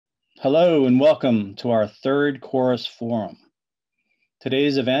Hello and welcome to our third Chorus Forum.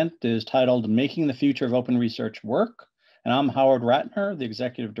 Today's event is titled Making the Future of Open Research Work, and I'm Howard Ratner, the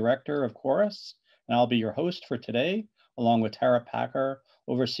Executive Director of Chorus, and I'll be your host for today, along with Tara Packer,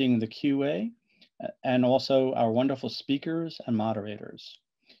 overseeing the QA, and also our wonderful speakers and moderators.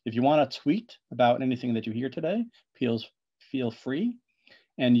 If you want to tweet about anything that you hear today, feel free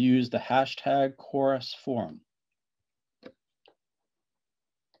and use the hashtag Chorus Forum.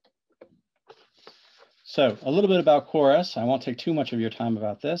 So a little bit about Chorus. I won't take too much of your time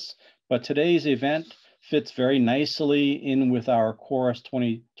about this, but today's event fits very nicely in with our Chorus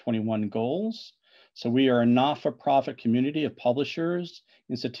 2021 goals. So we are a not-for-profit community of publishers,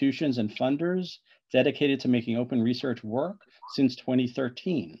 institutions, and funders dedicated to making open research work since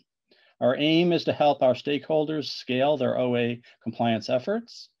 2013. Our aim is to help our stakeholders scale their OA compliance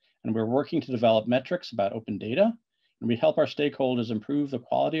efforts, and we're working to develop metrics about open data. And we help our stakeholders improve the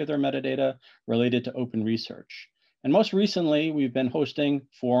quality of their metadata related to open research. And most recently, we've been hosting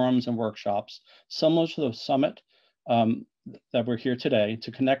forums and workshops similar to the summit that we're here today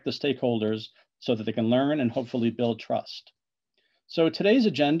to connect the stakeholders so that they can learn and hopefully build trust. So today's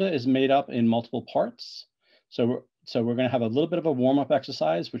agenda is made up in multiple parts. So we're going to have a little bit of a warm-up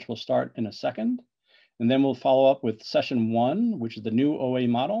exercise, which will start in a second. And then we'll follow up with session 1, which is the new OA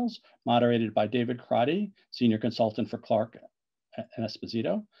models, moderated by David Crotty, Senior Consultant for Clark and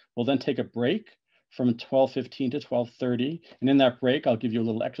Esposito. We'll then take a break from 12:15 to 12:30. And in that break, I'll give you a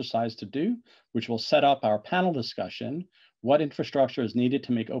little exercise to do, which will set up our panel discussion, what infrastructure is needed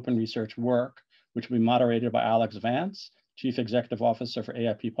to make open research work, which will be moderated by Alex Vance, Chief Executive Officer for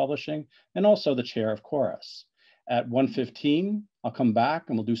AIP Publishing, and also the Chair of Chorus. At 1:15, I'll come back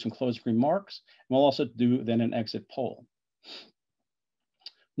and we'll do some closing remarks. And we'll also do then an exit poll.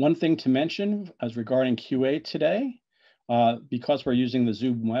 One thing to mention as regarding QA today, because we're using the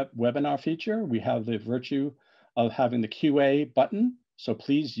Zoom webinar feature, we have the virtue of having the QA button. So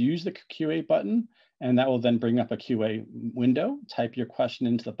please use the QA button, and that will then bring up a QA window. Type your question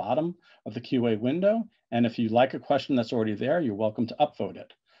into the bottom of the QA window. And if you like a question that's already there, you're welcome to upvote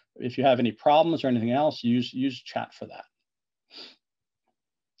it. If you have any problems or anything else, use chat for that.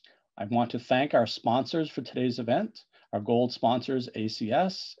 I want to thank our sponsors for today's event, our gold sponsors,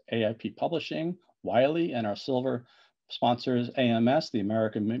 ACS, AIP Publishing, Wiley, and our silver sponsors, AMS, the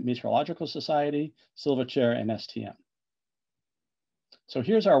American Meteorological Society, Silverchair, and STM. So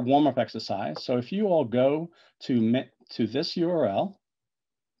here's our warm-up exercise. So if you all go to this URL,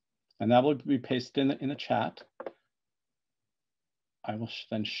 and that will be pasted in the chat, I will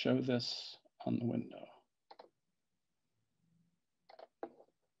then show this on the window.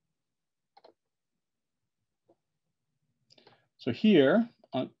 So here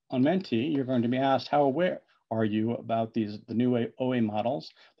on Menti, you're going to be asked, how aware are you about the new OA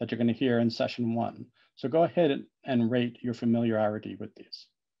models that you're going to hear in session 1? So go ahead and rate your familiarity with these.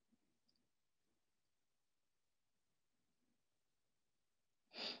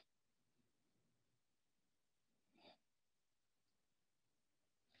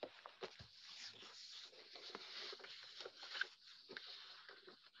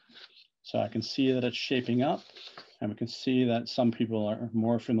 So I can see that it's shaping up, and we can see that some people are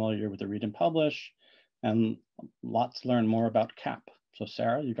more familiar with the read and publish, and lots learn more about CAP. So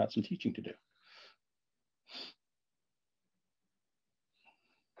Sarah, you've got some teaching to do.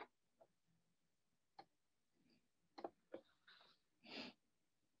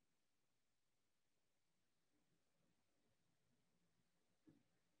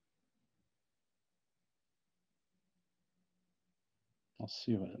 I'll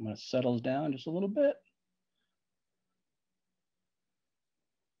see when it settles down just a little bit.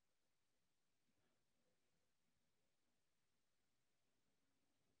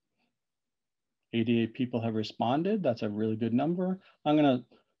 "88 people have responded. That's a really good number. I'm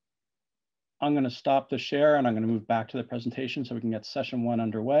gonna stop the share and I'm gonna move back to the presentation so we can get session 1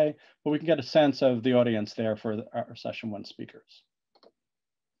 underway, but we can get a sense of the audience there for our session 1 speakers.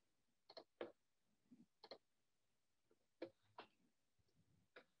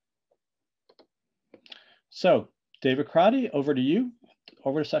 So David Crotty, over to you,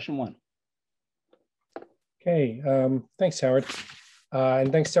 over to session 1. Okay, thanks, Howard.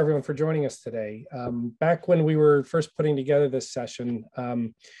 And thanks to everyone for joining us today. Back when we were first putting together this session,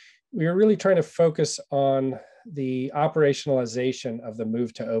 we were really trying to focus on the operationalization of the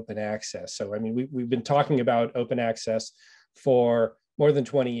move to open access. So, I mean, we've been talking about open access for more than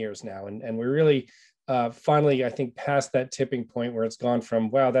 20 years now, and we're really finally, I think, past that tipping point where it's gone from,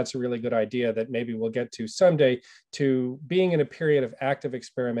 wow, that's a really good idea that maybe we'll get to someday, to being in a period of active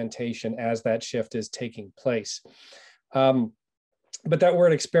experimentation as that shift is taking place. But that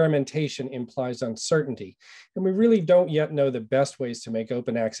word experimentation implies uncertainty. And we really don't yet know the best ways to make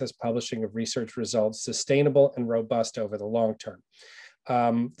open access publishing of research results sustainable and robust over the long term.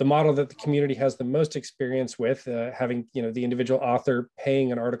 The model that the community has the most experience with, having the individual author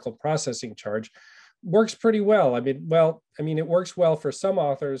paying an article processing charge, works pretty well. It works well for some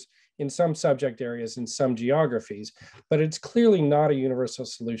authors in some subject areas, in some geographies, but it's clearly not a universal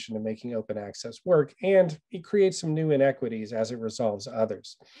solution to making open access work, and it creates some new inequities as it resolves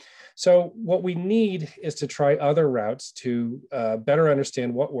others. So what we need is to try other routes to better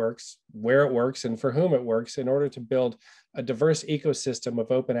understand what works, where it works, and for whom it works in order to build a diverse ecosystem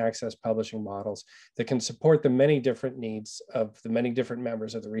of open access publishing models that can support the many different needs of the many different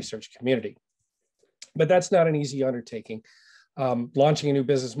members of the research community. But that's not an easy undertaking. Launching a new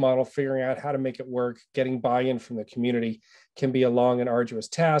business model, figuring out how to make it work, getting buy-in from the community can be a long and arduous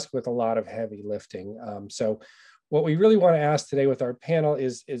task with a lot of heavy lifting. So what we really want to ask today with our panel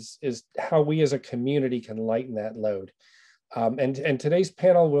is how we as a community can lighten that load. And today's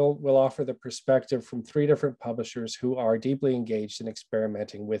panel will offer the perspective from 3 different publishers who are deeply engaged in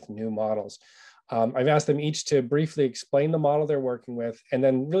experimenting with new models. I've asked them each to briefly explain the model they're working with, and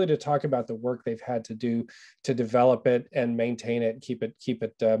then really to talk about the work they've had to do to develop it and maintain it, keep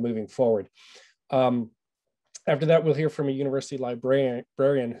it moving forward. After that, we'll hear from a university librarian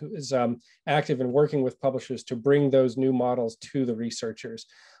who is active in working with publishers to bring those new models to the researchers.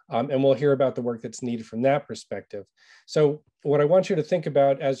 And we'll hear about the work that's needed from that perspective. So what I want you to think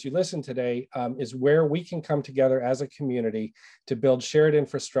about as you listen today is where we can come together as a community to build shared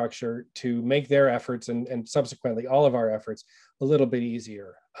infrastructure to make their efforts and subsequently all of our efforts a little bit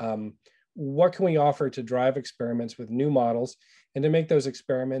easier. What can we offer to drive experiments with new models and to make those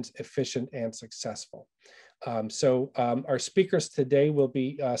experiments efficient and successful? Our speakers today will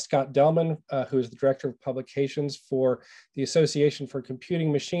be Scott Delman, who is the Director of Publications for the Association for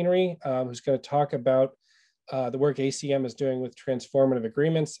Computing Machinery, who's going to talk about the work ACM is doing with transformative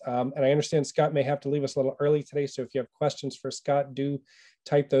agreements. And I understand Scott may have to leave us a little early today, so if you have questions for Scott, do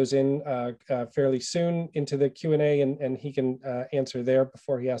type those in fairly soon into the Q&A, and he can answer there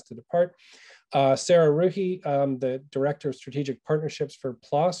before he has to depart. Sarah Ruhi, the Director of Strategic Partnerships for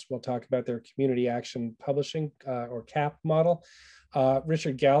PLOS, will talk about their Community Action Publishing, or CAP model.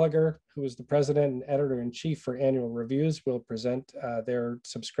 Richard Gallagher, who is the President and Editor-in-Chief for Annual Reviews, will present their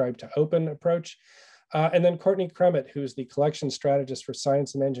Subscribe to Open approach. And then Courtney Crummett, who is the Collection Strategist for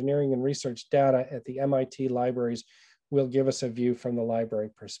Science and Engineering and Research Data at the MIT Libraries, will give us a view from the library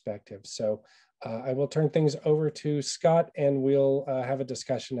perspective. So I will turn things over to Scott, and we'll have a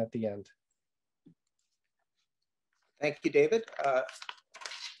discussion at the end. Thank you, David.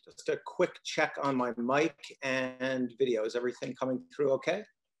 Just a quick check on my mic and video. Is everything coming through okay?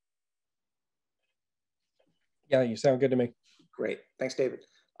 Yeah, you sound good to me. Great, thanks, David.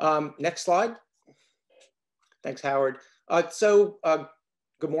 Next slide. Thanks, Howard.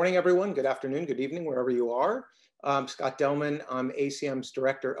 Good morning, everyone. Good afternoon, good evening, wherever you are. Scott Delman, I'm ACM's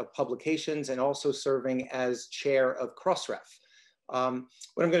Director of Publications and also serving as Chair of Crossref. What I'm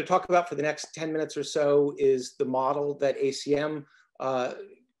going to talk about for the next 10 minutes or so is the model that ACM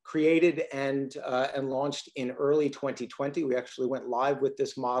created and launched in early 2020. We actually went live with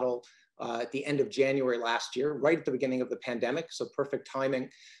this model at the end of January last year, right at the beginning of the pandemic, so perfect timing.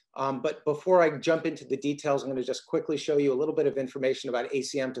 But before I jump into the details, I'm going to just quickly show you a little bit of information about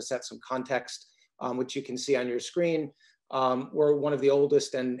ACM to set some context, which you can see on your screen. We're one of the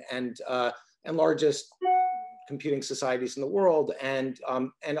oldest and largest computing societies in the world, and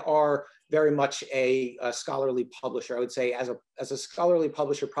are very much a scholarly publisher. I would say as a scholarly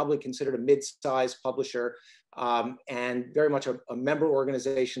publisher, probably considered a mid-sized publisher, and very much a member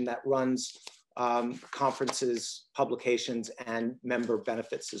organization that runs conferences, publications, and member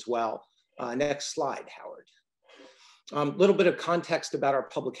benefits as well. Next slide, Howard. A little bit of context about our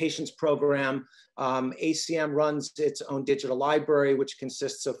publications program. ACM runs its own digital library, which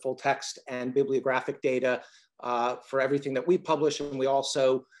consists of full text and bibliographic data for everything that we publish. And we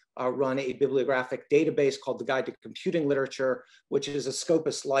also run a bibliographic database called the Guide to Computing Literature, which is a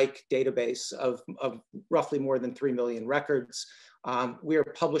Scopus-like database of roughly more than 3 million records. We are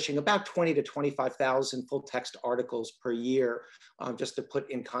publishing about 20 to 25,000 full text articles per year, just to put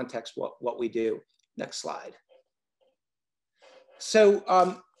in context what we do. Next slide.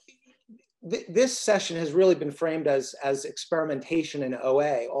 So this session has really been framed as experimentation in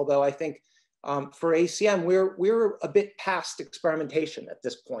OA, although I think for ACM, we're a bit past experimentation at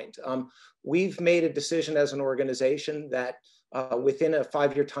this point. We've made a decision as an organization that within a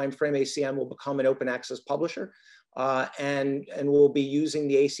 5-year time frame, ACM will become an open access publisher, and we'll be using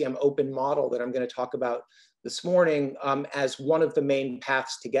the ACM open model that I'm going to talk about this morning as one of the main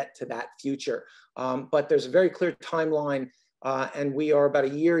paths to get to that future. But there's a very clear timeline, and we are about a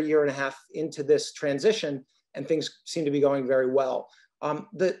year and a half into this transition, and things seem to be going very well.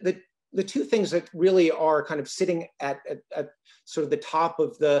 The two things that really are kind of sitting at sort of the top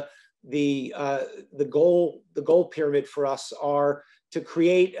of the goal pyramid for us are to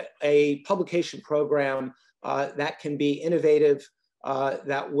create a publication program that can be innovative,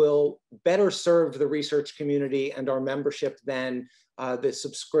 that will better serve the research community and our membership than the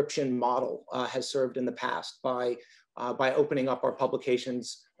subscription model has served in the past by opening up our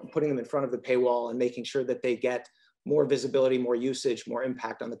publications, putting them in front of the paywall, and making sure that they get more visibility, more usage, more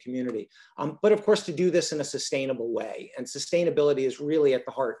impact on the community. But of course, to do this in a sustainable way. And sustainability is really at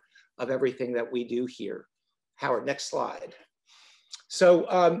the heart of everything that we do here. Howard, next slide.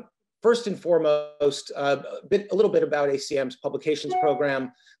 So first and foremost, a little bit about ACM's publications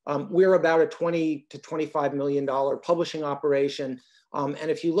program. We're about a $20 to $25 million publishing operation.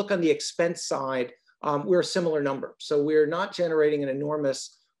 And if you look on the expense side, we're a similar number. So we're not generating an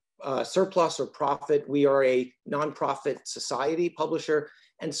enormous surplus or profit. We are a nonprofit society publisher.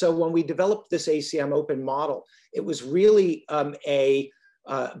 And so when we developed this ACM open model, it was really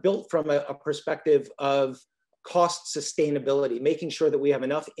built from a perspective of cost sustainability, making sure that we have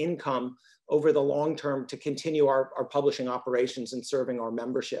enough income over the long term to continue our publishing operations and serving our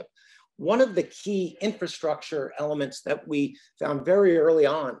membership. One of the key infrastructure elements that we found very early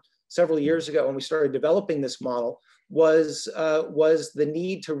on, several years ago when we started developing this model, was the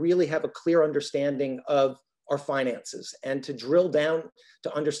need to really have a clear understanding of our finances and to drill down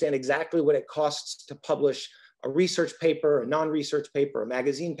to understand exactly what it costs to publish a research paper, a non-research paper, a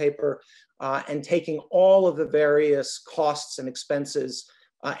magazine paper, and taking all of the various costs and expenses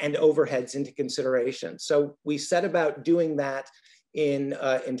and overheads into consideration. So we set about doing that in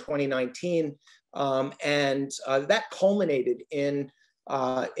 2019, and that culminated in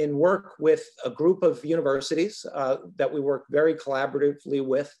work with a group of universities that we work very collaboratively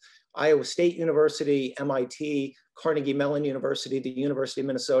with: Iowa State University, MIT, Carnegie Mellon University, the University of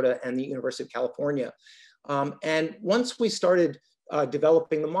Minnesota, and the University of California. And once we started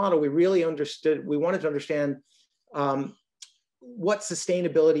developing the model, we really we wanted to understand what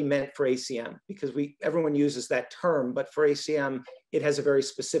sustainability meant for ACM, because everyone uses that term, but for ACM, it has a very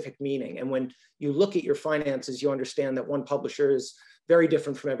specific meaning. And when you look at your finances, you understand that one publisher is very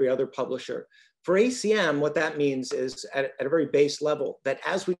different from every other publisher. For ACM, what that means is at a very base level, that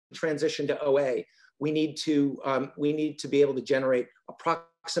as we transition to OA, we need to be able to generate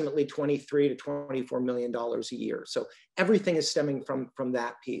approximately $23 to $24 million a year. So everything is stemming from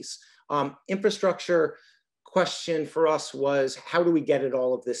that piece. Infrastructure question for us was, how do we get at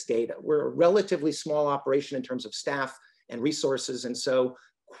all of this data? We're a relatively small operation in terms of staff and resources, and so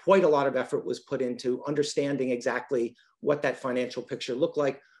quite a lot of effort was put into understanding exactly what that financial picture looked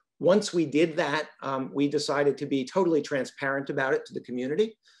like. Once we did that, we decided to be totally transparent about it to the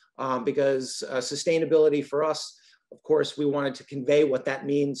community, because sustainability for us, of course, we wanted to convey what that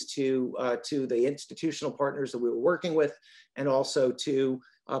means to the institutional partners that we were working with, and also to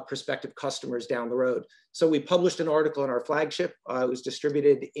prospective customers down the road. So we published an article in our flagship. It was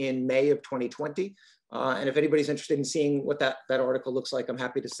distributed in May of 2020. And if anybody's interested in seeing what that article looks like, I'm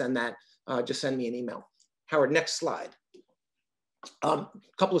happy to send that. Just send me an email. Howard, next slide. A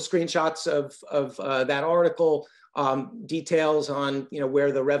couple of screenshots of that article, details on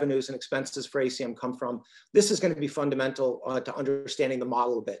where the revenues and expenses for ACM come from. This is going to be fundamental to understanding the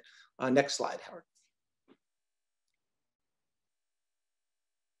model a bit. Next slide, Howard.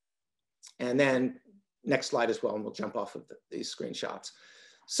 And then next slide as well, and we'll jump off of these screenshots.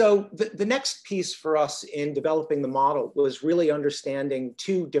 So the next piece for us in developing the model was really understanding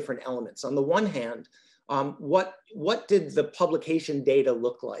two different elements. On the one hand, what did the publication data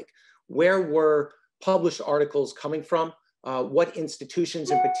look like? Where were published articles coming from? What institutions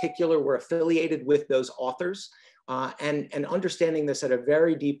in particular were affiliated with those authors? And understanding this at a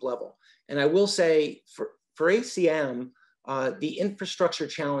very deep level. And I will say for ACM, the infrastructure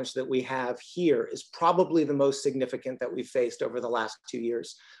challenge that we have here is probably the most significant that we've faced over the last 2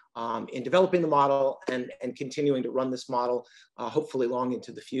 years in developing the model and continuing to run this model, hopefully long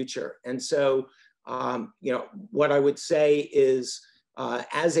into the future. And so, what I would say is,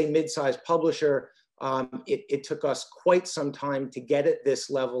 as a mid-sized publisher, it took us quite some time to get at this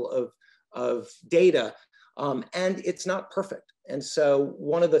level of data, and it's not perfect. And so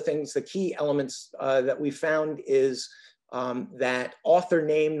one of the things, the key elements that we found is that author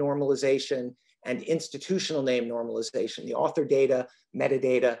name normalization and institutional name normalization, the author data,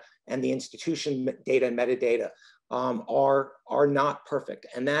 metadata, and the institution data and metadata are not perfect.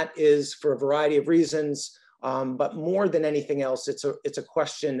 And that is for a variety of reasons. But more than anything else, it's a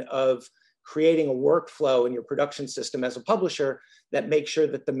question of creating a workflow in your production system as a publisher that makes sure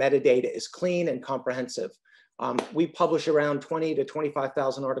that the metadata is clean and comprehensive. We publish around 20 to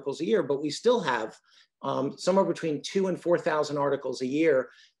 25,000 articles a year, but we still have somewhere between 2,000 and 4,000 articles a year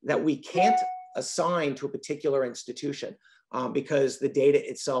that we can't assign to a particular institution because the data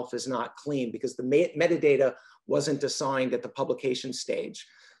itself is not clean, because the metadata wasn't assigned at the publication stage.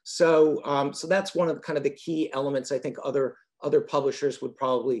 So that's one of kind of the key elements I think other publishers would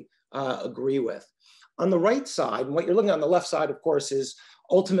probably agree with. On the right side, and what you're looking at on the left side, of course, is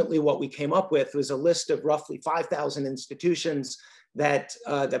ultimately what we came up with was a list of roughly 5,000 institutions that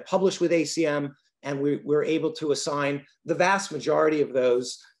publish with ACM, and we're able to assign the vast majority of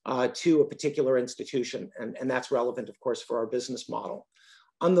those to a particular institution, and that's relevant, of course, for our business model.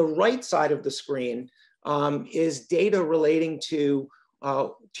 On the right side of the screen is data relating to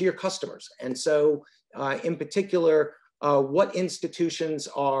your customers, and so in particular, what institutions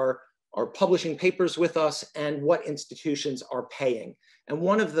are publishing papers with us and what institutions are paying. And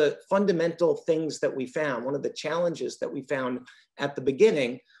one of the fundamental things that we found, one of the challenges that we found at the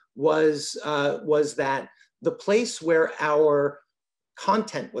beginning was that the place where our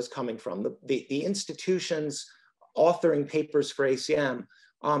content was coming from, the institutions authoring papers for ACM,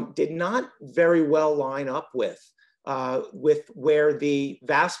 did not very well line up with where the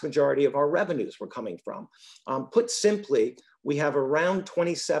vast majority of our revenues were coming from. Put simply, we have around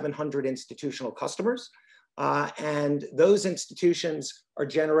 2,700 institutional customers, and those institutions are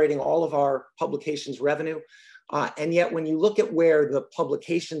generating all of our publications revenue. And yet when you look at where the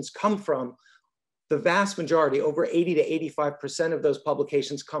publications come from, the vast majority, over 80 to 85% of those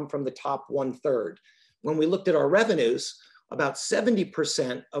publications come from the top 1/3. When we looked at our revenues, about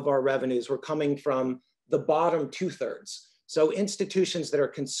 70% of our revenues were coming from the bottom 2/3. So institutions that are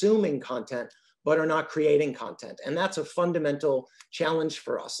consuming content, but are not creating content. And that's a fundamental challenge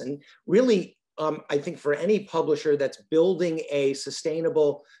for us. And really, I think for any publisher that's building a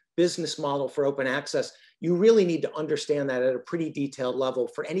sustainable business model for open access, you really need to understand that at a pretty detailed level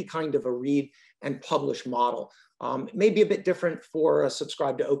for any kind of a read and publish model. It may be a bit different for a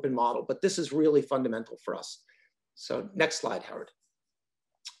subscribe to open model, but this is really fundamental for us. So next slide, Howard.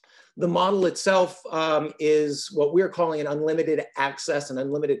 The model itself is what we're calling an unlimited access and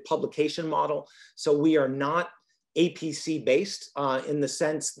unlimited publication model. So we are not APC based in the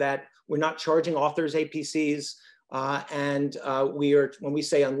sense that we're not charging authors APCs. And when we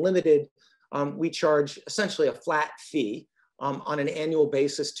say unlimited, we charge essentially a flat fee on an annual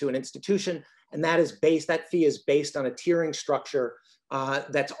basis to an institution. And that fee is based on a tiering structure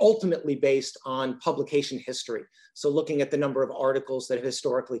that's ultimately based on publication history. So looking at the number of articles that have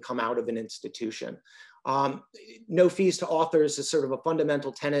historically come out of an institution. No fees to authors is sort of a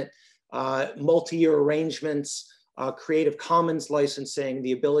fundamental tenet. Multi-year arrangements, Creative Commons licensing,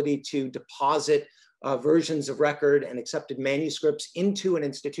 the ability to deposit versions of record and accepted manuscripts into an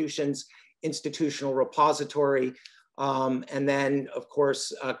institution's institutional repository. And then, of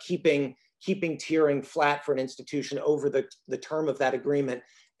course, keeping tiering flat for an institution over the term of that agreement,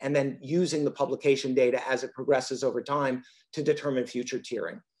 and then using the publication data as it progresses over time to determine future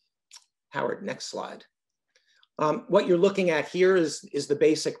tiering. Howard, next slide. What you're looking at here is the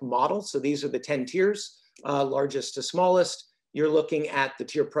basic model. So these are the 10 tiers, largest to smallest. You're looking at the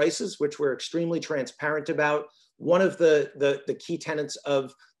tier prices, which we're extremely transparent about. One of the key tenets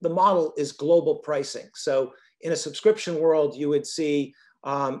of the model is global pricing. So in a subscription world, you would see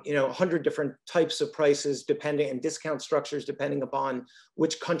 100 different types of prices and discount structures depending upon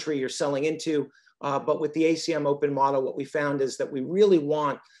which country you're selling into. But with the ACM open model, what we found is that we really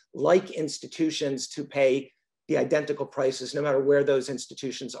want like institutions to pay the identical prices no matter where those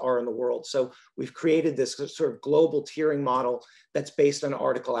institutions are in the world. So we've created this sort of global tiering model that's based on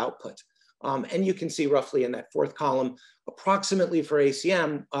article output. And you can see roughly in that fourth column, approximately for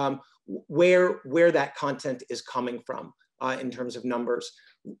ACM, where that content is coming from in terms of numbers.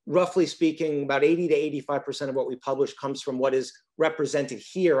 Roughly speaking, about 80 to 85% of what we publish comes from what is represented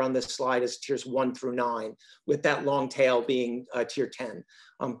here on this slide as tiers 1 through 9, with that long tail being tier 10.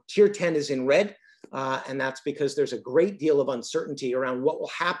 Tier 10 is in red, and that's because there's a great deal of uncertainty around what will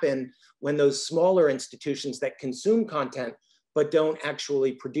happen when those smaller institutions that consume content but don't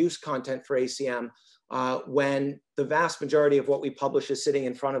actually produce content for ACM, when the vast majority of what we publish is sitting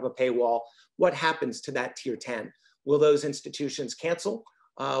in front of a paywall. What happens to that tier 10? Will those institutions cancel?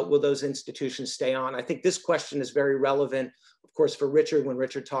 Will those institutions stay on? I think this question is very relevant, of course, for Richard when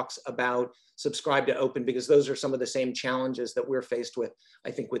Richard talks about subscribe to open, because those are some of the same challenges that we're faced with,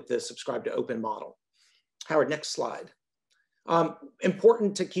 I think, with the subscribe to open model. Howard, next slide.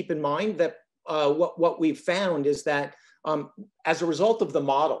 Important to keep in mind that what we've found is that as a result of the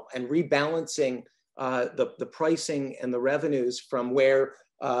model and rebalancing the pricing and the revenues from where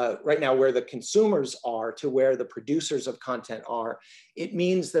right now where the consumers are to where the producers of content are, it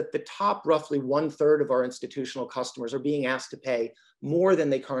means that the top roughly 1/3 of our institutional customers are being asked to pay more than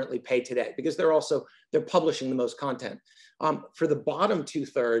they currently pay today, because they're publishing the most content. For the bottom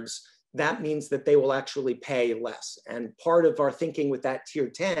 2/3, that means that they will actually pay less. And part of our thinking with that tier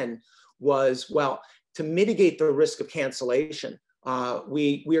 10 was, well, to mitigate the risk of cancellation,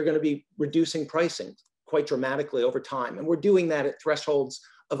 we are going to be reducing pricing quite dramatically over time. And we're doing that at thresholds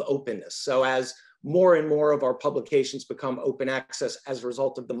of openness. So as more and more of our publications become open access as a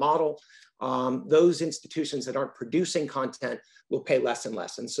result of the model, those institutions that aren't producing content will pay less and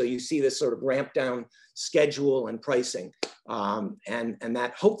less. And so you see this sort of ramp down schedule and pricing, and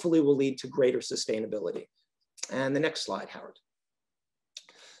that hopefully will lead to greater sustainability. And the next slide, Howard.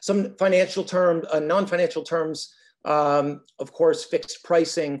 Some financial terms, non-financial terms, of course, fixed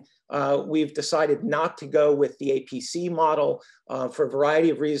pricing. We've decided not to go with the APC model for a variety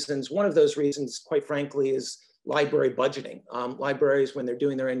of reasons. One of those reasons, quite frankly, is library budgeting. Libraries, when they're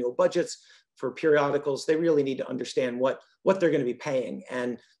doing their annual budgets for periodicals, they really need to understand what they're going to be paying.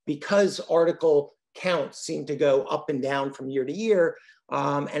 And because article counts seem to go up and down from year to year,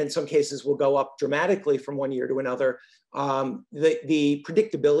 and in some cases will go up dramatically from one year to another, the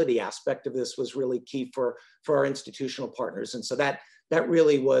predictability aspect of this was really key for our institutional partners. And so that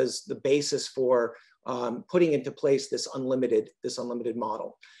really was the basis for putting into place this unlimited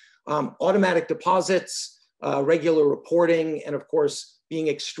model. Automatic deposits, regular reporting, and of course, being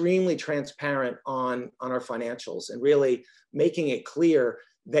extremely transparent on our financials and really making it clear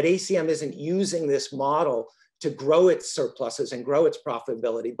that ACM isn't using this model to grow its surpluses and grow its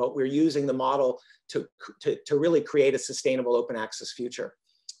profitability, but we're using the model to really create a sustainable open access future.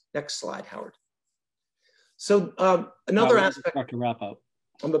 Next slide, Howard. So another aspect. About to wrap up.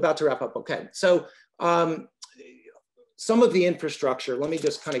 I'm about to wrap up. Okay. So some of the infrastructure, let me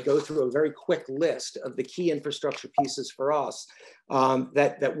just kind of go through a very quick list of the key infrastructure pieces for us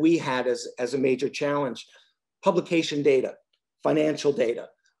that we had as a major challenge. Publication data, financial data,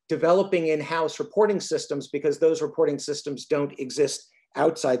 developing in-house reporting systems because those reporting systems don't exist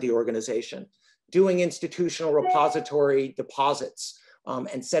outside the organization, doing institutional repository deposits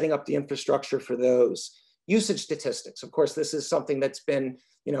and setting up the infrastructure for those. Usage statistics, of course, this is something that's been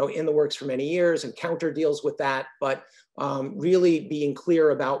in the works for many years, and Counter deals with that, but really being clear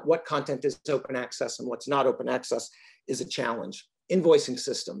about what content is open access and what's not open access is a challenge. Invoicing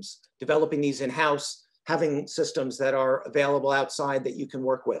systems, developing these in-house, having systems that are available outside that you can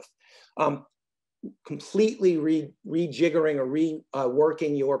work with. Completely rejiggering or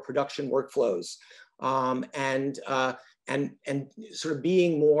reworking your production workflows, and sort of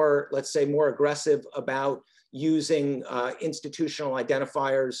being more, let's say, more aggressive about using institutional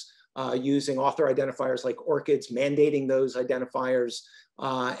identifiers, using author identifiers like ORCIDs, mandating those identifiers,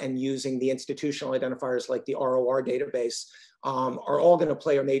 and using the institutional identifiers like the ROR database are all going to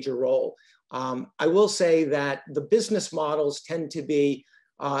play a major role. I will say that the business models tend to be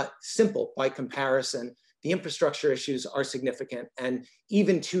simple by comparison. The infrastructure issues are significant, and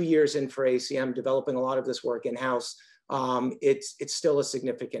even 2 years in for ACM, developing a lot of this work in-house, it's still a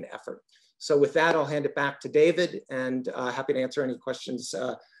significant effort. So with that, I'll hand it back to David, and happy to answer any questions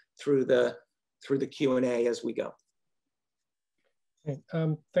through the Q&A as we go.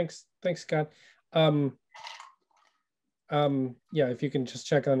 Okay. Thanks, Scott. Yeah, if you can just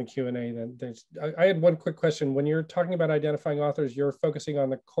check on the Q&A, then I had one quick question. When you're talking about identifying authors, you're focusing on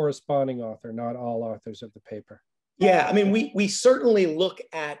the corresponding author, not all authors of the paper. Yeah, I mean, we certainly look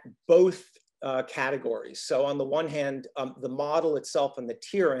at both categories. So on the one hand, the model itself and the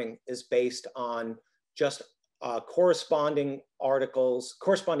tiering is based on just corresponding articles,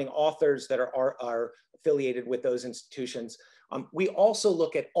 corresponding authors that are affiliated with those institutions. We also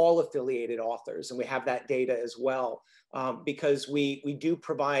look at all affiliated authors, and we have that data as well, because we do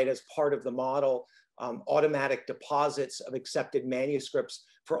provide, as part of the model, automatic deposits of accepted manuscripts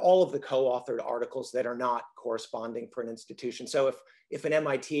for all of the co-authored articles that are not corresponding for an institution. So if an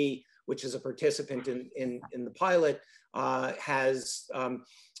MIT, which is a participant in the pilot, has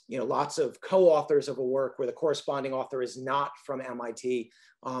lots of co-authors of a work where the corresponding author is not from MIT,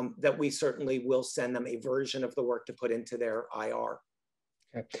 that we certainly will send them a version of the work to put into their IR.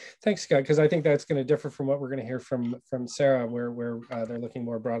 Okay, thanks, Scott, because I think that's going to differ from what we're going to hear from Sarah, where they're looking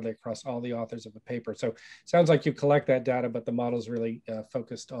more broadly across all the authors of the paper. So it sounds like you collect that data, but the model's really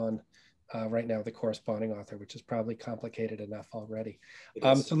focused on right now the corresponding author, which is probably complicated enough already.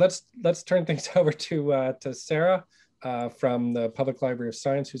 So let's turn things over to Sarah from the Public Library of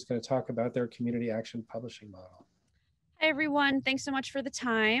Science, who's going to talk about their community action publishing model. Hi, everyone. Thanks so much for the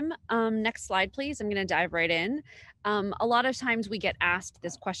time. Next slide, please. I'm going to dive right in. A lot of times we get asked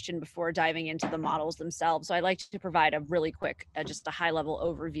this question before diving into the models themselves. So I'd like to provide a really quick, just a high level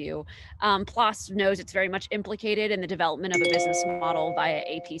overview. PLOS knows it's very much implicated in the development of a business model via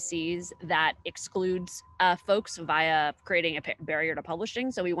APCs that excludes folks via creating a barrier to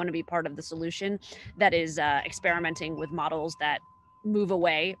publishing. So we want to be part of the solution that is experimenting with models that move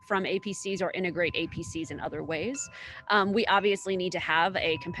away from APCs or integrate APCs in other ways. We obviously need to have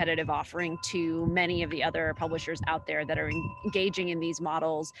a competitive offering to many of the other publishers out there that are engaging in these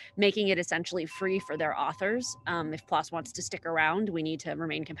models, making it essentially free for their authors. If PLOS wants to stick around, we need to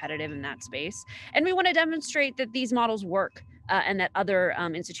remain competitive in that space. And we want to demonstrate that these models work and that other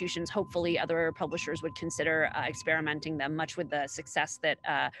institutions, hopefully other publishers, would consider experimenting them, much with the success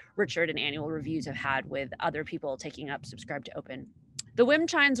that Richard and Annual Reviews have had with other people taking up Subscribe to Open. The wind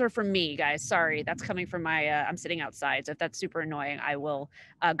chimes are from me, guys. Sorry, that's coming from my, I'm sitting outside. So if that's super annoying, I will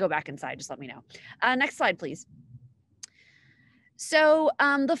go back inside. Just let me know. Next slide, please. So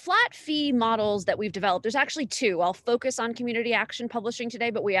the flat fee models that we've developed, there's actually two. I'll focus on community action publishing today,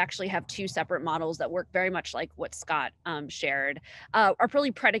 but we actually have two separate models that work very much like what Scott shared, are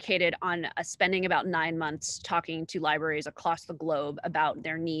really predicated on spending about 9 months talking to libraries across the globe about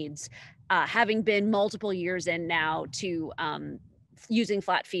their needs, having been multiple years in now to using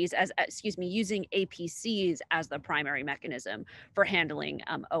flat fees as, using APCs as the primary mechanism for handling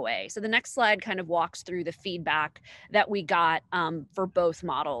OA. So the next slide kind of walks through the feedback that we got for both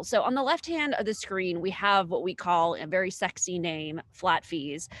models. So on the left hand of the screen, we have what we call a very sexy name, flat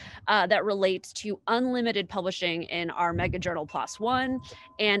fees, that relates to unlimited publishing in our mega journal PLOS One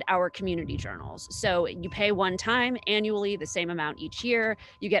and our community journals. So you pay one time annually, the same amount each year,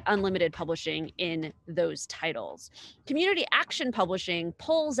 you get unlimited publishing in those titles. Community action publishing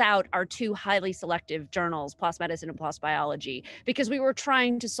pulls out our two highly selective journals, PLOS Medicine and PLOS Biology, because we were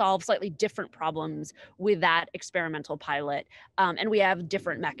trying to solve slightly different problems with that experimental pilot, and we have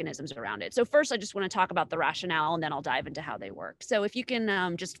different mechanisms around it. So first, I just want to talk about the rationale, and then I'll dive into how they work. So if you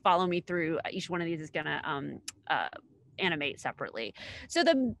can just follow me through, each one of these is going to animate separately. So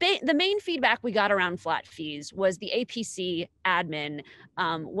the main feedback we got around flat fees was the APC admin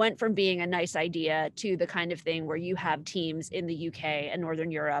went from being a nice idea to the kind of thing where you have teams in the UK and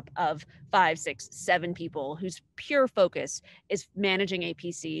Northern Europe of 5, 6, 7 people whose pure focus is managing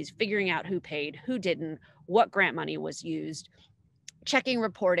APCs, figuring out who paid, who didn't, what grant money was used, checking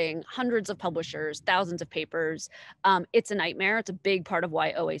reporting, hundreds of publishers, thousands of papers. It's a nightmare. It's a big part of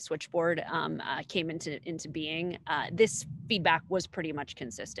why OA Switchboard came into being. This feedback was pretty much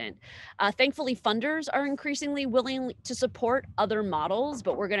consistent. Thankfully, funders are increasingly willing to support other models,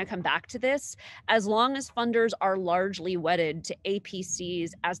 but we're going to come back to this. As long as funders are largely wedded to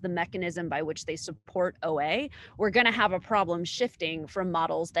APCs as the mechanism by which they support OA, we're going to have a problem shifting from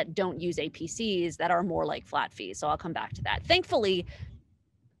models that don't use APCs that are more like flat fees. So I'll come back to that. Thankfully,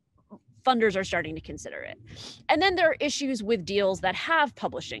 funders are starting to consider it. And then there are issues with deals that have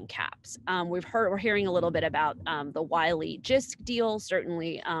publishing caps. We're hearing a little bit about the Wiley JISC deal.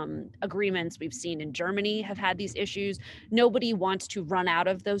 Certainly agreements we've seen in Germany have had these issues. Nobody wants to run out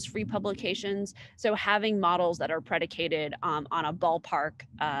of those free publications. So having models that are predicated on a ballpark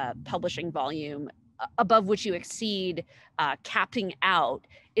publishing volume above which you exceed capping out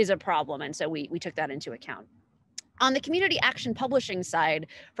is a problem. And so we took that into account. On the community action publishing side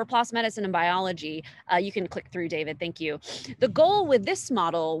for PLOS Medicine and Biology, you can click through, David, thank you. The goal with this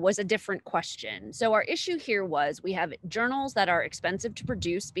model was a different question. So our issue here was we have journals that are expensive to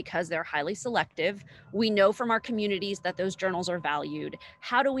produce because they're highly selective. We know from our communities that those journals are valued.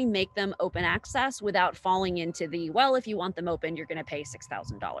 How do we make them open access without falling into the, well, if you want them open, you're gonna pay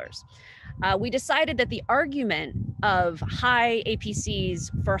 $6,000. We decided that the argument of high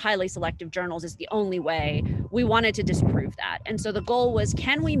APCs for highly selective journals is the only way. We wanted to disprove that. And so the goal was,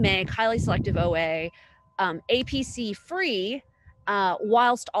 can we make highly selective OA APC free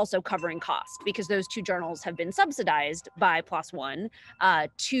whilst also covering cost? Because those two journals have been subsidized by PLOS One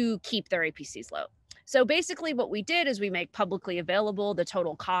to keep their APCs low. So basically what we did is we make publicly available the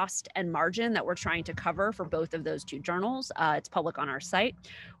total cost and margin that we're trying to cover for both of those two journals. It's public on our site.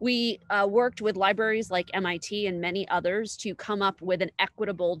 We worked with libraries like MIT and many others to come up with an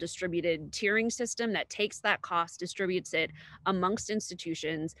equitable distributed tiering system that takes that cost, distributes it amongst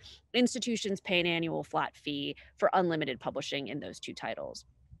institutions. Institutions pay an annual flat fee for unlimited publishing in those two titles.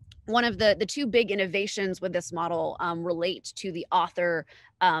 One of the two big innovations with this model relate to the author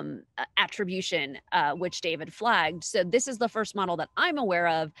attribution, which David flagged. So this is the first model that I'm aware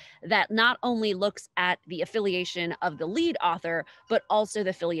of that not only looks at the affiliation of the lead author, but also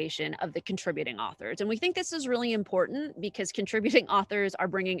the affiliation of the contributing authors. And we think this is really important because contributing authors are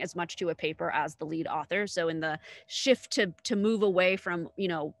bringing as much to a paper as the lead author. So in the shift to move away from,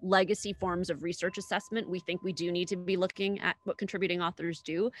 legacy forms of research assessment, we think we do need to be looking at what contributing authors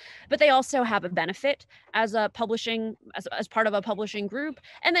do, but they also have a benefit as a publishing, as part of a publishing group.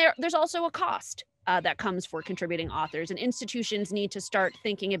 And there's also a cost that comes for contributing authors, and institutions need to start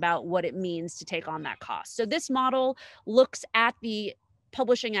thinking about what it means to take on that cost. So this model looks at the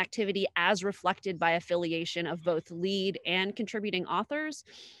publishing activity as reflected by affiliation of both lead and contributing authors.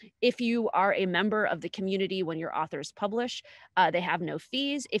 If you are a member of the community when your authors publish, they have no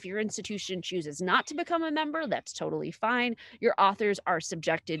fees. If your institution chooses not to become a member, that's totally fine. Your authors are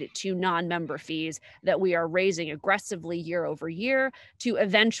subjected to non-member fees that we are raising aggressively year over year to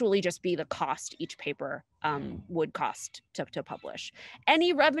eventually just be the cost each paper would cost to publish.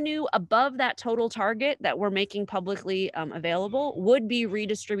 Any revenue above that total target that we're making publicly available would be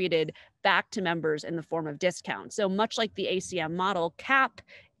redistributed back to members in the form of discounts. So much like the ACM model, cap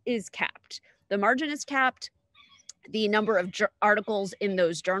is capped. The margin is capped. The number of articles in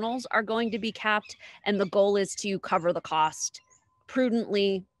those journals are going to be capped, and the goal is to cover the cost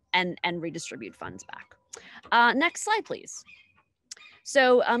prudently and redistribute funds back. Next slide, please.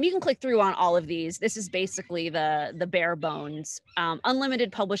 So you can click through on all of these. This is basically the bare bones.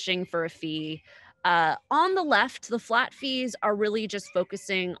 Unlimited publishing for a fee. On the left, the flat fees are really just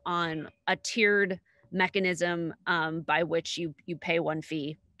focusing on a tiered mechanism by which you pay one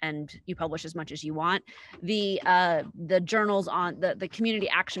fee and you publish as much as you want. The journals on the community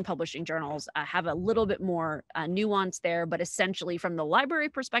action publishing journals have a little bit more nuance there, but essentially from the library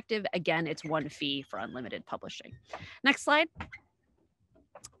perspective, again, it's one fee for unlimited publishing. Next slide.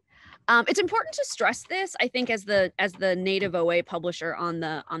 It's important to stress this, I think, as the native OA publisher on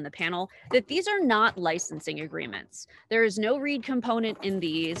the panel, that these are not licensing agreements. There is no read component in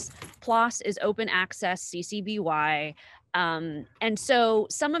these. PLOS is open access CC BY. And so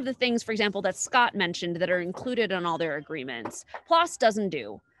some of the things, for example, that Scott mentioned that are included in all their agreements, PLOS doesn't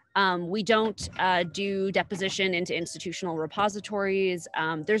do. We don't do deposition into institutional repositories.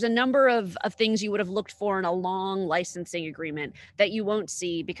 There's a number of things you would have looked for in a long licensing agreement that you won't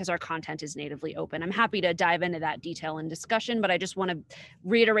see because our content is natively open. I'm happy to dive into that detail in discussion, but I just want to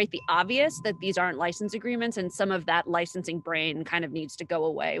reiterate the obvious that these aren't license agreements, and some of that licensing brain kind of needs to go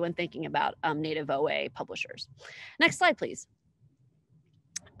away when thinking about native OA publishers. Next slide, please.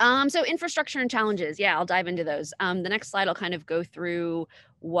 So infrastructure and challenges. Yeah, I'll dive into those. The next slide, I'll kind of go through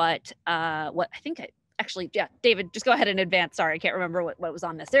what I think actually, yeah, David, just go ahead and advance. Sorry, I can't remember what was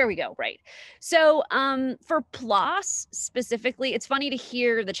on this. There we go, right. So for PLOS specifically, it's funny to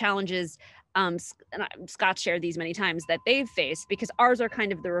hear the challenges, and Scott shared these many times, that they've faced, because ours are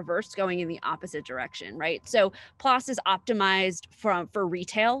kind of the reverse, going in the opposite direction, right? So PLOS is optimized for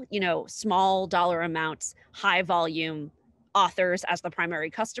retail, small dollar amounts, high volume, authors as the primary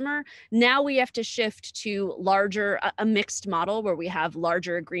customer. Now we have to shift to a mixed model where we have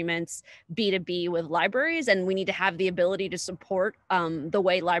larger agreements, B2B with libraries, and we need to have the ability to support the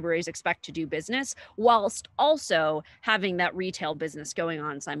way libraries expect to do business, whilst also having that retail business going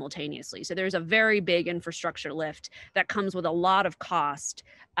on simultaneously. So there's a very big infrastructure lift that comes with a lot of cost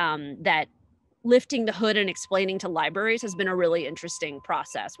that lifting the hood and explaining to libraries has been a really interesting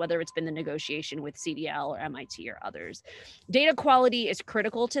process, whether it's been the negotiation with CDL or MIT or others. Data quality is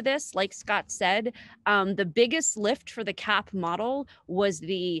critical to this. Like Scott said, the biggest lift for the CAP model was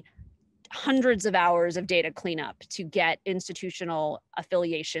the hundreds of hours of data cleanup to get institutional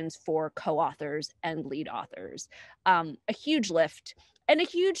affiliations for co-authors and lead authors. A huge lift. And a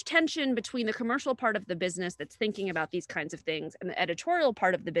huge tension between the commercial part of the business that's thinking about these kinds of things and the editorial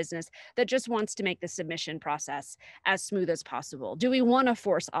part of the business that just wants to make the submission process as smooth as possible. Do we want to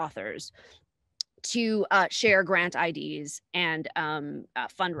force authors to share grant IDs and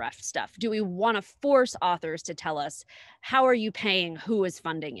fund ref stuff? Do we want to force authors to tell us, how are you paying, who is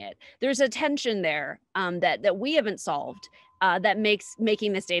funding it? There's a tension there that we haven't solved. That makes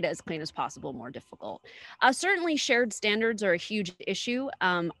making this data as clean as possible more difficult. Certainly shared standards are a huge issue.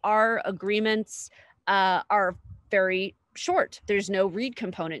 Our agreements are very short. There's no read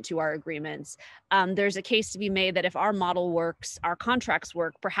component to our agreements. There's a case to be made that if our model works, our contracts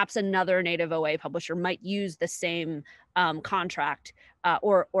work, perhaps another native OA publisher might use the same contract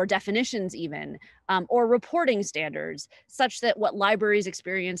or definitions even, or reporting standards, such that what libraries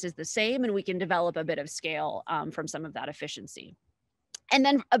experience is the same, and we can develop a bit of scale from some of that efficiency. And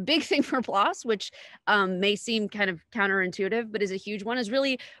then a big thing for PLOS, which may seem kind of counterintuitive, but is a huge one, is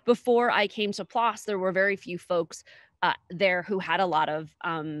really before I came to PLOS, there were very few folks there who had a lot of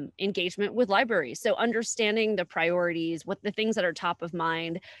engagement with libraries. So understanding the priorities, what the things that are top of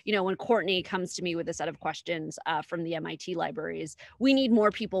mind, you know, when Courtney comes to me with a set of questions from the MIT libraries, we need more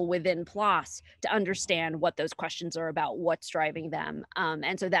people within PLOS to understand what those questions are about, what's driving them.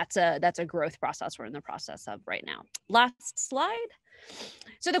 And so that's a growth process we're in the process of right now. Last slide.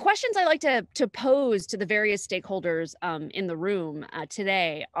 So the questions I like to pose to the various stakeholders in the room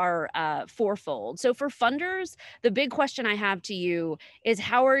today are fourfold. So for funders, the big question I have to you is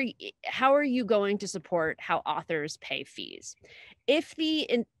how are you going to support how authors pay fees? If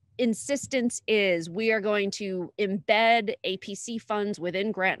the insistence is we are going to embed APC funds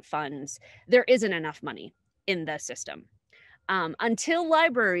within grant funds, there isn't enough money in the system. Until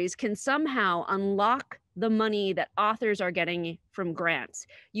libraries can somehow unlock the money that authors are getting from grants,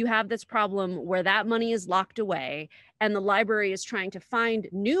 you have this problem where that money is locked away and the library is trying to find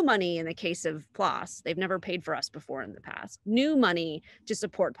new money. In the case of PLOS, they've never paid for us before in the past, new money to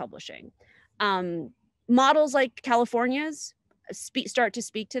support publishing. Models like California's start to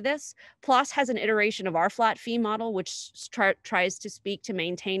speak to this. PLOS has an iteration of our flat fee model, which tries to speak to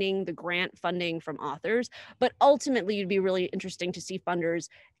maintaining the grant funding from authors. But ultimately, it'd be really interesting to see funders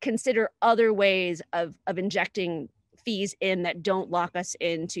consider other ways of injecting fees in that don't lock us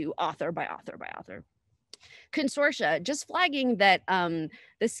into author by author by author. Consortia, just flagging that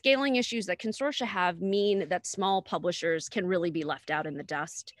the scaling issues that consortia have mean that small publishers can really be left out in the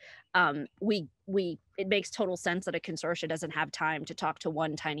dust. It makes total sense that a consortia doesn't have time to talk to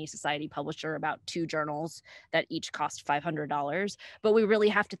one tiny society publisher about 2 journals that each cost $500. But we really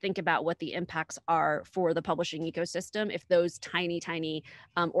have to think about what the impacts are for the publishing ecosystem if those tiny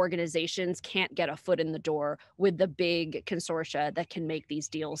organizations can't get a foot in the door with the big consortia that can make these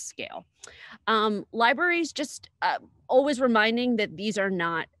deals scale. Libraries just always reminding that these are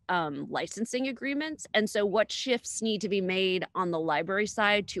not licensing agreements. And so what shifts need to be made on the library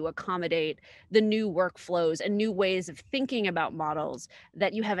side to accommodate the new workflows and new ways of thinking about models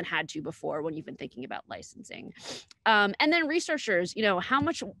that you haven't had to before when you've been thinking about licensing. And then researchers, you know, how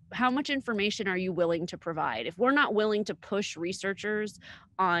much information are you willing to provide? If we're not willing to push researchers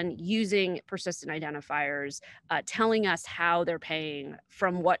on using persistent identifiers, telling us how they're paying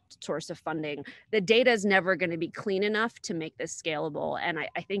from what source of funding, the data is never going to be clean enough to make this scalable. And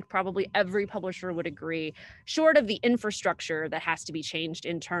I think probably every publisher would agree, short of the infrastructure that has to be changed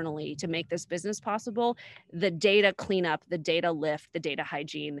internally to make this business possible, the data cleanup, the data lift, the data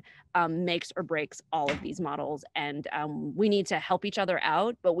hygiene makes or breaks all of these models. And we need to help each other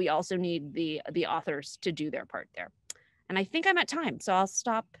out, but we also need the authors to do their part there. And I think I'm at time, so I'll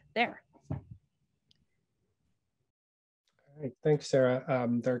stop there. All right, thanks, Sarah.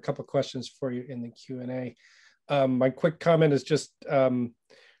 There are a couple of questions for you in the Q&A. My quick comment is just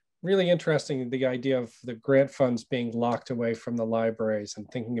really interesting, the idea of the grant funds being locked away from the libraries and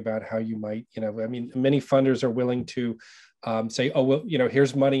thinking about how you might, you know, I mean, many funders are willing to say, oh, well, you know,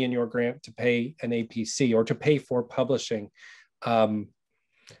 here's money in your grant to pay an APC or to pay for publishing.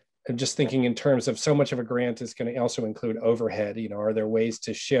 I'm just thinking in terms of so much of a grant is going to also include overhead. You know, are there ways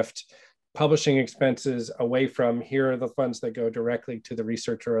to shift publishing expenses away from here are the funds that go directly to the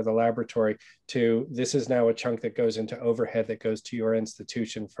researcher or the laboratory to this is now a chunk that goes into overhead that goes to your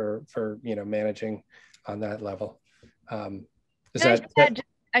institution for you know, managing on that level.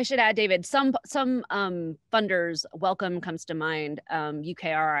 I should add, David, some funders, Wellcome comes to mind,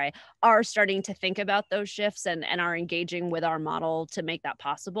 UKRI, are starting to think about those shifts and are engaging with our model to make that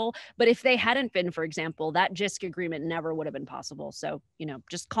possible. But if they hadn't been, for example, that JISC agreement never would have been possible. So, you know,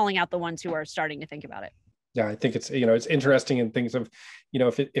 just calling out the ones who are starting to think about it. Yeah, I think it's, you know, it's interesting in things of, you know,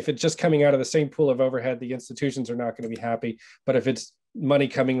 if it's just coming out of the same pool of overhead, the institutions are not going to be happy. But if it's money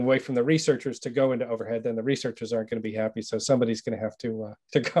coming away from the researchers to go into overhead, then the researchers aren't going to be happy. So somebody's going to have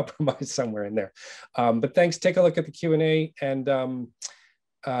to compromise somewhere in there. But thanks. Take a look at the Q&A, and we're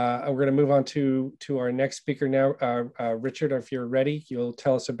going to move on to our next speaker now. Richard, if you're ready, you'll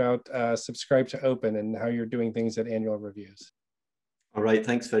tell us about Subscribe to Open and how you're doing things at annual reviews. All right,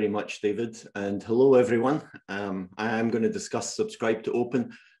 thanks very much, David. And hello, everyone. I am going to discuss Subscribe to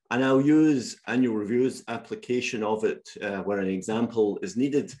Open, and I'll use annual reviews application of it where an example is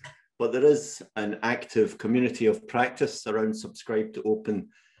needed. But there is an active community of practice around Subscribe to Open.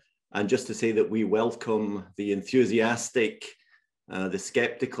 And just to say that we welcome the enthusiastic, the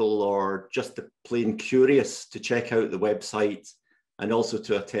skeptical, or just the plain curious to check out the website and also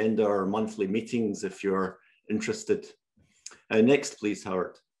to attend our monthly meetings if you're interested. Next, please,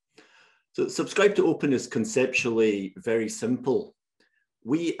 Howard. So Subscribe to Open is conceptually very simple.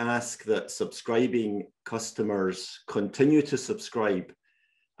 we ask that subscribing customers continue to subscribe.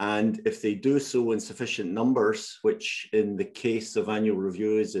 And if they do so in sufficient numbers, which in the case of annual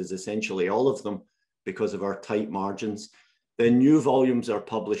reviews is essentially all of them because of our tight margins, then new volumes are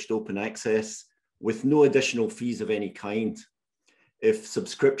published open access with no additional fees of any kind. If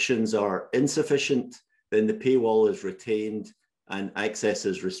subscriptions are insufficient, then the paywall is retained and access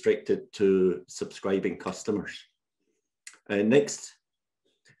is restricted to subscribing customers. Next,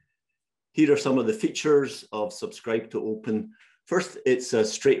 here are some of the features of Subscribe to Open. First, it's a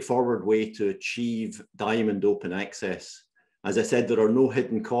straightforward way to achieve Diamond Open Access. As I said, there are no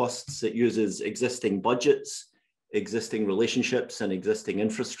hidden costs. It uses existing budgets, existing relationships, and existing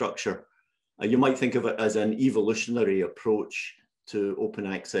infrastructure. You might think of it as an evolutionary approach to open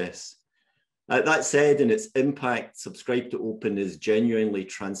access. That said, in its impact, Subscribe to Open is genuinely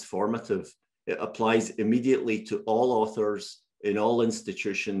transformative. It applies immediately to all authors in all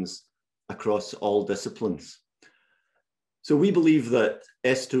institutions across all disciplines. So we believe that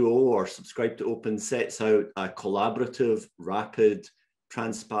S2O, or Subscribe to Open, sets out a collaborative, rapid,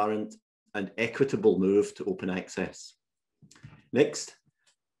 transparent, and equitable move to open access. Next.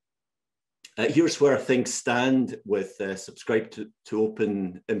 Here's where things stand with Subscribe to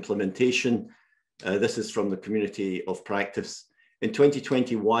Open implementation. This is from the community of practice. In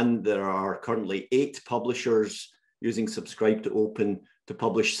 2021, there are currently 8 publishers using Subscribe to Open to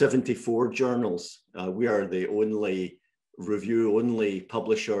publish 74 journals. We are the only review-only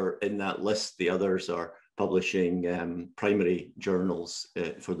publisher in that list. The others are publishing primary journals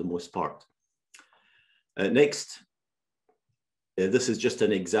for the most part. Next. This is just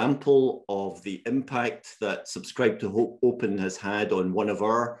an example of the impact that Subscribe to Open has had on one of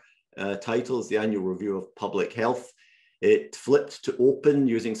our titles, the Annual Review of Public Health. It flipped to open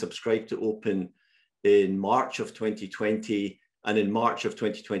using Subscribe to Open in March of 2020, and in March of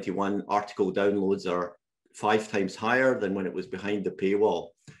 2021, article downloads are 5 times higher than when it was behind the paywall.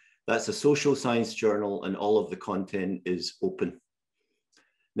 That's a social science journal, and all of the content is open.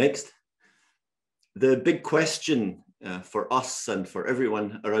 Next. The big question for us and for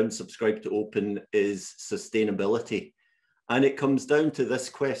everyone around Subscribe to Open is sustainability. And it comes down to this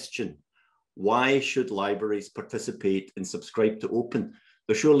question: why should libraries participate in Subscribe to Open?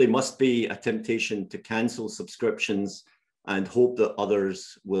 There surely must be a temptation to cancel subscriptions and hope that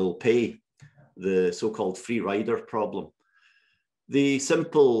others will pay, the so-called free rider problem. The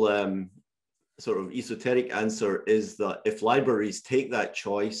simple sort of esoteric answer is that if libraries take that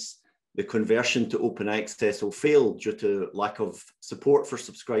choice, the conversion to open access will fail due to lack of support for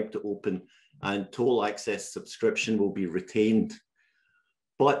Subscribe to Open, and total access subscription will be retained.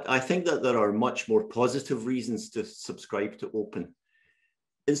 But I think that there are much more positive reasons to Subscribe to Open.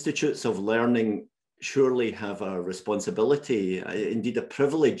 Institutes of learning surely have a responsibility, indeed a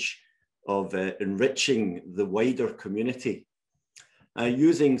privilege, of enriching the wider community.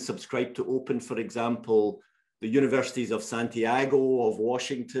 Using Subscribe to Open, for example, the universities of Santiago, of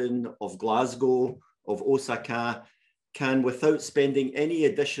Washington, of Glasgow, of Osaka can, without spending any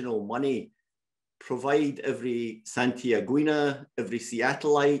additional money, provide every Santiaguina, every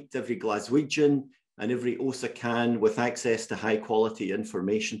Seattleite, every Glaswegian, and every Osakan with access to high quality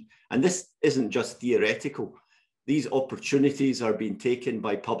information. And this isn't just theoretical. These opportunities are being taken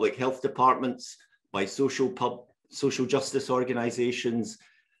by public health departments, by social justice organizations,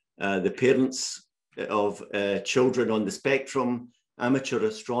 the parents of children on the spectrum, amateur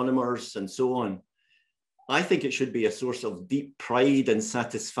astronomers, and so on. I think it should be a source of deep pride and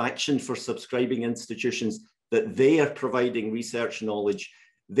satisfaction for subscribing institutions that they are providing research knowledge,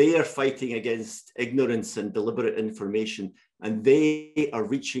 they are fighting against ignorance and deliberate information, and they are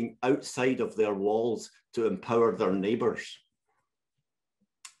reaching outside of their walls to empower their neighbors.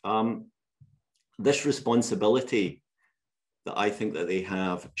 This responsibility that I think that they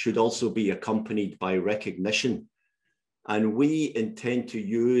have should also be accompanied by recognition. And we intend to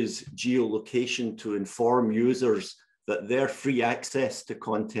use geolocation to inform users that their free access to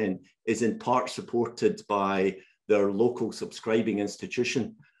content is in part supported by their local subscribing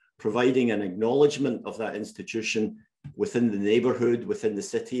institution, providing an acknowledgement of that institution within the neighborhood, within the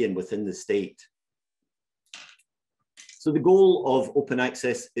city, and within the state. So the goal of open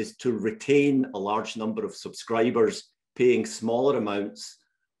access is to retain a large number of subscribers paying smaller amounts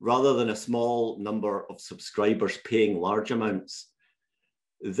rather than a small number of subscribers paying large amounts.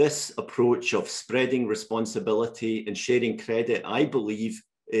 This approach of spreading responsibility and sharing credit, I believe,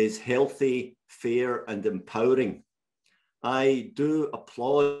 is healthy, fair, and empowering. I do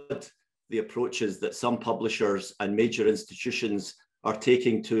applaud the approaches that some publishers and major institutions are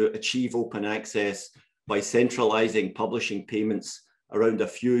taking to achieve open access by centralizing publishing payments around a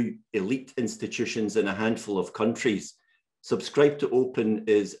few elite institutions in a handful of countries. Subscribe to Open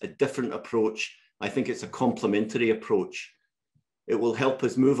is a different approach. I think it's a complementary approach. It will help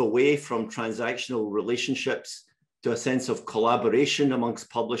us move away from transactional relationships to a sense of collaboration amongst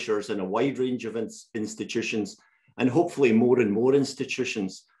publishers in a wide range of institutions, and hopefully more and more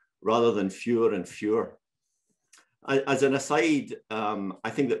institutions rather than fewer and fewer. As an aside, I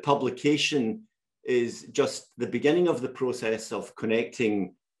think that publication is just the beginning of the process of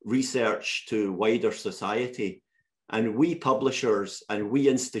connecting research to wider society. And we publishers and we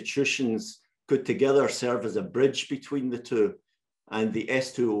institutions could together serve as a bridge between the two. And the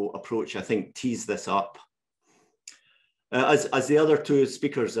S2O approach, I think, tees this up. As the other two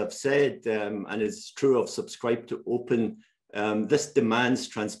speakers have said, and is true of Subscribe to Open, this demands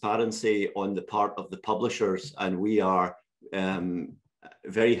transparency on the part of the publishers, and we are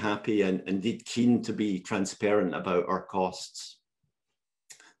very happy and indeed keen to be transparent about our costs.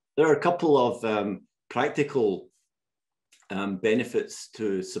 There are a couple of practical benefits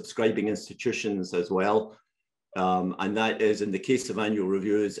to subscribing institutions as well, and that is, in the case of annual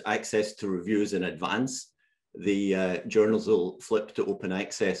reviews, access to reviews in advance. The journals will flip to open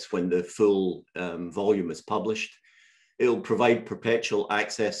access when the full volume is published. It will provide perpetual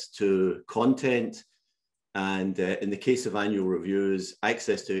access to content, and in the case of annual reviews,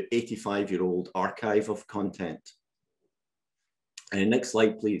 access to 85-year-old archive of content. Next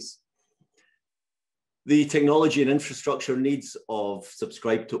slide, please. The technology and infrastructure needs of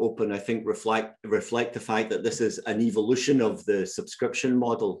Subscribe to Open, I think, reflect the fact that this is an evolution of the subscription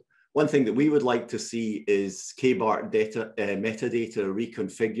model. One thing that we would like to see is KBART data, metadata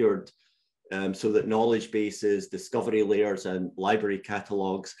reconfigured so that knowledge bases, discovery layers, and library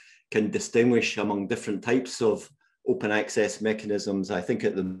catalogs can distinguish among different types of open access mechanisms. I think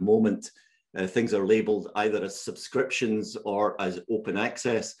at the moment, things are labeled either as subscriptions or as open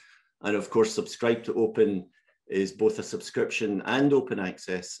access. And of course, Subscribe to Open is both a subscription and open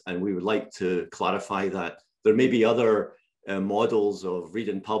access, and we would like to clarify that. There may be other models of read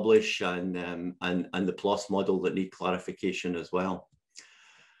and publish and the PLOS model that need clarification as well.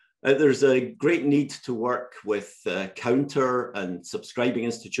 There's a great need to work with counter and subscribing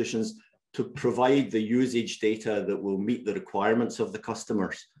institutions to provide the usage data that will meet the requirements of the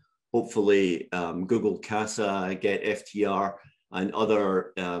customers. Hopefully Google Casa, Get FTR, and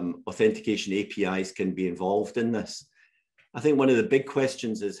other authentication APIs can be involved in this. I think one of the big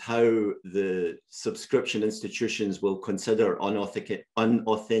questions is how the subscription institutions will consider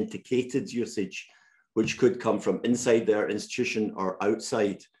unauthenticated usage, which could come from inside their institution or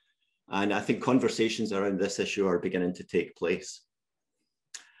outside. And I think conversations around this issue are beginning to take place.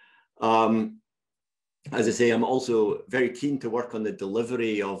 As I say, I'm also very keen to work on the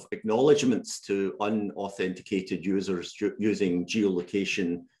delivery of acknowledgements to unauthenticated users using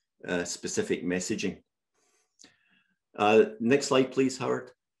geolocation specific messaging. Next slide, please,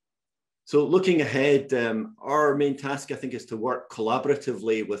 Howard. So looking ahead, our main task, I think, is to work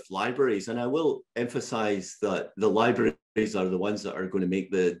collaboratively with libraries. And I will emphasize that the libraries are the ones that are going to make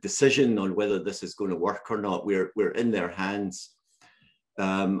the decision on whether this is going to work or not. We're in their hands.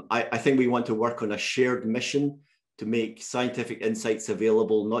 I think we want to work on a shared mission to make scientific insights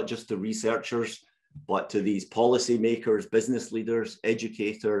available, not just to researchers, but to these policymakers, business leaders,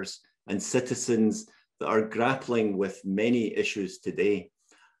 educators, and citizens that are grappling with many issues today.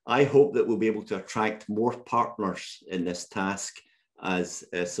 I hope that we'll be able to attract more partners in this task as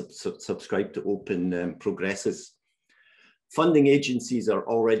Subscribe to Open progresses. Funding agencies are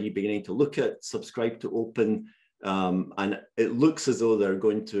already beginning to look at Subscribe to Open, and it looks as though they're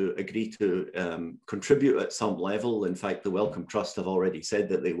going to agree to contribute at some level. In fact, the Wellcome Trust have already said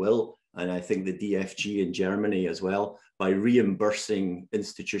that they will, and I think the DFG in Germany as well, by reimbursing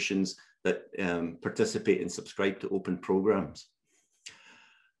institutions that participate in Subscribe to Open programs.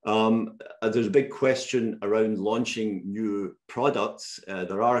 There's a big question around launching new products.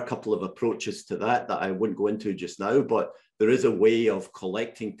 There are a couple of approaches to that I wouldn't go into just now, but there is a way of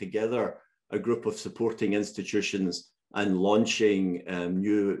collecting together a group of supporting institutions and launching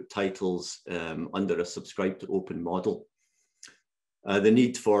new titles under a Subscribe to Open model. The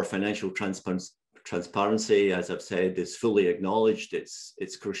need for financial transparency, as I've said, is fully acknowledged.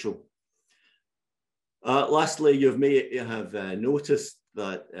 It's crucial. Lastly, you may have noticed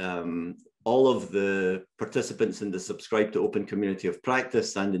that all of the participants in the Subscribe to Open community of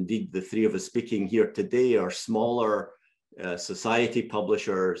practice, and indeed the three of us speaking here today, are smaller society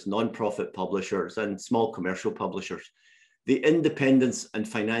publishers, non-profit publishers, and small commercial publishers. The independence and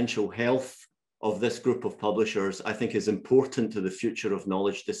financial health of this group of publishers, I think, is important to the future of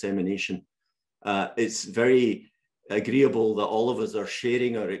knowledge dissemination. It's very agreeable that all of us are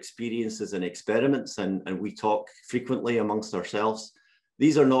sharing our experiences and experiments, and we talk frequently amongst ourselves.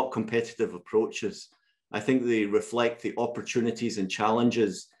 These are not competitive approaches. I think they reflect the opportunities and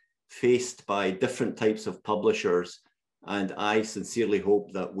challenges faced by different types of publishers, and I sincerely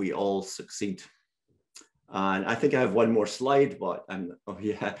hope that we all succeed. And I think I have one more slide, but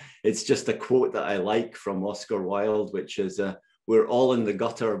it's just a quote that I like from Oscar Wilde, which is, we're all in the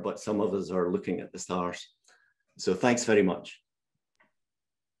gutter, but some of us are looking at the stars. So thanks very much.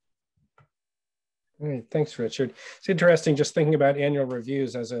 All right, thanks, Richard. It's interesting just thinking about annual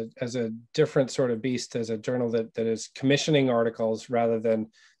reviews as a different sort of beast, as a journal that is commissioning articles rather than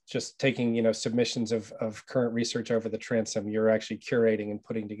just taking, you know, submissions of current research over the transom. You're actually curating and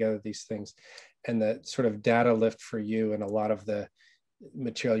putting together these things, and the sort of data lift for you and a lot of the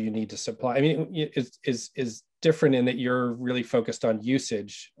material you need to supply, I mean, is different in that you're really focused on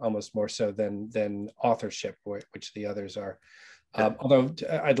usage almost more so than authorship, which the others are. Although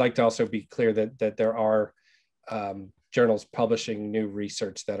I'd like to also be clear that there are journals publishing new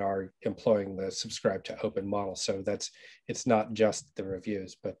research that are employing the subscribe to open model. So it's not just the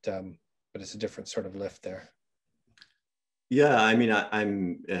reviews, but it's a different sort of lift there. Yeah, I mean,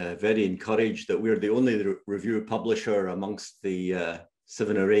 I'm very encouraged that we're the only review publisher amongst the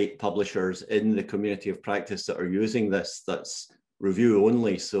 7 or 8 publishers in the community of practice that are using this, that's review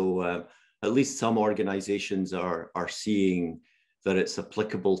only. So at least some organizations are seeing that it's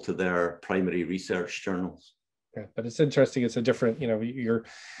applicable to their primary research journals. Yeah, but it's interesting. It's a different, you know,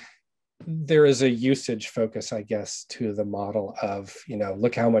 there is a usage focus, I guess, to the model of, you know,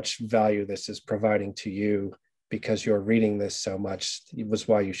 look how much value this is providing to you because you're reading this so much. It was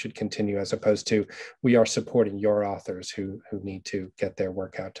why you should continue, as opposed to we are supporting your authors who need to get their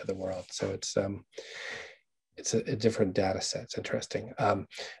work out to the world. So it's a different data set. It's interesting.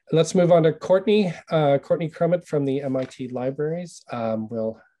 Let's move on to Courtney. Courtney Crummett from the MIT Libraries.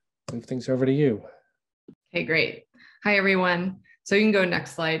 We'll move things over to you. Okay, great. Hi, everyone. So you can go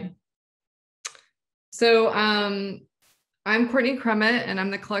next slide. So I'm Courtney Crummett, and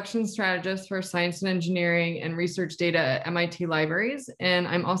I'm the collection strategist for science and engineering and research data at MIT Libraries. And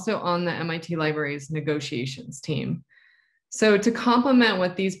I'm also on the MIT Libraries negotiations team. So to complement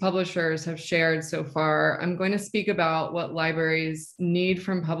what these publishers have shared so far, I'm going to speak about what libraries need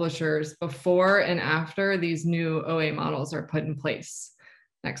from publishers before and after these new OA models are put in place.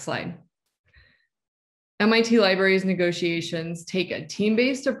 Next slide. MIT Libraries negotiations take a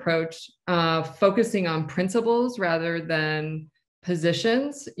team-based approach, focusing on principles rather than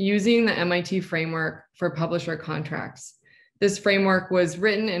positions, using the MIT framework for publisher contracts. This framework was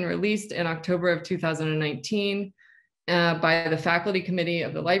written and released in October of 2019 by the faculty committee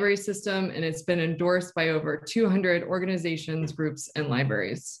of the library system, and it's been endorsed by over 200 organizations, groups, and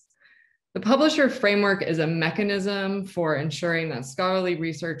libraries. The publisher framework is a mechanism for ensuring that scholarly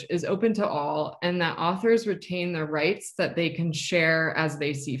research is open to all and that authors retain the rights that they can share as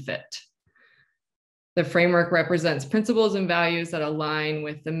they see fit. The framework represents principles and values that align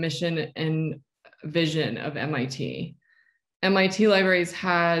with the mission and vision of MIT. MIT Libraries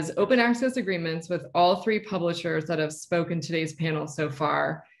has open access agreements with all 3 publishers that have spoken today's panel so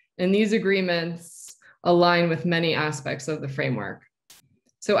far, and these agreements align with many aspects of the framework.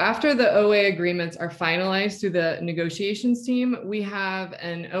 So after the OA agreements are finalized through the negotiations team, we have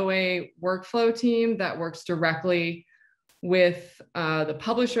an OA workflow team that works directly with the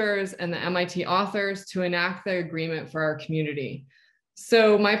publishers and the MIT authors to enact the agreement for our community.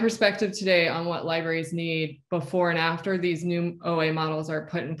 So my perspective today on what libraries need before and after these new OA models are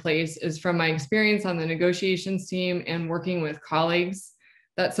put in place is from my experience on the negotiations team and working with colleagues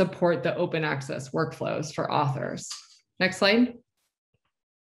that support the open access workflows for authors. Next slide.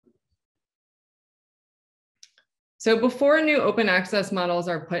 So before new open access models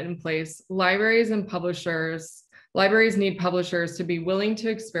are put in place, libraries need publishers to be willing to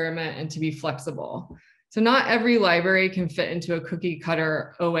experiment and to be flexible. So not every library can fit into a cookie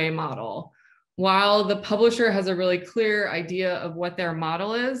cutter OA model. While the publisher has a really clear idea of what their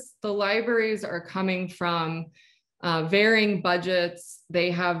model is, the libraries are coming from varying budgets,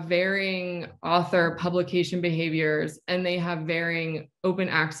 they have varying author publication behaviors, and they have varying open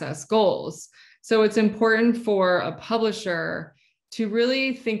access goals. So it's important for a publisher to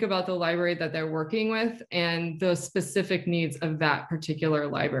really think about the library that they're working with and the specific needs of that particular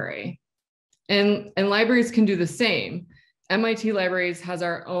library. And libraries can do the same. MIT Libraries has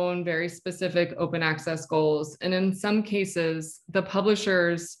our own very specific open access goals. And in some cases, the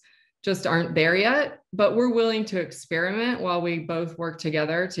publishers just aren't there yet, but we're willing to experiment while we both work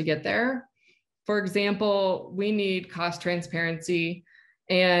together to get there. For example, we need cost transparency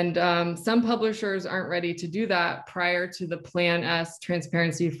And some publishers aren't ready to do that prior to the Plan S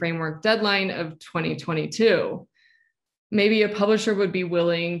transparency framework deadline of 2022. Maybe a publisher would be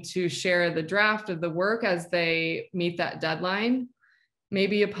willing to share the draft of the work as they meet that deadline.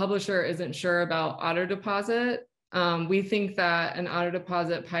 Maybe a publisher isn't sure about auto deposit. We think that an auto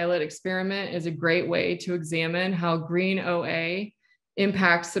deposit pilot experiment is a great way to examine how green OA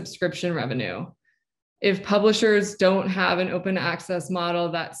impacts subscription revenue. If publishers don't have an open access model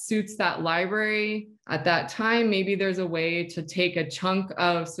that suits that library at that time, maybe there's a way to take a chunk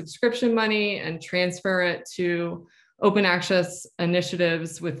of subscription money and transfer it to open access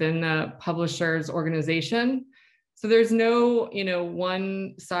initiatives within the publisher's organization. So there's no,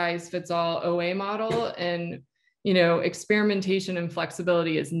 one size fits all OA model, and, experimentation and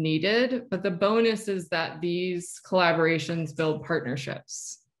flexibility is needed, but the bonus is that these collaborations build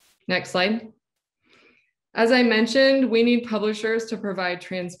partnerships. Next slide. As I mentioned, we need publishers to provide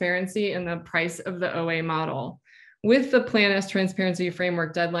transparency in the price of the OA model. With the Plan S transparency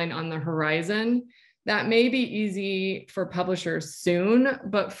framework deadline on the horizon, that may be easy for publishers soon,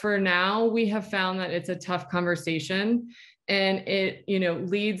 but for now, we have found that it's a tough conversation, and it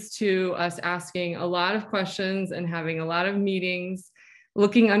leads to us asking a lot of questions and having a lot of meetings,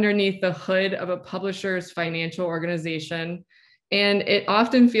 looking underneath the hood of a publisher's financial organization. And it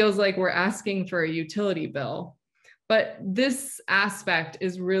often feels like we're asking for a utility bill. But this aspect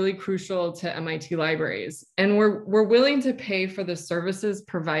is really crucial to MIT libraries. And we're willing to pay for the services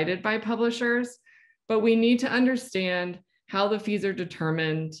provided by publishers, but we need to understand how the fees are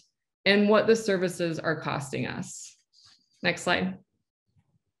determined and what the services are costing us. Next slide.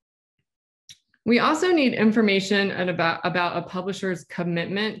 We also need information about a publisher's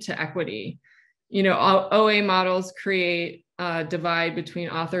commitment to equity. OA models create a divide between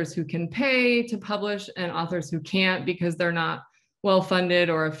authors who can pay to publish and authors who can't because they're not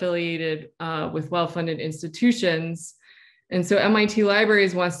well-funded or affiliated with well-funded institutions. And so MIT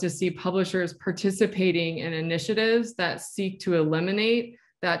Libraries wants to see publishers participating in initiatives that seek to eliminate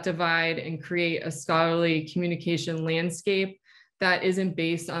that divide and create a scholarly communication landscape that isn't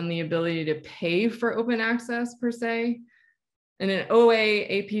based on the ability to pay for open access per se. And an OA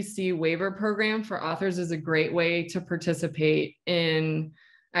APC waiver program for authors is a great way to participate in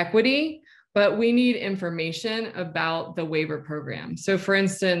equity, but we need information about the waiver program. So for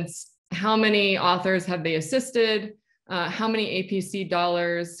instance, how many authors have they assisted? How many APC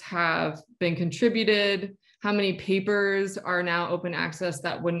dollars have been contributed? How many papers are now open access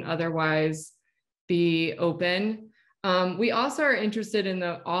that wouldn't otherwise be open? We also are interested in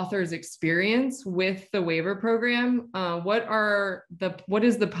the author's experience with the waiver program. What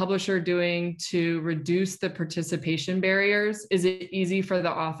is the publisher doing to reduce the participation barriers? Is it easy for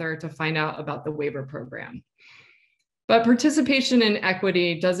the author to find out about the waiver program? But participation in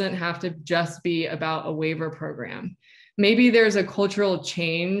equity doesn't have to just be about a waiver program. Maybe there's a cultural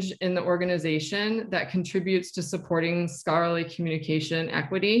change in the organization that contributes to supporting scholarly communication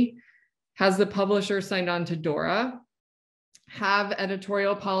equity. Has the publisher signed on to DORA? Have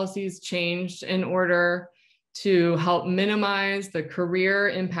editorial policies changed in order to help minimize the career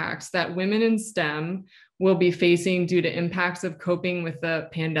impacts that women in STEM will be facing due to impacts of coping with the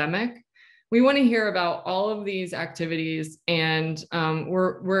pandemic? We want to hear about all of these activities, and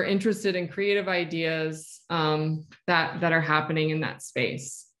we're interested in creative ideas that are happening in that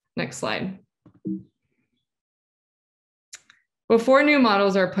space. Next slide. Before new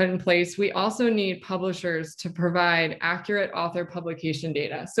models are put in place, we also need publishers to provide accurate author publication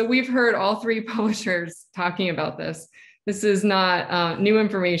data. So we've heard all three publishers talking about this. This is not new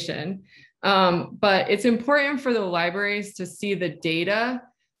information, but it's important for the libraries to see the data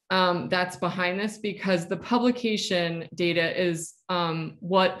that's behind this, because the publication data is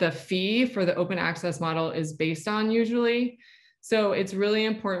what the fee for the open access model is based on usually. So it's really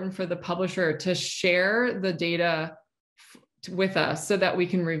important for the publisher to share the data with us so that we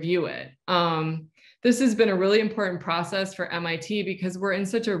can review it. This has been a really important process for MIT because we're in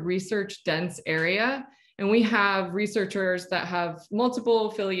such a research dense area, and we have researchers that have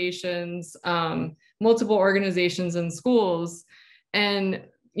multiple affiliations, multiple organizations and schools. And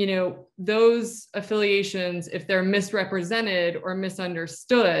those affiliations, if they're misrepresented or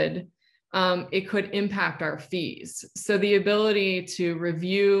misunderstood, it could impact our fees. So the ability to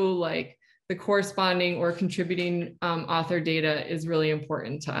review the corresponding or contributing author data is really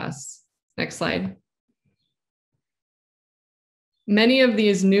important to us. Next slide. Many of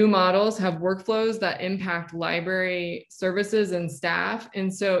these new models have workflows that impact library services and staff.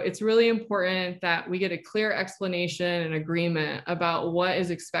 And so it's really important that we get a clear explanation and agreement about what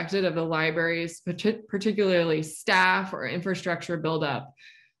is expected of the libraries, particularly staff or infrastructure buildup,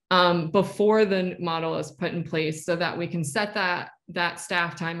 before the model is put in place, so that we can set that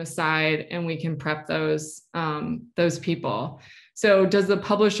staff time aside and we can prep those people. So does the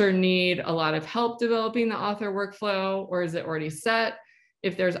publisher need a lot of help developing the author workflow, or is it already set?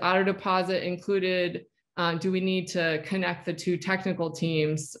 If there's auto deposit included, do we need to connect the two technical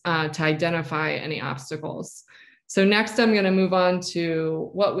teams to identify any obstacles? So next I'm going to move on to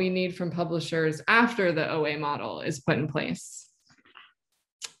what we need from publishers after the OA model is put in place.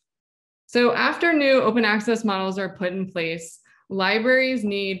 So after new open access models are put in place, libraries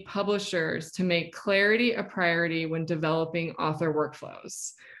need publishers to make clarity a priority when developing author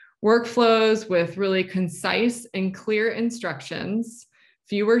workflows. Workflows with really concise and clear instructions,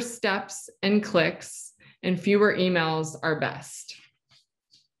 fewer steps and clicks, and fewer emails are best.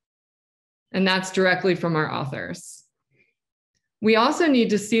 And that's directly from our authors. We also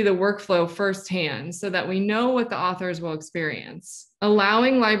need to see the workflow firsthand so that we know what the authors will experience.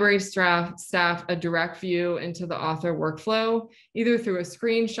 Allowing library staff a direct view into the author workflow, either through a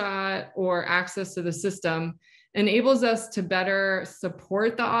screenshot or access to the system, enables us to better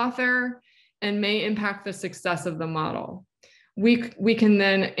support the author and may impact the success of the model. We can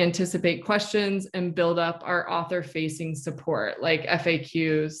then anticipate questions and build up our author-facing support, like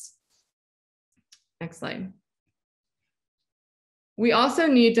FAQs. Next slide. We also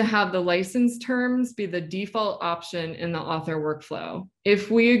need to have the license terms be the default option in the author workflow.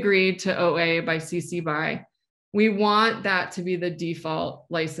 If we agreed to OA by CC BY, we want that to be the default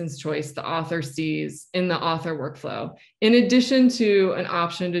license choice the author sees in the author workflow, in addition to an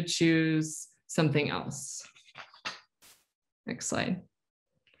option to choose something else. Next slide.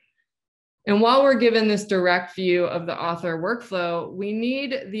 And while we're given this direct view of the author workflow, we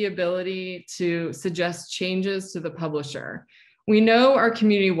need the ability to suggest changes to the publisher. We know our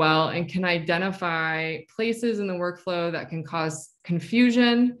community well and can identify places in the workflow that can cause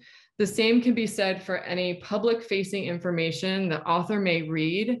confusion. The same can be said for any public-facing information the author may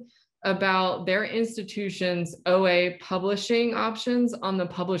read about their institution's OA publishing options on the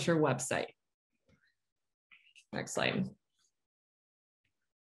publisher website. Next slide.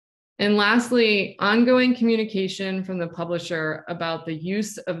 And lastly, ongoing communication from the publisher about the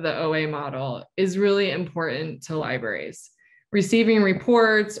use of the OA model is really important to libraries. Receiving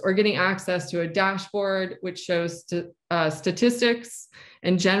reports or getting access to a dashboard which shows statistics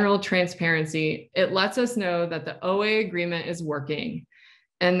and general transparency, it lets us know that the OA agreement is working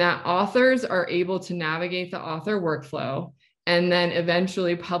and that authors are able to navigate the author workflow and then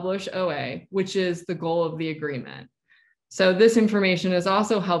eventually publish OA, which is the goal of the agreement. So this information is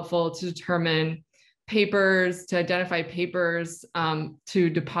also helpful to determine papers, to identify papers to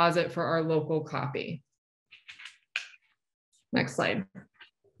deposit for our local copy. Next slide.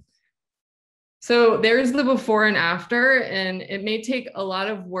 So there's the before and after, and it may take a lot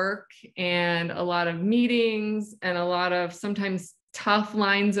of work and a lot of meetings and a lot of sometimes tough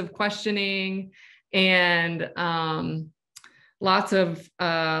lines of questioning and lots of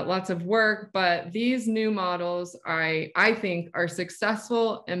work, but these new models I think are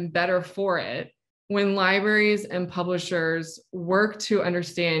successful and better for it when libraries and publishers work to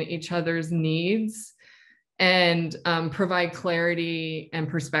understand each other's needs and provide clarity and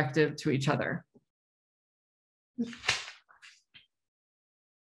perspective to each other.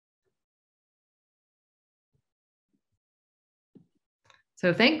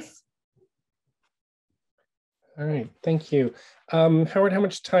 So thanks. All right, thank you. Howard, how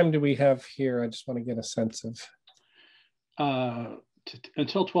much time do we have here? I just want to get a sense of.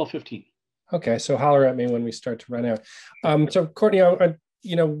 Until 12:15. Okay, so holler at me when we start to run out. So Courtney,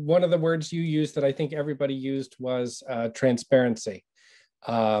 one of the words you used that I think everybody used was transparency.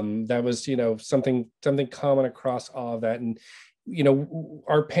 That was, something common across all of that. And,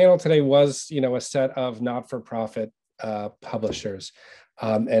 our panel today was, a set of not-for-profit publishers.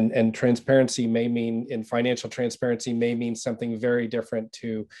 And transparency may mean, in financial transparency, may mean something very different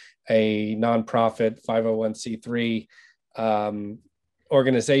to a nonprofit 501c3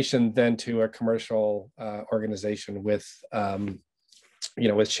 organization than to a commercial organization with,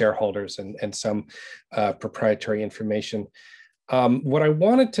 with shareholders and some proprietary information. What I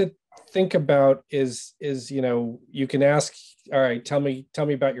wanted to think about is you can ask, all right, tell me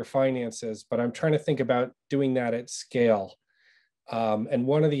about your finances, but I'm trying to think about doing that at scale. And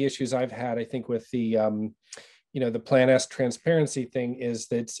one of the issues I've had, I think, with the, the Plan S transparency thing is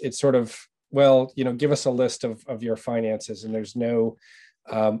that it's sort of well, give us a list of your finances, and there's no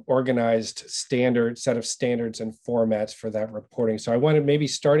organized set of standards and formats for that reporting. So I wanted, maybe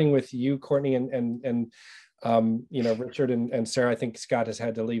starting with you, Courtney, and Richard and Sarah. I think Scott has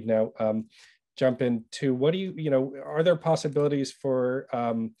had to leave now. Jump into, what do you, are there possibilities for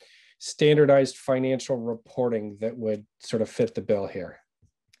standardized financial reporting that would sort of fit the bill here?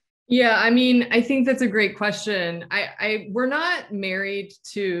 Yeah, I mean, I think that's a great question. We're not married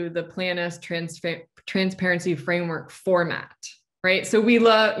to the Plan-S transparency framework format, right? So we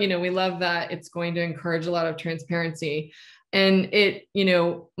love that it's going to encourage a lot of transparency. And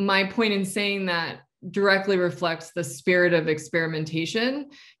my point in saying that directly reflects the spirit of experimentation.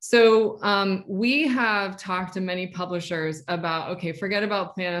 So we have talked to many publishers about, okay, forget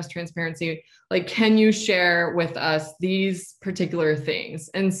about Plan-S transparency. Like, can you share with us these particular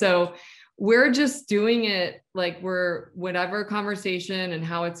things? And so we're just doing it like we're whatever conversation and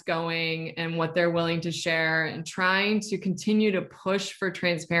how it's going and what they're willing to share, and trying to continue to push for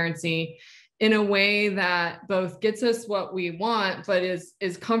transparency in a way that both gets us what we want, but is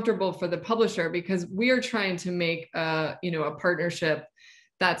comfortable for the publisher, because we are trying to make a partnership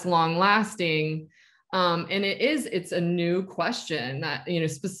that's long lasting. And it's a new question that,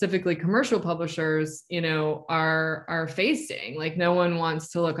 specifically commercial publishers, are facing. Like, no one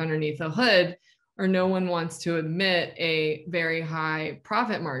wants to look underneath the hood, or no one wants to admit a very high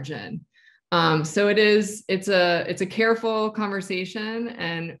profit margin. So it's a careful conversation,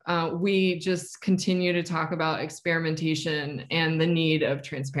 and we just continue to talk about experimentation and the need of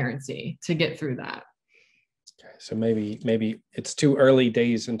transparency to get through that. Okay, so maybe it's too early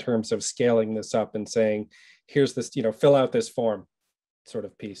days in terms of scaling this up and saying, here's this, fill out this form sort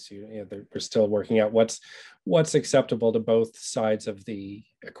of piece. We're still working out what's acceptable to both sides of the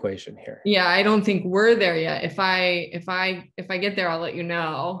equation here. Yeah, I don't think we're there yet. If I get there, I'll let you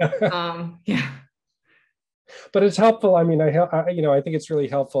know. Yeah. But it's helpful. I mean, I think it's really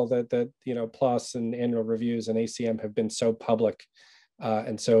helpful that PLOS and annual reviews and ACM have been so public.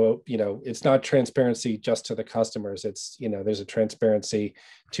 And so, it's not transparency just to the customers. It's, there's a transparency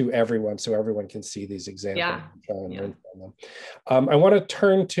to everyone, so everyone can see these examples. Yeah. I want to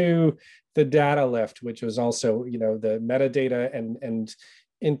turn to the data lift, which was also, the metadata and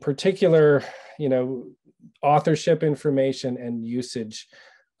in particular, authorship information and usage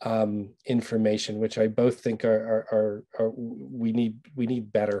information, which I both think are we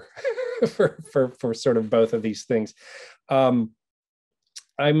need better for sort of both of these things.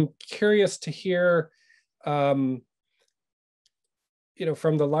 I'm curious to hear, from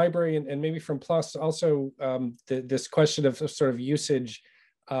the library and maybe from PLOS also, this question of sort of usage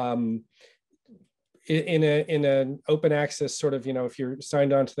in an open access sort of, if you're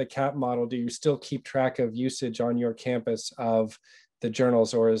signed on to the CAP model, do you still keep track of usage on your campus of the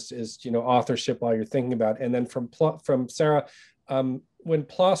journals, or is authorship while you're thinking about it? And then from Sarah, when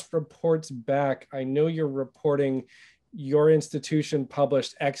PLOS reports back, I know you're reporting your institution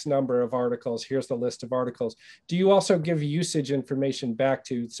published X number of articles. Here's the list of articles. Do you also give usage information back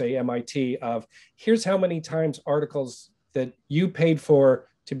to, say, MIT of, here's how many times articles that you paid for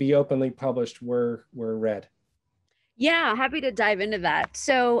to be openly published were read? Yeah, happy to dive into that.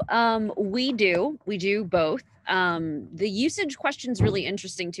 So we do both. The usage question is really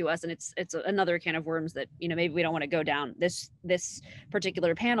interesting to us, and it's another can of worms that maybe we don't want to go down this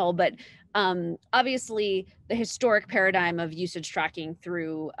particular panel. But obviously, the historic paradigm of usage tracking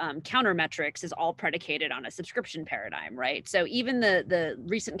through counter metrics is all predicated on a subscription paradigm, right? So even the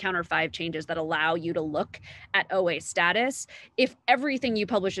recent Counter 5 changes that allow you to look at OA status, if everything you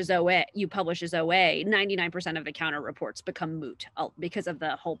publish is OA, 99% of the counter reports become moot because of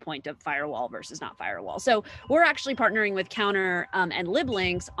the whole point of firewall versus not firewall. So we're actually partnering with Counter and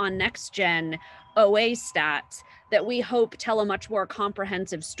LibLinks on next gen OA stats that we hope tell a much more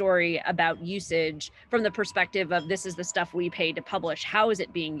comprehensive story about usage from the perspective of, this is the stuff we paid to publish, how is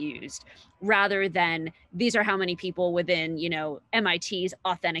it being used, rather than these are how many people within MIT's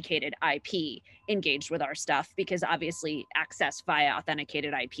authenticated IP engaged with our stuff, because obviously access via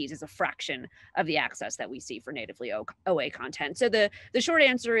authenticated IPs is a fraction of the access that we see for natively OA content. So the short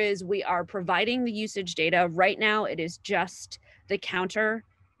answer is we are providing the usage data. Right now it is just the counter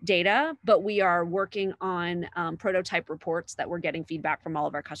data, but we are working on prototype reports that we're getting feedback from all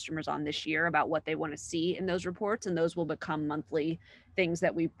of our customers on this year about what they want to see in those reports, and those will become monthly things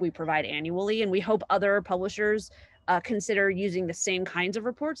that we provide annually. And we hope other publishers consider using the same kinds of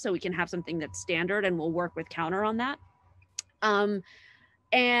reports so we can have something that's standard, and we'll work with Counter on that.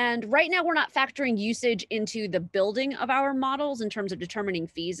 And right now we're not factoring usage into the building of our models in terms of determining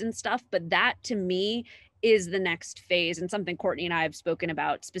fees and stuff, but that to me is the next phase, and something Courtney and I have spoken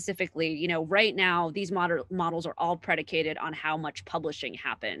about specifically. You know, right now, these models are all predicated on how much publishing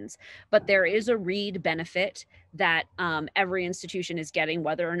happens, but there is a read benefit that every institution is getting,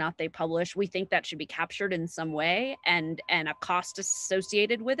 whether or not they publish. We think that should be captured in some way, and a cost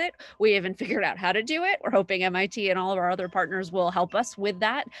associated with it. We haven't figured out how to do it. We're hoping MIT and all of our other partners will help us with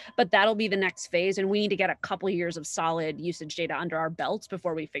that, but that'll be the next phase, and we need to get a couple of years of solid usage data under our belts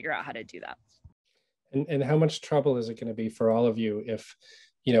before we figure out how to do that. And how much trouble is it going to be for all of you if,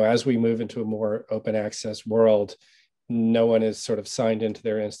 you know, as we move into a more open access world, no one is sort of signed into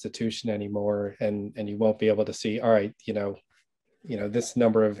their institution anymore, and you won't be able to see, all right, you know, this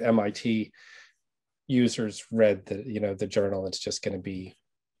number of MIT users read the journal. It's just going to be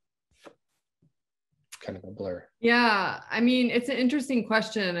kind of a blur. Yeah, I mean, it's an interesting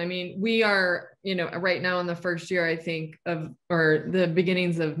question. I mean, we are, you know, right now in the first year, I think, or the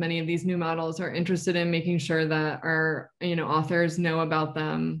beginnings of many of these new models, are interested in making sure that our, you know, authors know about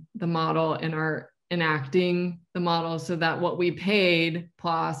them, the model, and are enacting the model so that what we paid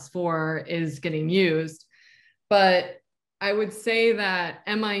PLOS for is getting used. But I would say that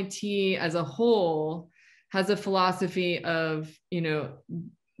MIT as a whole has a philosophy of, you know,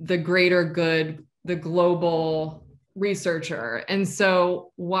 the greater good, the global researcher. And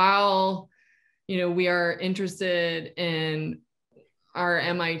so while, you know, we are interested in our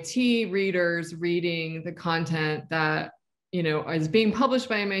MIT readers reading the content that, you know, is being published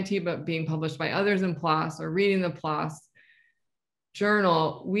by MIT, but being published by others in PLOS, or reading the PLOS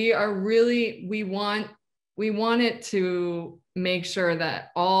journal, we want it to make sure that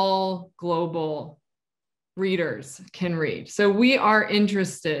all global readers can read. So we are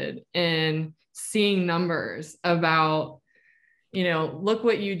interested in seeing numbers about, you know, look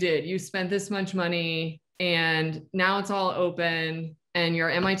what you did. You spent this much money and now it's all open and your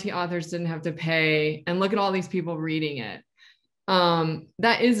MIT authors didn't have to pay. And look at all these people reading it.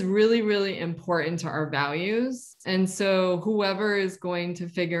 That is really, really important to our values. And so whoever is going to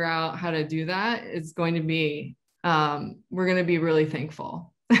figure out how to do that is going to be, we're going to be really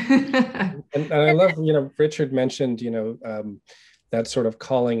thankful. and I love, you know, Richard mentioned, you know, that sort of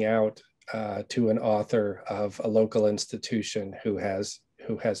calling out to an author of a local institution who has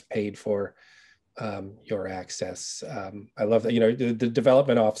paid for your access. I love that, you know, the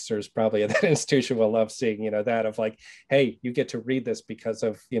development officers probably at that institution will love seeing, you know, that of like, hey, you get to read this because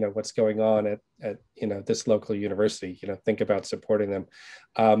of, you know, what's going on at you know, this local university, you know, think about supporting them.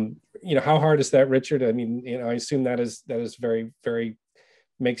 You know, how hard is that, Richard? I mean, you know, I assume that is very, very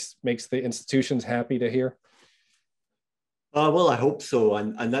makes the institutions happy to hear. Well, I hope so,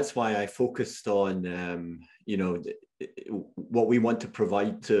 and that's why I focused on, you know, what we want to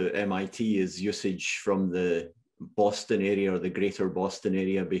provide to MIT is usage from the Boston area or the greater Boston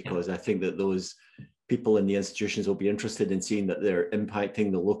area, because I think that those people in the institutions will be interested in seeing that they're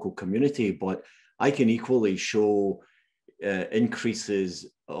impacting the local community. But I can equally show increases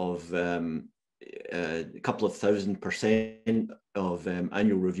of a couple of 1,000% of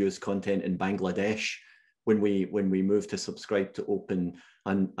annual reviews content in Bangladesh. When we move to subscribe to open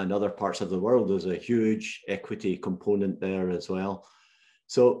and other parts of the world, there's a huge equity component there as well.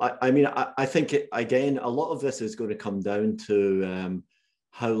 So I mean, I think again, a lot of this is going to come down to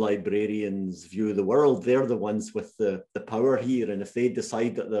how librarians view the world. They're the ones with the power here, and if they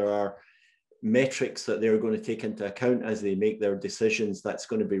decide that there are metrics that they're going to take into account as they make their decisions, that's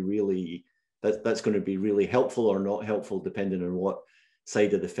going to be really helpful or not helpful, depending on what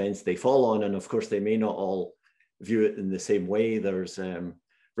side of the fence they fall on. And of course, they may not all view it in the same way. There's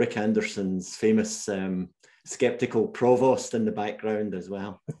Rick Anderson's famous skeptical provost in the background as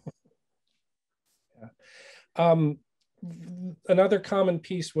well. Yeah. Another common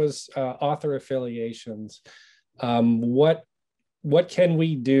piece was author affiliations. What can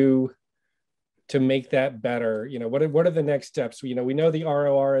we do to make that better? You know, what are the next steps? You know, we know the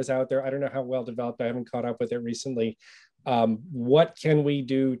ROR is out there. I don't know how well developed. I haven't caught up with it recently. What can we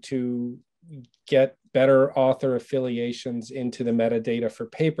do to get better author affiliations into the metadata for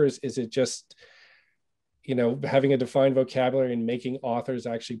papers? Is it just, you know, having a defined vocabulary and making authors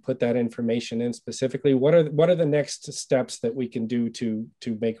actually put that information in specifically? What are the next steps that we can do to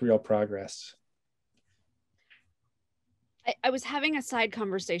make real progress? I was having a side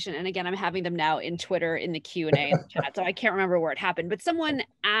conversation, and again, I'm having them now in Twitter in the Q&A chat, so I can't remember where it happened, but someone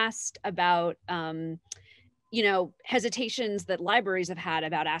asked about you know, hesitations that libraries have had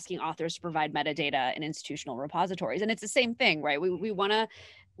about asking authors to provide metadata in institutional repositories. And it's the same thing, right? We want to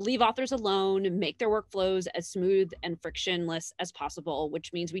leave authors alone, make their workflows as smooth and frictionless as possible,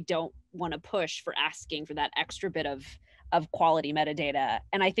 which means we don't want to push for asking for that extra bit of of quality metadata.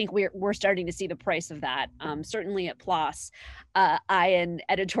 And I think we're starting to see the price of that. Certainly at PLOS, I and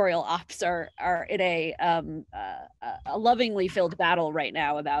editorial ops are in a lovingly filled battle right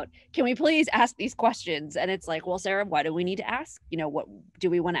now about, can we please ask these questions? And it's like, well, Sarah, why do we need to ask? You know, what do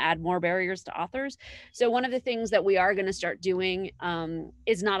we want to add more barriers to authors? So one of the things that we are going to start doing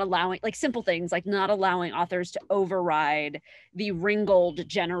is not allowing, like simple things, like not allowing authors to override the Ringgold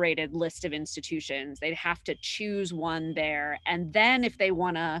generated list of institutions. They'd have to choose one there. And then if they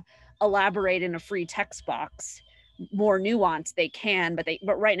want to elaborate in a free text box, more nuanced, they can,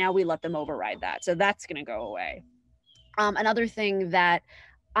 but right now we let them override that. So that's going to go away. Another thing that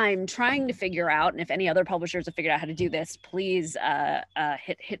I'm trying to figure out, and if any other publishers have figured out how to do this, please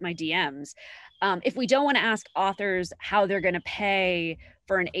hit my DMs. If we don't want to ask authors how they're going to pay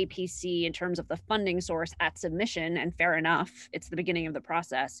for an APC in terms of the funding source at submission, and fair enough, it's the beginning of the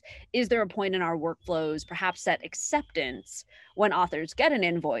process, is there a point in our workflows, perhaps at acceptance, when authors get an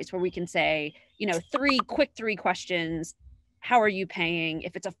invoice where we can say, you know, three questions, how are you paying?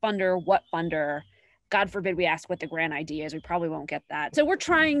 If it's a funder, what funder? God forbid we ask what the grant ID is, we probably won't get that. So we're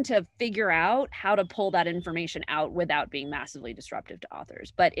trying to figure out how to pull that information out without being massively disruptive to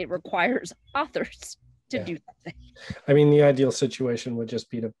authors, but it requires authors to do something. I mean, the ideal situation would just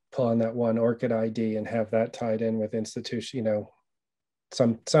be to pull on that one ORCID ID and have that tied in with institution, you know,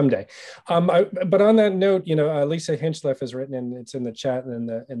 someday. But on that note, you know, Lisa Hinchliff has written, and it's in the chat and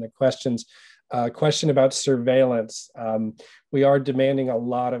in the questions, question about surveillance. We are demanding a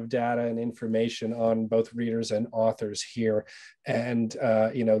lot of data and information on both readers and authors here. And,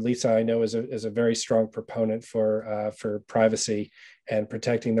 you know, Lisa, I know is a very strong proponent for privacy and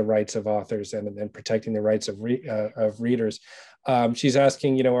protecting the rights of authors and protecting the rights of readers. She's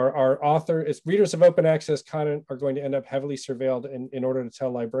asking, you know, is readers of open access content are going to end up heavily surveilled in order to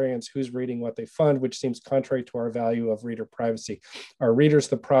tell librarians who's reading what they fund, which seems contrary to our value of reader privacy. Are readers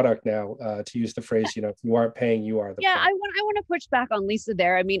the product now, to use the phrase, you know, if you aren't paying, you are the product. I want to push back on Lisa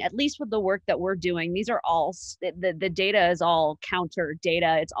there. I mean, at least with the work that we're doing, these are all, the data is all counter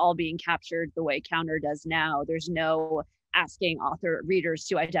data. It's all being captured the way Counter does now. There's no asking readers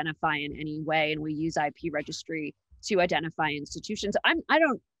to identify in any way, and we use IP registry to identify institutions.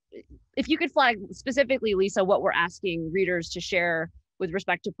 If you could flag specifically, Lisa, what we're asking readers to share with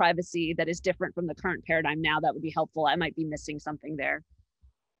respect to privacy that is different from the current paradigm now, that would be helpful. I might be missing something there.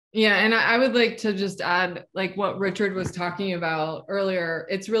 Yeah, and I would like to just add, like what Richard was talking about earlier,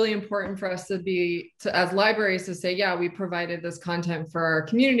 it's really important for us as libraries to say, yeah, we provided this content for our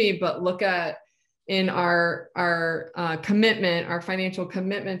community, but look at in our commitment, our financial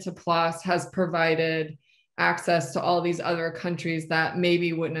commitment to PLOS has provided access to all these other countries that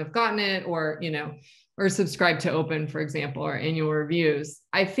maybe wouldn't have gotten it, or, you know, or subscribe to Open, for example, or annual reviews.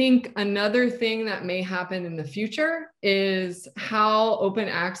 I think another thing that may happen in the future is how open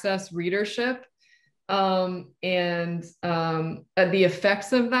access readership and the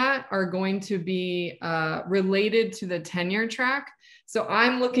effects of that are going to be related to the tenure track. So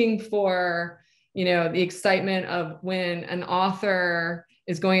I'm looking for, you know, the excitement of when an author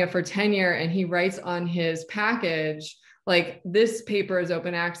is going up for tenure and he writes on his package, like, this paper is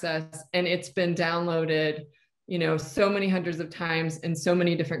open access and it's been downloaded, you know, so many hundreds of times in so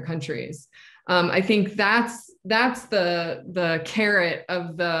many different countries. I think that's the carrot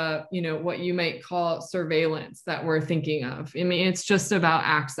of the, you know, what you might call surveillance that we're thinking of. I mean, it's just about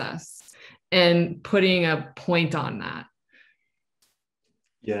access and putting a point on that.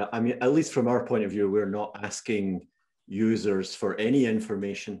 Yeah, I mean, at least from our point of view, we're not asking users for any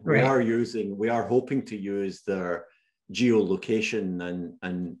information. Right. We are hoping to use their geolocation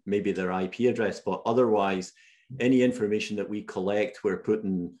and maybe their IP address, but otherwise, any information that we collect, we're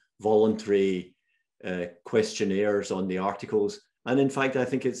putting voluntary questionnaires on the articles. And in fact, I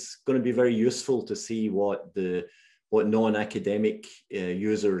think it's going to be very useful to see what non-academic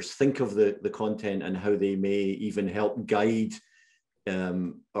users think of the content and how they may even help guide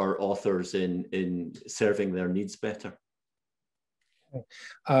our authors in serving their needs better.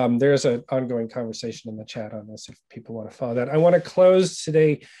 There's an ongoing conversation in the chat on this if people want to follow that. I want to close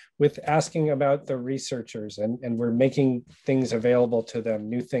today with asking about the researchers, and we're making things available to them,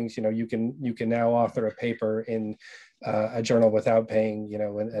 new things. You know, you can now author a paper in a journal without paying, you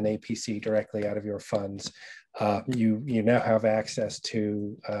know, an APC directly out of your funds. You now have access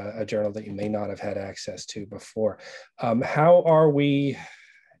to a journal that you may not have had access to before. How are we,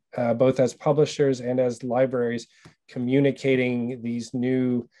 both as publishers and as libraries, communicating these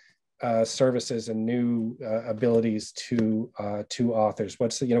new services and new abilities to authors?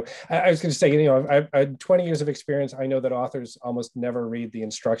 What's the, I was going to say, I had 20 years of experience. I know that authors almost never read the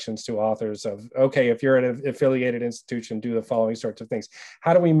instructions to authors of, okay, if you're at an affiliated institution, do the following sorts of things.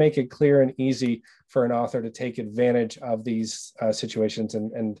 How do we make it clear and easy for an author to take advantage of these situations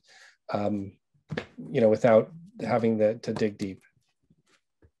and without having to dig deep?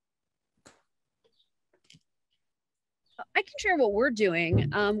 I can share what we're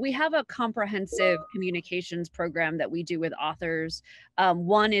doing. We have a comprehensive communications program that we do with authors.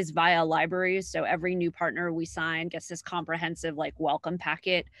 One is via libraries. So every new partner we sign gets this comprehensive welcome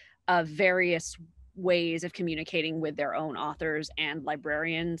packet of various ways of communicating with their own authors and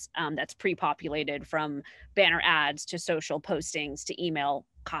librarians. That's pre-populated, from banner ads to social postings to email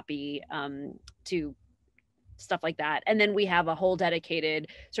copy to stuff like that. And then we have a whole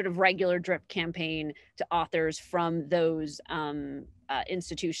dedicated sort of regular drip campaign to authors from those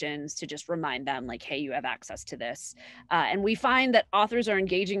institutions to just remind them hey, you have access to this. And we find that authors are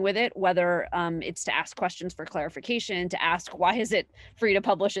engaging with it, whether it's to ask questions for clarification, to ask why is it free to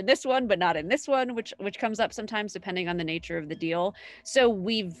publish in this one but not in this one, which comes up sometimes depending on the nature of the deal. So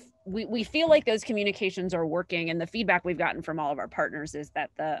we feel like those communications are working, and the feedback we've gotten from all of our partners is that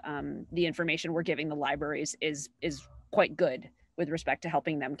the information we're giving the libraries is quite good with respect to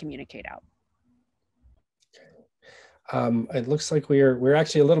helping them communicate out. It looks like we're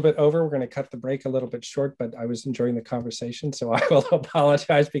actually a little bit over. We're going to cut the break a little bit short, but I was enjoying the conversation, so I will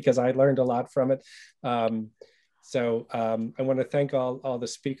apologize because I learned a lot from it. So I want to thank all the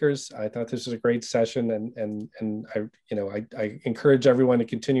speakers. I thought this was a great session, and I encourage everyone to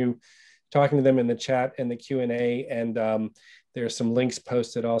continue talking to them in the chat and the Q&A. And there are some links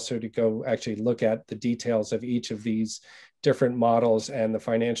posted also to go actually look at the details of each of these different models, and the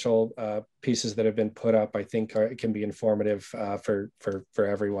financial pieces that have been put up, I think can be informative for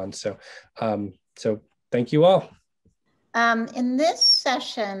everyone. So thank you all. In this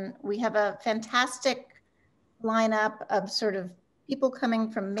session, we have a fantastic lineup of sort of people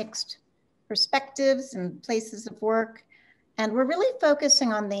coming from mixed perspectives and places of work. And we're really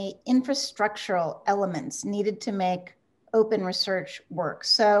focusing on the infrastructural elements needed to make open research work.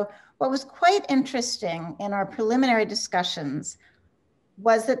 So what was quite interesting in our preliminary discussions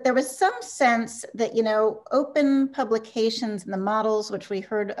was that there was some sense that, open publications and the models, which we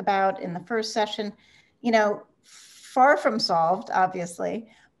heard about in the first session, far from solved, obviously,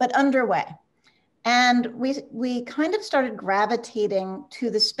 but underway. And we kind of started gravitating to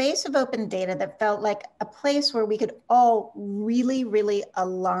the space of open data that felt like a place where we could all really, really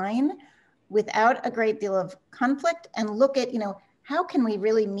align without a great deal of conflict and look at, how can we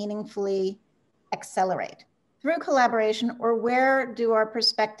really meaningfully accelerate through collaboration, or where do our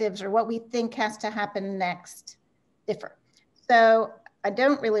perspectives or what we think has to happen next differ? So I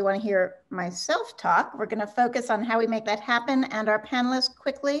don't really want to hear myself talk. We're going to focus on how we make that happen. And our panelists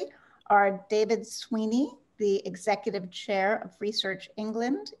quickly are David Sweeney, the Executive Chair of Research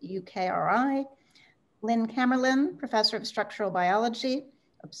England, UKRI, Lynn Camerlin, Professor of Structural Biology,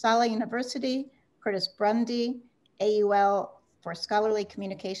 Uppsala University, Curtis Brundy, AUL for Scholarly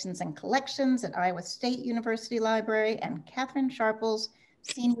Communications and Collections at Iowa State University Library, and Catherine Sharples,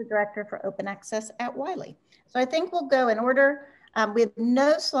 Senior Director for Open Access at Wiley. So I think we'll go in order. We have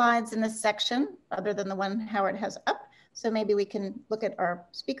no slides in this section other than the one Howard has up. So maybe we can look at our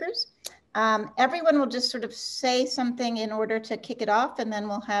speakers. Everyone will just sort of say something in order to kick it off, and then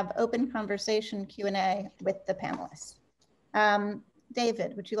we'll have open conversation Q&A with the panelists.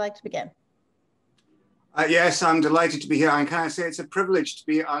 David, would you like to begin? Yes, I'm delighted to be here. And can I say it's a privilege to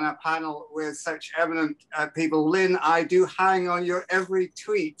be on a panel with such eminent people. Lynn, I do hang on your every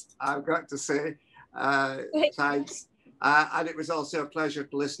tweet, I've got to say. Thanks. And it was also a pleasure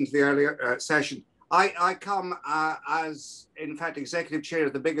to listen to the earlier session. I come as, in fact, executive chair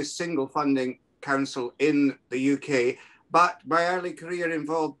of the biggest single funding council in the UK, but my early career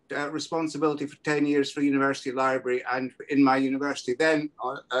involved responsibility for 10 years for university library, and in my university then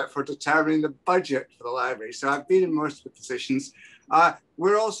for determining the budget for the library. So I've been in most of the positions.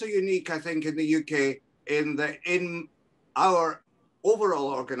 We're also unique, I think, in the UK in our overall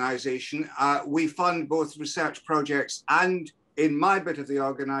organization, we fund both research projects, and in my bit of the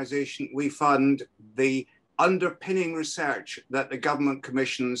organization, we fund the underpinning research that the government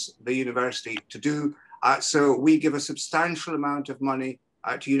commissions the university to do. So we give a substantial amount of money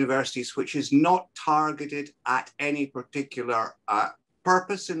to universities, which is not targeted at any particular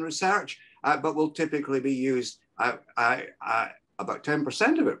purpose in research, but will typically be used about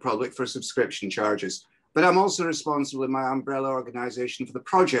 10% of it probably for subscription charges. But I'm also responsible in my umbrella organization for the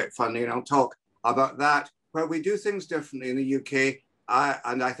project funding, and I'll talk about that, where we do things differently in the UK.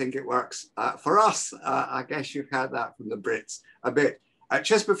 and I think it works for us. I guess you've heard that from the Brits a bit.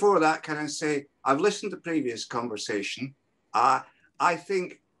 Just before that, can I say, I've listened to previous conversation. I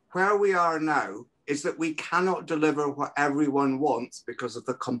think where we are now is that we cannot deliver what everyone wants because of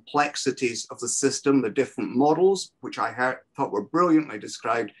the complexities of the system, the different models, which I thought were brilliantly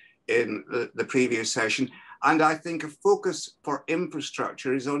described in the previous session. And I think a focus for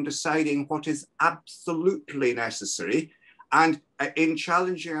infrastructure is on deciding what is absolutely necessary and in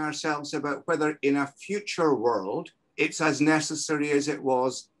challenging ourselves about whether in a future world, it's as necessary as it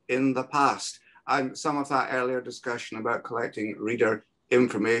was in the past. And some of that earlier discussion about collecting reader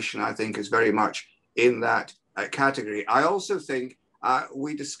information, I think, is very much in that category. I also think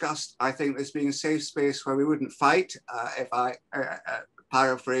we discussed, I think, this being a safe space where we wouldn't fight, if I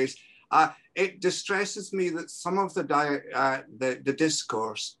paraphrase. It distresses me that some of the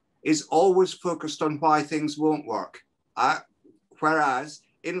discourse is always focused on why things won't work. Whereas,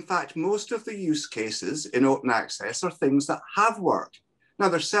 in fact, most of the use cases in open access are things that have worked. Now,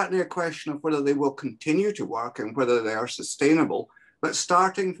 there's certainly a question of whether they will continue to work and whether they are sustainable, but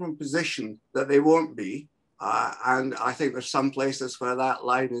starting from a position that they won't be, and I think there's some places where that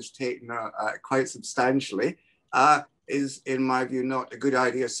line is taken quite substantially, is, in my view, not a good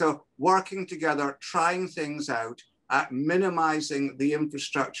idea. So working together, trying things out, minimizing the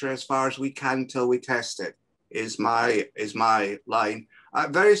infrastructure as far as we can till we test it is my line.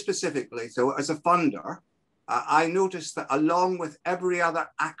 Very specifically, though, as a funder, I noticed that along with every other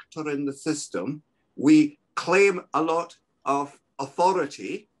actor in the system, we claim a lot of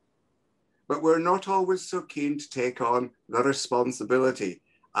authority, but we're not always so keen to take on the responsibility.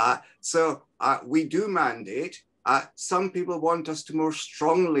 So we do mandate. Some people want us to more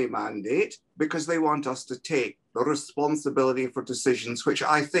strongly mandate because they want us to take the responsibility for decisions, which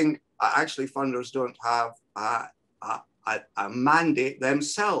I think actually funders don't have a mandate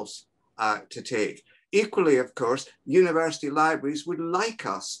themselves to take. Equally, of course, university libraries would like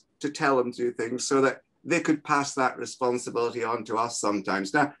us to tell them to do things so that they could pass that responsibility on to us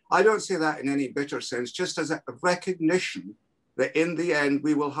sometimes. Now, I don't say that in any bitter sense, just as a recognition that in the end,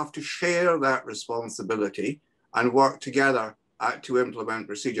 we will have to share that responsibility and work together to implement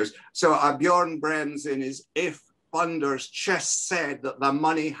procedures. So Bjorn Brem's in is, if funders just said that the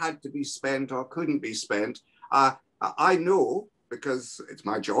money had to be spent or couldn't be spent, I know, because it's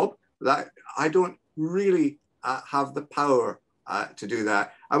my job, that I don't really have the power to do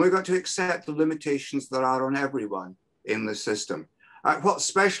that. And we've got to accept the limitations there are on everyone in the system. What's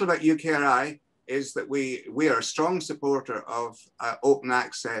special about UKRI is that we are a strong supporter of open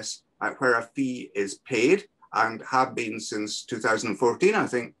access where a fee is paid and have been since 2014, I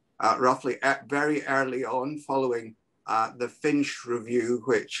think, roughly very early on following the Finch review,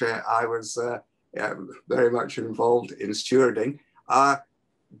 which I was very much involved in stewarding.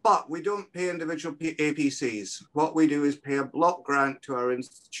 But we don't pay individual APCs. What we do is pay a block grant to our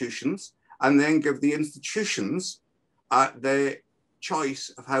institutions and then give the institutions the choice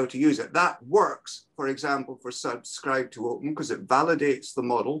of how to use it. That works, for example, for Subscribe to Open, because it validates the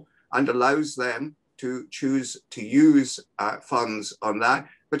model and allows them to choose to use funds on that.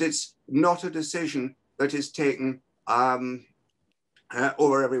 But it's not a decision that is taken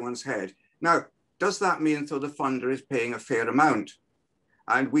over everyone's head. Now, does that mean that the funder is paying a fair amount?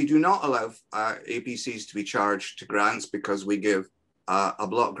 And we do not allow APCs to be charged to grants because we give a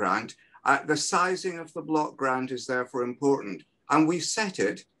block grant. The sizing of the block grant is therefore important. And we set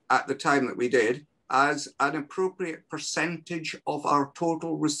it at the time that we did as an appropriate percentage of our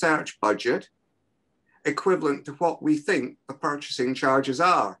total research budget, equivalent to what we think the purchasing charges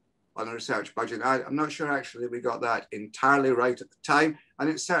are on a research budget. I'm not sure actually we got that entirely right at the time, and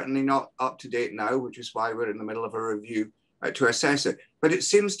it's certainly not up to date now, which is why we're in the middle of a review to assess it. But it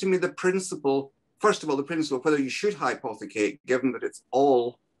seems to me the principle, first of all, the principle of whether you should hypothecate, given that it's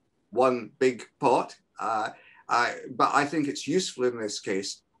all one big pot. But I think it's useful in this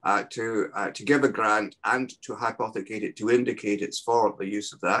case to give a grant and to hypothecate it, to indicate it's for the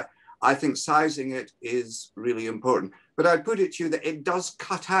use of that. I think sizing it is really important. But I'd put it to you that it does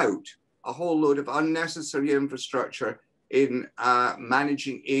cut out a whole load of unnecessary infrastructure in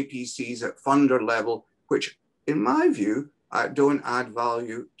managing APCs at funder level, which in my view, don't add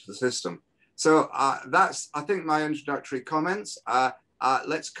value to the system. So that's, I think, my introductory comments.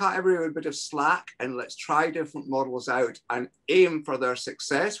 Let's cut everyone a bit of slack and let's try different models out and aim for their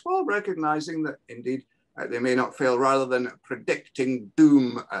success while recognizing that indeed they may not fail, rather than predicting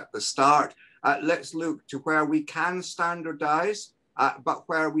doom at the start. Let's look to where we can standardize, but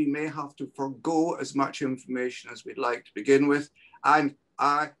where we may have to forgo as much information as we'd like to begin with. And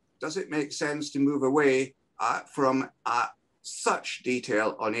does it make sense to move away from such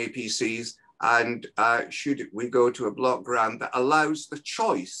detail on APCs, and should we go to a block grant that allows the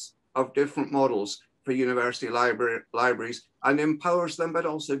choice of different models for university libraries and empowers them, but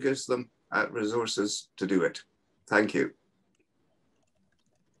also gives them resources to do it. Thank you.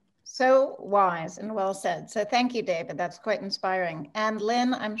 So wise and well said. So thank you, David. That's quite inspiring. And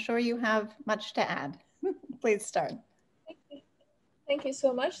Lynn, I'm sure you have much to add. Please start. Thank you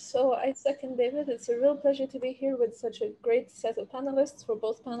so much. So I second David. It's a real pleasure to be here with such a great set of panelists for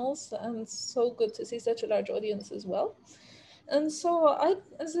both panels, and so good to see such a large audience as well. And so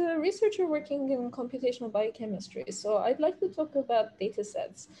as a researcher working in computational biochemistry, so I'd like to talk about data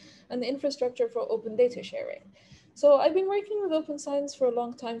sets and the infrastructure for open data sharing. So I've been working with open science for a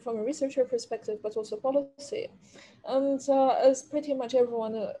long time from a researcher perspective, but also policy. And as pretty much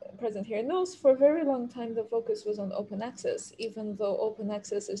everyone present here knows, for a very long time, the focus was on open access, even though open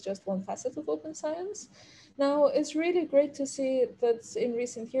access is just one facet of open science. Now, it's really great to see that in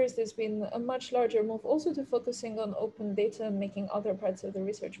recent years, there's been a much larger move also to focusing on open data and making other parts of the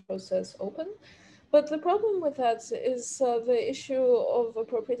research process open. But the problem with that is the issue of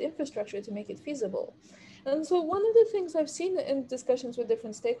appropriate infrastructure to make it feasible. And so one of the things I've seen in discussions with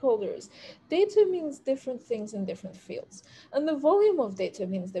different stakeholders, data means different things in different fields. And the volume of data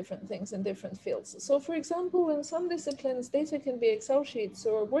means different things in different fields. So for example, in some disciplines, data can be Excel sheets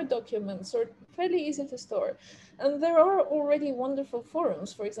or Word documents or fairly easy to store. And there are already wonderful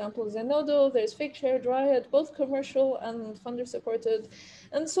forums. For example, Zenodo, there's Figshare, Dryad, both commercial and funder supported.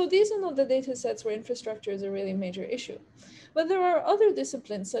 And so these are not the data sets where infrastructure is a really major issue. But there are other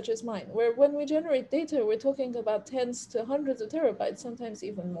disciplines such as mine, where when we generate data, we're talking about tens to hundreds of terabytes, sometimes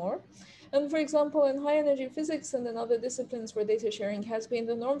even more. And for example, in high energy physics and in other disciplines where data sharing has been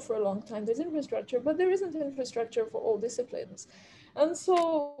the norm for a long time, there's infrastructure, but there isn't infrastructure for all disciplines. And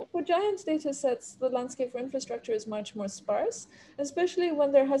so for giant data sets, the landscape for infrastructure is much more sparse, especially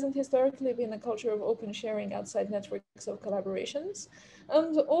when there hasn't historically been a culture of open sharing outside networks of collaborations.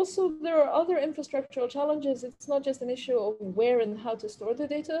 And also there are other infrastructural challenges. It's not just an issue of where and how to store the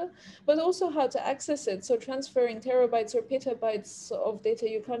data, but also how to access it. So transferring terabytes or petabytes of data,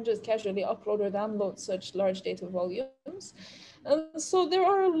 you can't just casually upload or download such large data volumes. And so there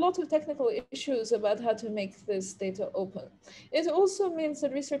are a lot of technical issues about how to make this data open. It also means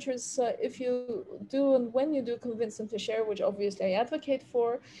that researchers, if you do and when you do convince them to share, which obviously I advocate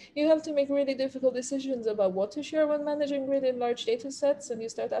for, you have to make really difficult decisions about what to share when managing really large data sets. And you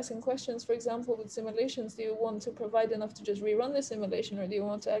start asking questions, for example, with simulations, do you want to provide enough to just rerun the simulation, or do you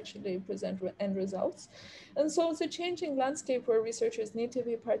want to actually present end results? And so it's a changing landscape where researchers need to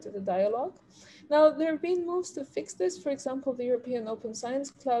be part of the dialogue. Now, there have been moves to fix this. For example, the European Open Science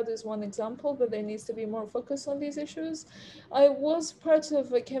Cloud is one example, but there needs to be more focus on these issues. I was part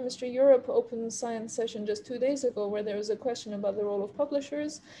of a Chemistry Europe Open Science session just 2 days ago, where there was a question about the role of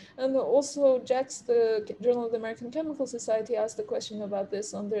publishers. And also JACS, the Journal of the American Chemical Society, asked a question about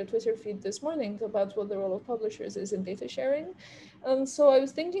this on their Twitter feed this morning about what the role of publishers is in data sharing. And so I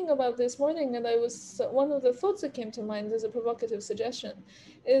was thinking about this morning, and one of the thoughts that came to mind as a provocative suggestion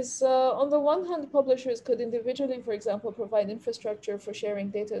is on the one hand, publishers could individually, for example, provide infrastructure for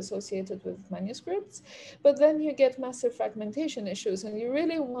sharing data associated with manuscripts, but then you get massive fragmentation issues, and you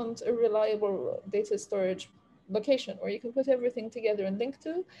really want a reliable data storage location where you can put everything together and link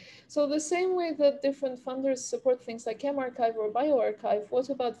to. So the same way that different funders support things like ChemArchive or BioArchive, what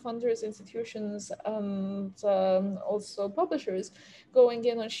about funders, institutions, and also publishers going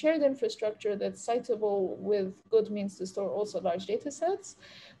in on shared infrastructure that's citable with good means to store also large data sets?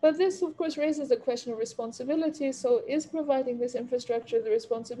 But this, of course, raises the question of responsibility. So is providing this infrastructure the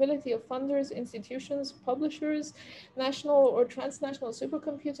responsibility of funders, institutions, publishers, national or transnational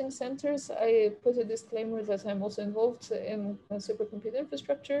supercomputing centers? I put a disclaimer that I'm also involved in supercomputer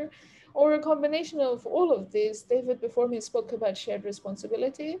infrastructure, or a combination of all of these. David before me spoke about shared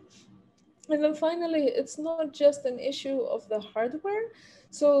responsibility. And then finally, it's not just an issue of the hardware.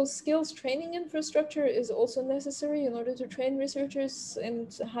 So skills training infrastructure is also necessary in order to train researchers in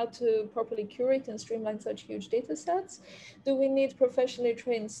how to properly curate and streamline such huge data sets. Do we need professionally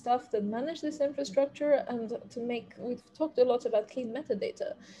trained staff that manage this infrastructure? And we've talked a lot about clean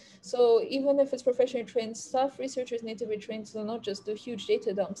metadata. So even if it's professionally trained staff, researchers need to be trained to not just do huge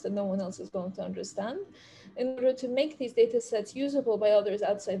data dumps that no one else is going to understand, in order to make these data sets usable by others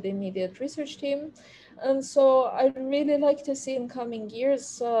outside the immediate research team. And so I'd really like to see in coming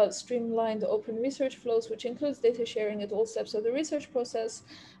years streamlined open research flows, which includes data sharing at all steps of the research process.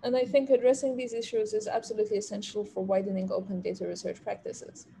 And I think addressing these issues is absolutely essential for widening open data research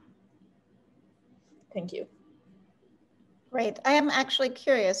practices. Thank you. Great. I am actually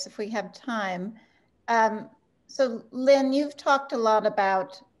curious if we have time. So Lynn, you've talked a lot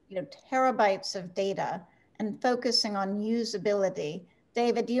about, terabytes of data and focusing on usability.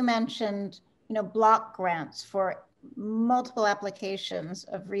 David, you mentioned, block grants for multiple applications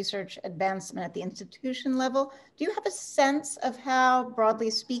of research advancement at the institution level. Do you have a sense of how, broadly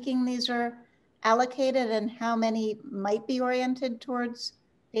speaking, these are allocated and how many might be oriented towards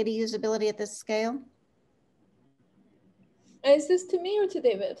data usability at this scale? Is this to me or to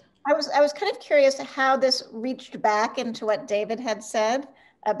David? I was kind of curious how this reached back into what David had said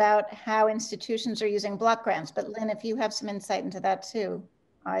about how institutions are using block grants. But Lynn, if you have some insight into that too,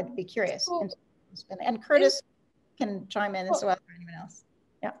 I'd be curious. So, and Curtis can chime in as well, or anyone else.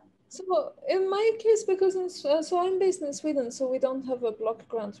 Yeah. So in my case, because so I'm based in Sweden, so we don't have a block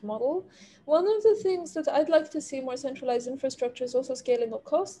grant model. One of the things that I'd like to see more centralized infrastructure is also scaling of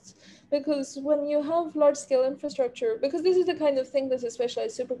costs, because when you have large scale infrastructure, because this is the kind of thing that a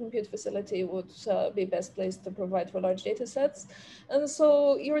specialized supercompute facility would be best placed to provide for large data sets. And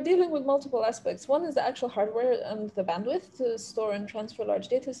so you're dealing with multiple aspects. One is the actual hardware and the bandwidth to store and transfer large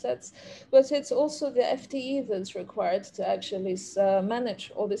data sets, but it's also the FTE that's required to actually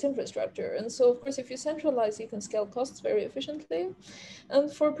manage all this infrastructure. And so, of course, if you centralize, you can scale costs very efficiently.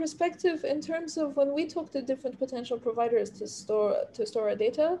 And for perspective, in terms of when we talk to different potential providers to store our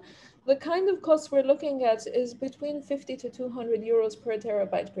data, the kind of costs we're looking at is between 50 to 200 euros per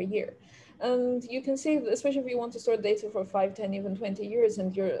terabyte per year. And you can see, especially if you want to store data for 5, 10, even 20 years,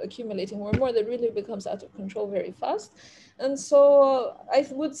 and you're accumulating more and more, that really becomes out of control very fast. And so I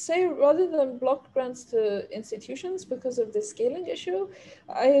would say, rather than block grants to institutions because of the scaling issue,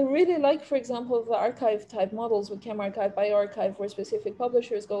 I really like, for example, the archive type models with ChemArchive, bioRxiv, where specific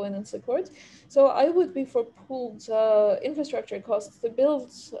publishers go in and support. So I would be for pooled infrastructure costs to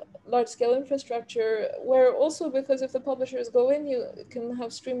build large scale infrastructure, where also, because if the publishers go in, you can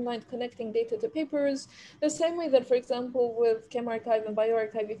have streamlined connecting data to papers, the same way that, for example, with ChemArchive and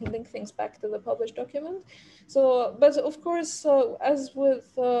bioRxiv, you can link things back to the published document. So, but of course, as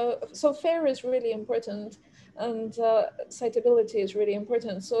with, so FAIR is really important, and citability is really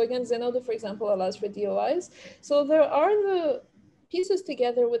important. So again, Zenodo, for example, allows for DOIs. So there are the pieces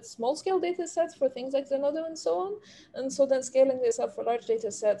together with small scale data sets for things like Zenodo and so on. And so then scaling this up for large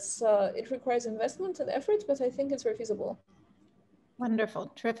data sets, it requires investment and effort, but I think it's very feasible.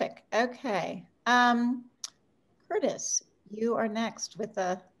 Wonderful, terrific. Okay. Curtis, you are next with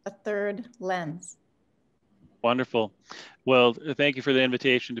a third lens. Wonderful. Well, thank you for the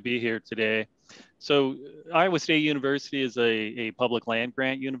invitation to be here today. So Iowa State University is a public land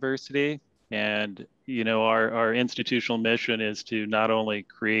grant university. And, our institutional mission is to not only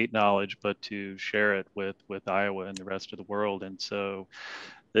create knowledge, but to share it with Iowa and the rest of the world. And so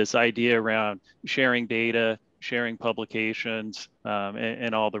this idea around sharing data, sharing publications,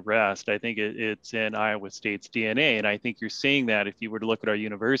 and all the rest, I think it's in Iowa State's DNA. And I think you're seeing that if you were to look at our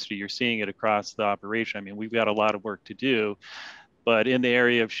university, you're seeing it across the operation. I mean, we've got a lot of work to do, but in the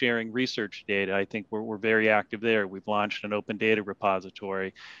area of sharing research data, I think we're very active there. We've launched an open data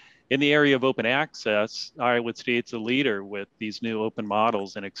repository. In the area of open access, Iowa State's a leader with these new open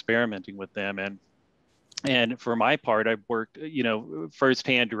models and experimenting with them. And for my part, I've worked,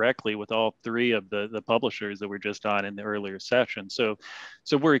 firsthand directly with all three of the publishers that were just on in the earlier session. So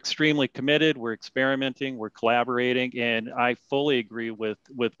we're extremely committed, we're experimenting, we're collaborating, and I fully agree with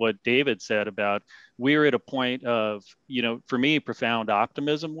what David said about we're at a point of, for me, profound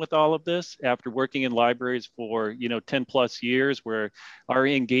optimism with all of this after working in libraries for, 10 plus years, where our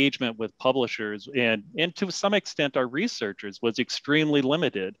engagement with publishers and to some extent our researchers was extremely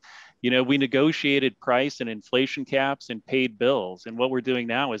limited. We negotiated price and inflation caps and paid bills. And what we're doing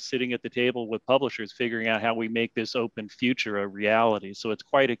now is sitting at the table with publishers, figuring out how we make this open future a reality. So it's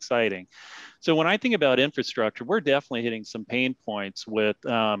quite exciting. So when I think about infrastructure, we're definitely hitting some pain points with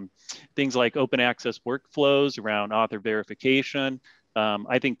things like open access workflows around author verification.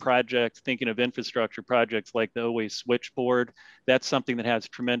 I think thinking of infrastructure projects like the OA switchboard, that's something that has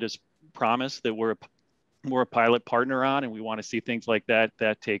tremendous promise that we're a pilot partner on, and we want to see things like that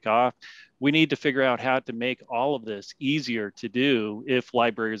take off. We need to figure out how to make all of this easier to do if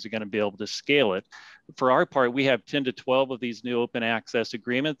libraries are going to be able to scale it. For our part, we have 10 to 12 of these new open access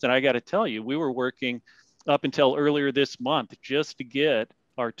agreements. And I got to tell you, we were working up until earlier this month just to get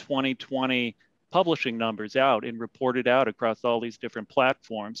our 2020 publishing numbers out and reported out across all these different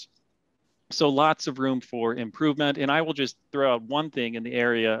platforms. So lots of room for improvement. And I will just throw out one thing in the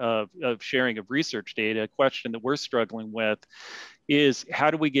area of sharing of research data. A question that we're struggling with is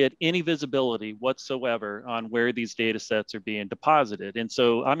how do we get any visibility whatsoever on where these data sets are being deposited? And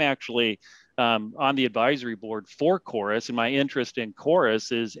so I'm actually on the advisory board for Chorus, and my interest in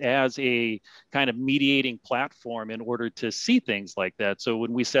Chorus is as a kind of mediating platform in order to see things like that. So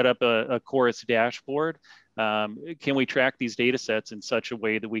when we set up a Chorus dashboard, can we track these data sets in such a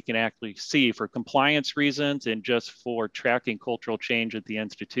way that we can actually see for compliance reasons and just for tracking cultural change at the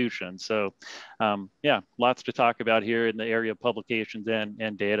institution? So yeah, lots to talk about here in the area of publications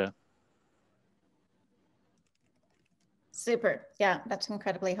and data. Super. Yeah, that's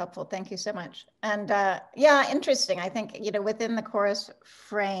incredibly helpful. Thank you so much. And yeah, interesting. I think, you know, within the Chorus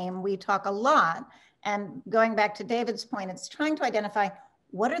frame, we talk a lot. And going back to David's point, it's trying to identify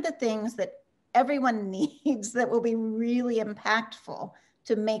what are the things that everyone needs that will be really impactful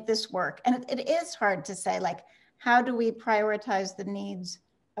to make this work. And it is hard to say, like, how do we prioritize the needs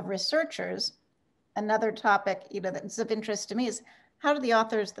of researchers? Another topic, you know, that's of interest to me is, how do the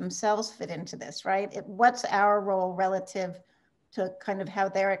authors themselves fit into this, right? What's our role relative to kind of how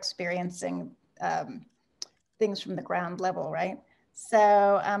they're experiencing things from the ground level, right?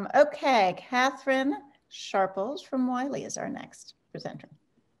 So, okay, Catherine Sharples from Wiley is our next presenter.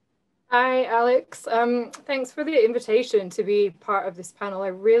 Hi, Alex. Thanks for the invitation to be part of this panel. I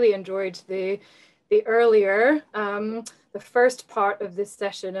really enjoyed the earlier, the first part of this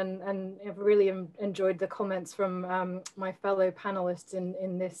session, and I've really enjoyed the comments from my fellow panelists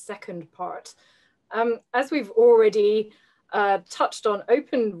in this second part. As we've already touched on,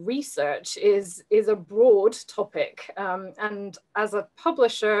 open research is a broad topic, and as a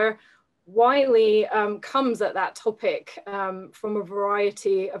publisher, Wiley comes at that topic from a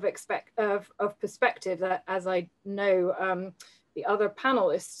variety of perspectives, as I know the other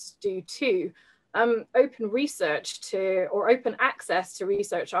panelists do too. Open research or open access to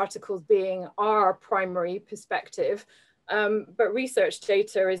research articles being our primary perspective, but research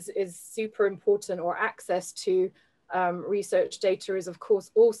data is super important, or access to research data is of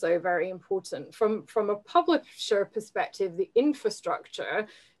course also very important. From a publisher perspective, the infrastructure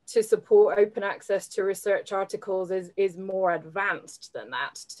to support open access to research articles is more advanced than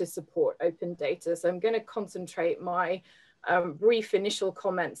that to support open data. So I'm going to concentrate my brief initial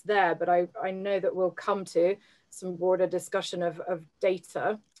comments there, but I know that we'll come to some broader discussion of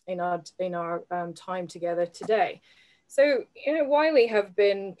data in our time together today. So, you know, Wiley have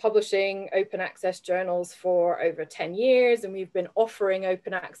been publishing open access journals for over 10 years, and we've been offering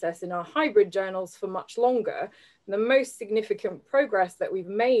open access in our hybrid journals for much longer. And the most significant progress that we've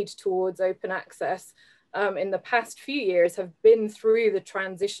made towards open access in the past few years have been through the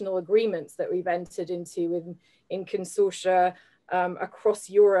transitional agreements that we've entered into in consortia across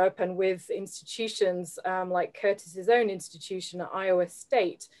Europe, and with institutions like Curtis's own institution at Iowa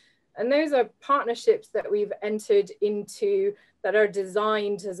State. And those are partnerships that we've entered into that are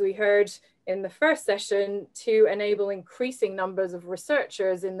designed, as we heard in the first session, to enable increasing numbers of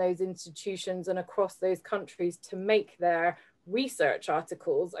researchers in those institutions and across those countries to make their research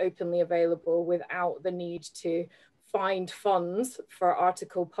articles openly available without the need to find funds for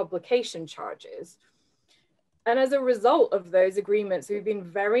article publication charges. And as a result of those agreements, we've been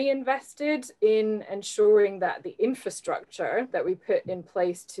very invested in ensuring that the infrastructure that we put in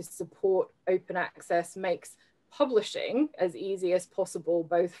place to support open access makes publishing as easy as possible,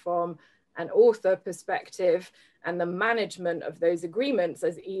 both from an author perspective and the management of those agreements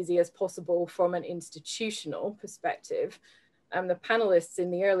as easy as possible from an institutional perspective. The panelists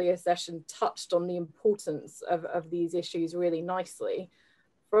in the earlier session touched on the importance of these issues really nicely.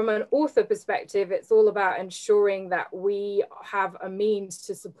 From an author perspective, it's all about ensuring that we have a means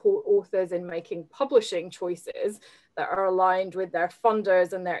to support authors in making publishing choices that are aligned with their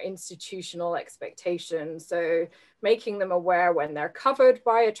funders and their institutional expectations. So making them aware when they're covered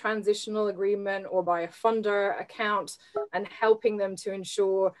by a transitional agreement or by a funder account, and helping them to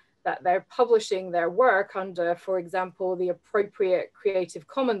ensure that they're publishing their work under, for example, the appropriate Creative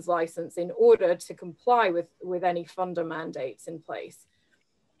Commons license in order to comply with any funder mandates in place.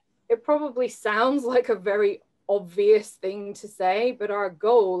 It probably sounds like a very obvious thing to say, but our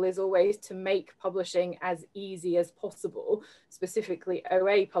goal is always to make publishing as easy as possible, specifically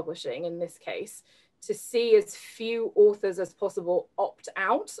OA publishing in this case, to see as few authors as possible opt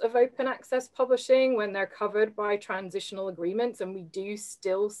out of open access publishing when they're covered by transitional agreements. And we do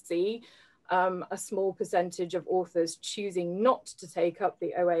still see a small percentage of authors choosing not to take up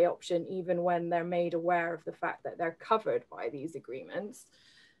the OA option, even when they're made aware of the fact that they're covered by these agreements.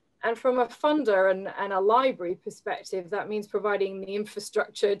 And from a funder and a library perspective, that means providing the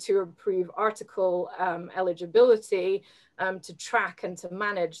infrastructure to improve article eligibility, to track and to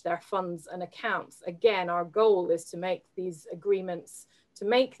manage their funds and accounts. Again, our goal is to make these agreements,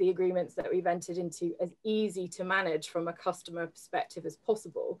 the agreements that we've entered into as easy to manage from a customer perspective as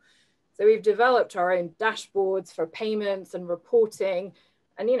possible. So we've developed our own dashboards for payments and reporting.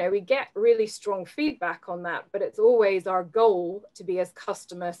 And, you know, we get really strong feedback on that, but it's always our goal to be as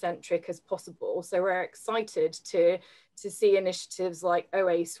customer centric as possible. So we're excited to see initiatives like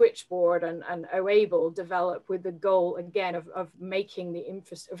OA Switchboard and OAble develop with the goal, again, of making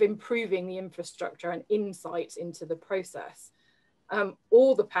of improving the infrastructure and insight into the process.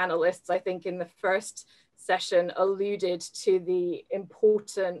 All the panelists, I think, in the first session alluded to the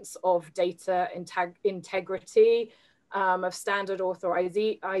importance of data integrity, of standard authorized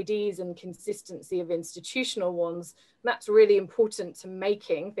IDs and consistency of institutional ones. And that's really important to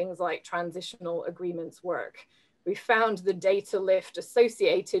making things like transitional agreements work. We found the data lift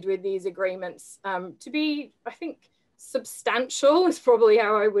associated with these agreements to be, I think, substantial is probably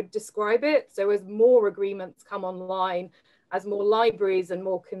how I would describe it. So as more agreements come online, as more libraries and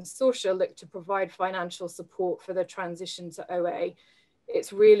more consortia look to provide financial support for the transition to OA,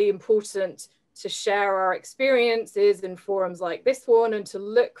 it's really important to share our experiences in forums like this one and to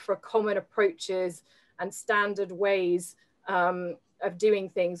look for common approaches and standard ways of doing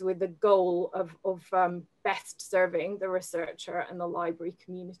things with the goal of best serving the researcher and the library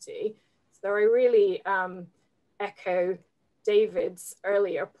community. So I really echo David's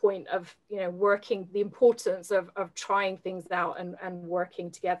earlier point of, you know, the importance of trying things out and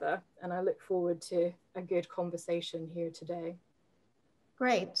working together. And I look forward to a good conversation here today.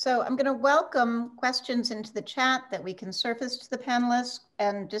 Great. So I'm going to welcome questions into the chat that we can surface to the panelists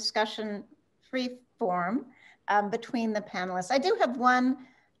and discussion free form between the panelists. I do have one,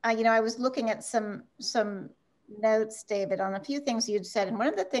 you know, I was looking at some notes, David, on a few things you'd said. And one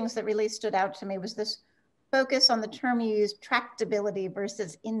of the things that really stood out to me was this focus on the term you used, tractability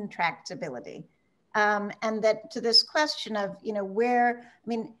versus intractability. And that to this question of, you know,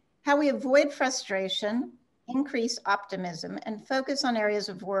 how we avoid frustration, increase optimism, and focus on areas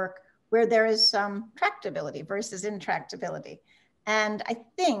of work where there is some tractability versus intractability. And I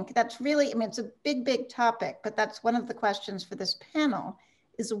think that's really, I mean, it's a big, big topic, but that's one of the questions for this panel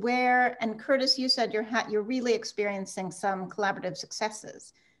is where, and Curtis, you said you're really experiencing some collaborative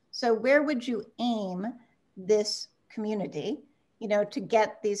successes. So where would you aim this community, you know, to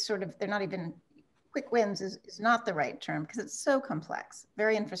get these sort of, they're not even, quick wins is not the right term because it's so complex,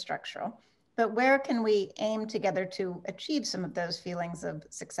 very infrastructural. But where can we aim together to achieve some of those feelings of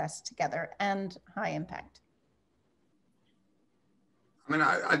success together and high impact? I mean,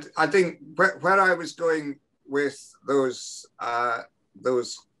 I think where I was going with those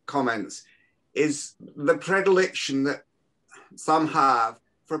comments is the predilection that some have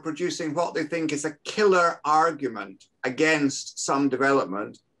for producing what they think is a killer argument against some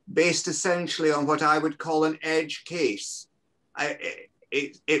development based essentially on what I would call an edge case.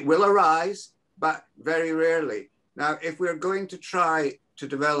 It will arise, but very rarely. Now, if we're going to try to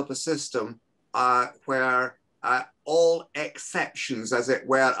develop a system where all exceptions, as it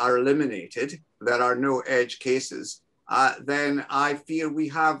were, are eliminated, there are no edge cases, then I fear we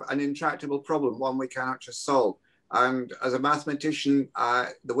have an intractable problem, one we cannot just solve. And as a mathematician,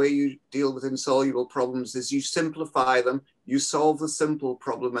 the way you deal with insoluble problems is you simplify them, you solve the simple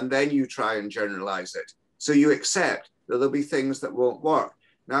problem, and then you try and generalize it. So you accept that there'll be things that won't work.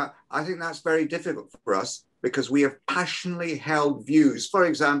 Now, I think that's very difficult for us because we have passionately held views, for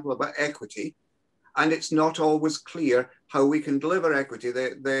example, about equity, and it's not always clear how we can deliver equity.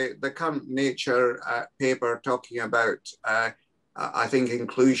 The current Nature paper talking about, I think,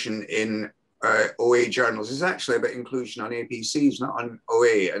 inclusion in OA journals is actually about inclusion on APCs, not on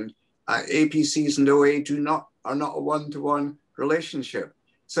OA. And APCs and OA are not a one-to-one relationship.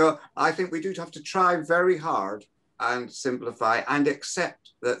 So I think we do have to try very hard and simplify and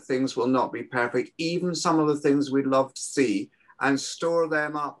accept that things will not be perfect, even some of the things we'd love to see, and store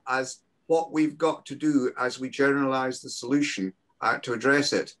them up as what we've got to do as we generalize the solution to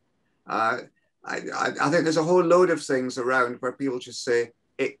address it. I think there's a whole load of things around where people just say,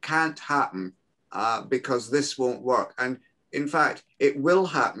 it can't happen because this won't work. And in fact, it will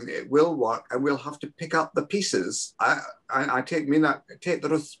happen, it will work, and we'll have to pick up the pieces. I take the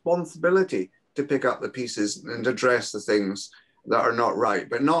responsibility to pick up the pieces and address the things that are not right,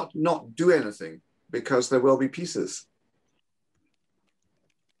 but not do anything because there will be pieces.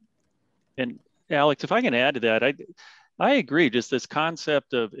 And Alex, if I can add to that, I agree. Just this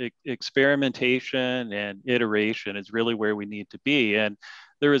concept of experimentation and iteration is really where we need to be. And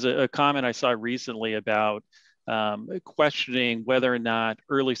there was a comment I saw recently about questioning whether or not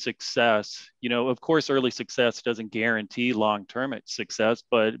early success, you know, of course, early success doesn't guarantee long-term success,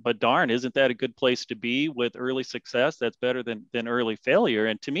 but darn, isn't that a good place to be with early success? That's better than early failure.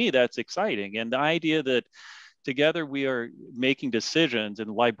 And to me, that's exciting. And the idea that, together we are making decisions, and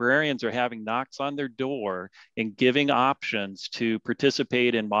librarians are having knocks on their door and giving options to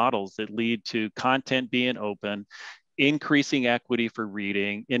participate in models that lead to content being open, increasing equity for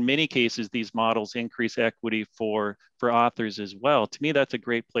reading. In many cases, these models increase equity for authors as well. To me, that's a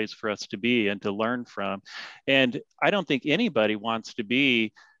great place for us to be and to learn from. And I don't think anybody wants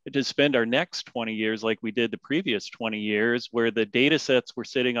to spend our next 20 years like we did the previous 20 years, where the data sets were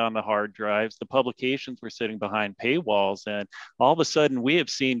sitting on the hard drives, the publications were sitting behind paywalls, and all of a sudden we have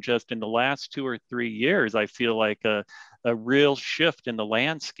seen just in the last 2 or 3 years, I feel like a real shift in the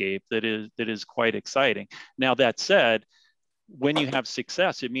landscape that is quite exciting. Now, that said, when you have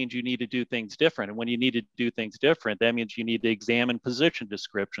success, it means you need to do things different. And when you need to do things different, that means you need to examine position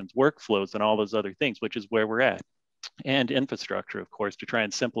descriptions, workflows, and all those other things, which is where we're at. And infrastructure, of course, to try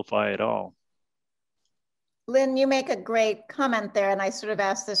and simplify it all. Lynn, you make a great comment there, and I sort of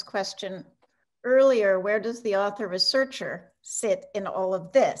asked this question earlier: where does the author researcher sit in all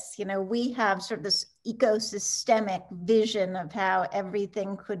of this? You know, we have sort of this ecosystemic vision of how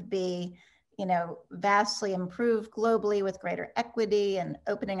everything could be, you know, vastly improved globally with greater equity and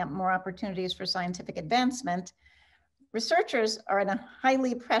opening up more opportunities for scientific advancement. Researchers are in a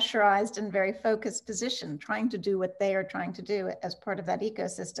highly pressurized and very focused position, trying to do what they are trying to do as part of that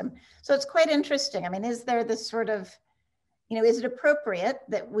ecosystem. So it's quite interesting. I mean, is there this sort of, you know, is it appropriate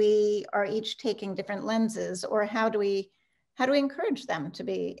that we are each taking different lenses, or how do we encourage them to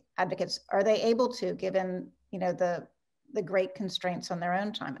be advocates? Are they able to, given, you know, the great constraints on their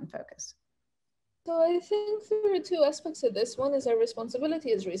own time and focus? So I think there are two aspects of this. One is our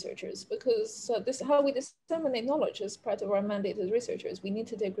responsibility as researchers, because this is how we disseminate knowledge as part of our mandate as researchers. We need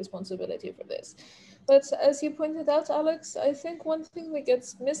to take responsibility for this. But as you pointed out, Alex, I think one thing that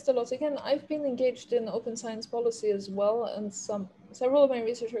gets missed a lot, again, I've been engaged in open science policy as well, and several of my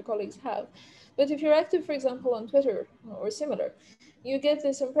researcher colleagues have. But if you're active, for example, on Twitter or similar, you get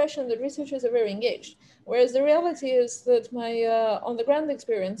this impression that researchers are very engaged. Whereas the reality is that my on-the-ground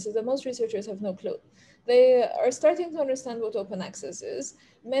experience is that most researchers have no clue. They are starting to understand what open access is.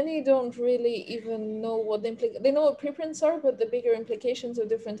 Many don't really even know what they know what preprints are, but the bigger implications of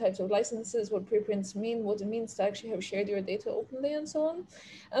different types of licenses, what preprints mean, what it means to actually have shared your data openly, and so on.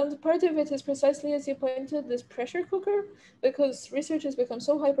 And part of it is precisely, as you pointed, this pressure cooker, because research has become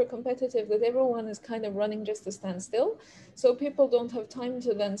so hyper-competitive that everyone is kind of running just to stand still. So people don't have time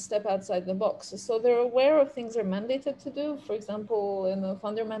to then step outside the box. So they're aware of things they're mandated to do. For example, in a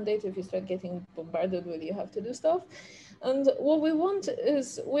funder mandate, if you start getting bombarded with you have to do stuff. And what we want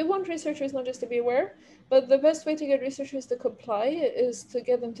is, we want researchers not just to be aware, but the best way to get researchers to comply is to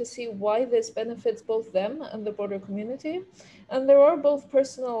get them to see why this benefits both them and the broader community. And there are both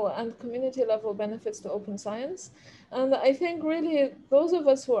personal and community level benefits to open science. And I think really those of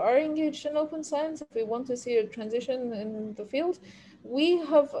us who are engaged in open science, if we want to see a transition in the field, we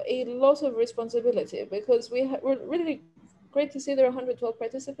have a lot of responsibility, because we're really great to see there are 112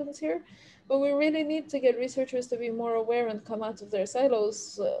 participants here, but we really need to get researchers to be more aware and come out of their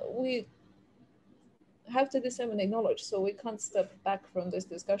silos. We have to disseminate knowledge, so we can't step back from this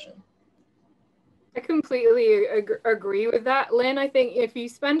discussion. I completely agree with that, Lynn. I think if you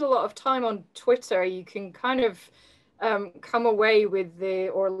spend a lot of time on Twitter, you can kind of come away with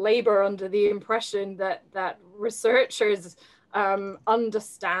or labor under the impression that researchers'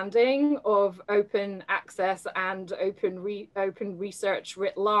 understanding of open access and open research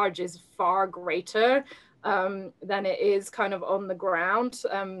writ large is far greater than it is kind of on the ground.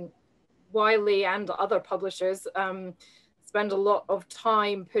 Wiley and other publishers spend a lot of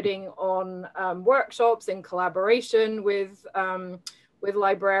time putting on workshops in collaboration with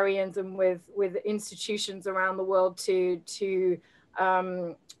librarians and with institutions around the world to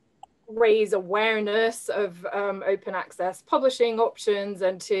raise awareness of open access publishing options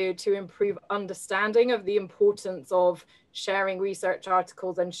and to improve understanding of the importance of sharing research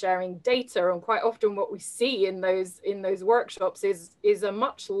articles and sharing data. And quite often what we see in those workshops is a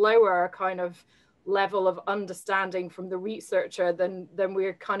much lower kind of level of understanding from the researcher than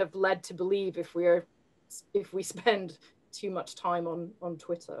we're kind of led to believe if we spend too much time on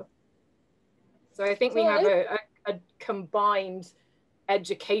Twitter. So I think we have a combined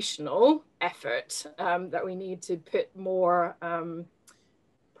educational effort that we need to put more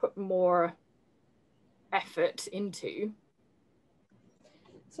effort into.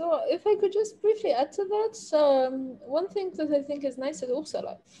 So if I could just briefly add to that, one thing that I think is nice at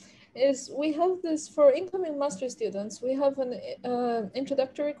Uppsala is we have this for incoming master students. We have an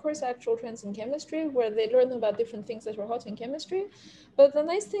introductory course, Actual Trends in Chemistry, where they learn about different things that are hot in chemistry. But the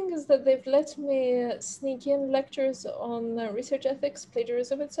nice thing is that they've let me sneak in lectures on research ethics,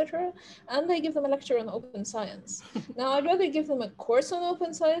 plagiarism, etc. And they give them a lecture on open science. Now, I'd rather give them a course on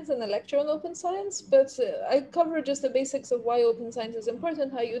open science than a lecture on open science, but I cover just the basics of why open science is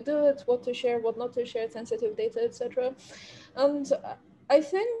important, how you do it, what to share, what not to share, sensitive data, etc. And I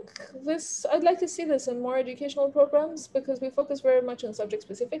think I'd like to see this in more educational programs, because we focus very much on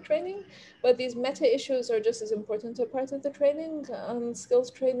subject-specific training, but these meta issues are just as important a part of the training, and skills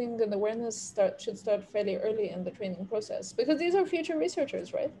training and awareness should start fairly early in the training process, because these are future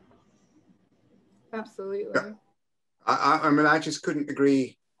researchers, right? Absolutely. Yeah. I mean, I just couldn't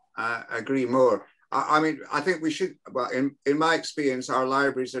agree more. I mean, I think we should, well, in my experience, our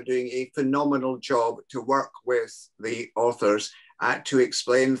libraries are doing a phenomenal job to work with the authors to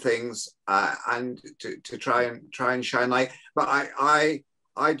explain things and to try and shine light. But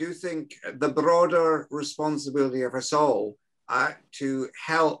I do think the broader responsibility of us all to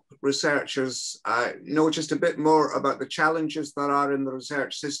help researchers know just a bit more about the challenges that are in the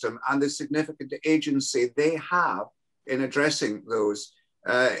research system and the significant agency they have in addressing those.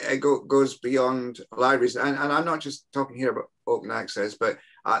 It goes beyond libraries. And I'm not just talking here about open access, but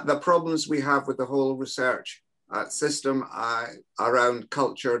the problems we have with the whole research system around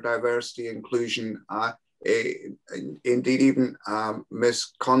culture, diversity, inclusion, indeed even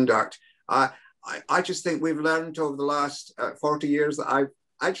misconduct. I just think we've learned over the last 40 years that I've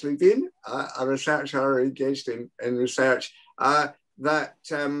actually been a researcher or engaged in research, that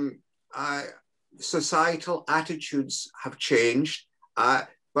societal attitudes have changed,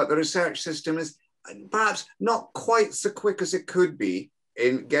 but the research system is perhaps not quite so quick as it could be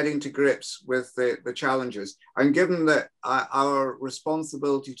in getting to grips with the challenges. And given that our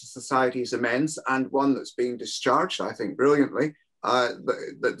responsibility to society is immense and one that's being discharged, I think, brilliantly,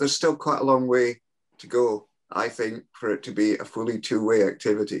 there's still quite a long way to go, I think, for it to be a fully two-way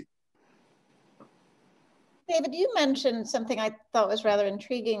activity. David, you mentioned something I thought was rather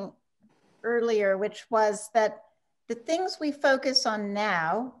intriguing earlier, which was that the things we focus on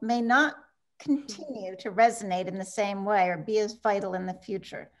now may not continue to resonate in the same way or be as vital in the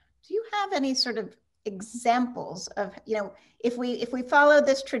future. Do you have any sort of examples of, you know, if we follow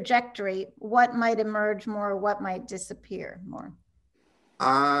this trajectory, what might emerge more, what might disappear more?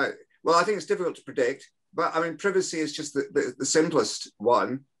 Well, I think it's difficult to predict, but I mean, privacy is just the simplest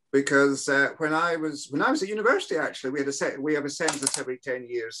one, because when I was at university, actually, we have a census every 10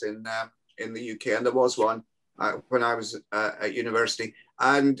 years in the UK, and there was one when I was at university,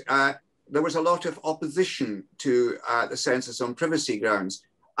 and there was a lot of opposition to the census on privacy grounds.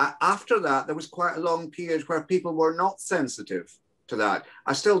 After that, there was quite a long period where people were not sensitive to that.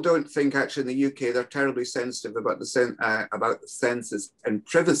 I still don't think actually in the UK they're terribly sensitive about the census and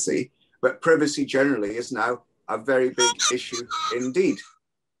privacy, but privacy generally is now a very big issue indeed.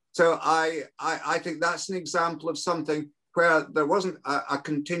 So I think that's an example of something where there wasn't a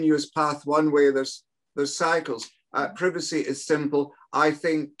continuous path one way, there's cycles. Privacy is simple. I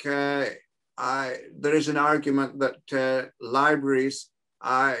think there is an argument that libraries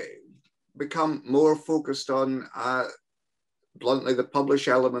become more focused on bluntly the publish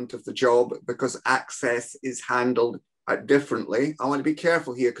element of the job, because access is handled differently. I want to be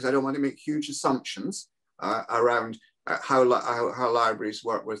careful here because I don't want to make huge assumptions around how libraries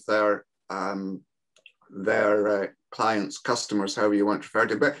work with their clients, customers, however you want to refer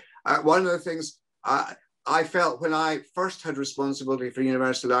to. But one of the things I felt when I first had responsibility for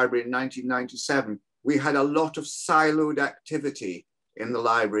University Library in 1997, we had a lot of siloed activity in the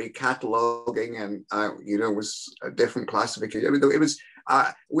library, cataloguing, and was a different classification. It was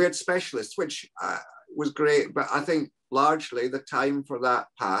we had specialists, which was great, but I think largely the time for that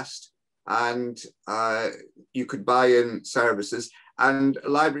passed, and you could buy in services, and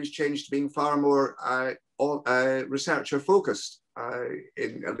libraries changed to being far more researcher focused,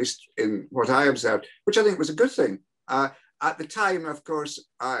 at least in what I observed, which I think was a good thing. At the time, of course,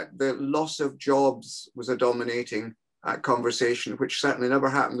 the loss of jobs was a dominating conversation, which certainly never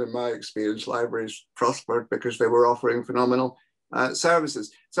happened in my experience. Libraries prospered because they were offering phenomenal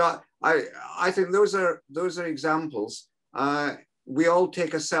services. So I think those are examples. We all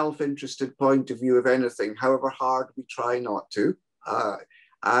take a self-interested point of view of anything, however hard we try not to.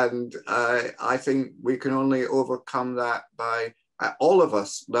 And I think we can only overcome that by all of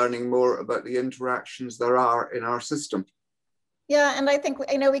us learning more about the interactions there are in our system. Yeah, and I think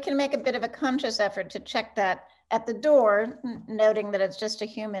we can make a bit of a conscious effort to check that at the door, noting that it's just a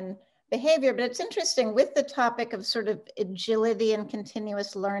human behavior. But it's interesting with the topic of sort of agility and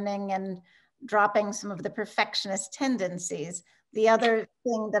continuous learning and dropping some of the perfectionist tendencies. The other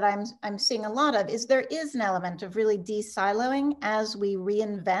thing that I'm seeing a lot of is there is an element of really de-siloing as we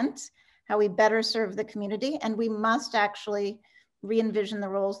reinvent how we better serve the community, and we must actually re-envision the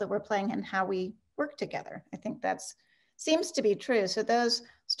roles that we're playing and how we work together. I think that's seems to be true. So those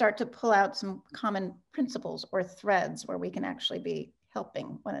start to pull out some common principles or threads where we can actually be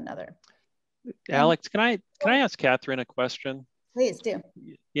helping one another. Alex, can I ask Catherine a question? Please do.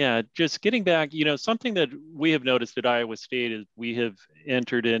 Yeah, just getting back, you know, something that we have noticed at Iowa State is we have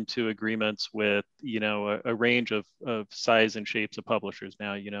entered into agreements with, you know, a range of size and shapes of publishers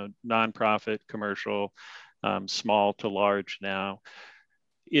now, you know, nonprofit, commercial, small to large now.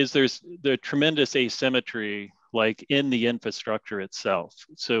 There's the tremendous asymmetry like in the infrastructure itself.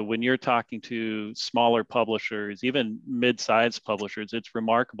 So when you're talking to smaller publishers, even mid-sized publishers, it's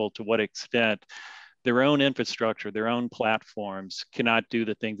remarkable to what extent their own infrastructure, their own platforms cannot do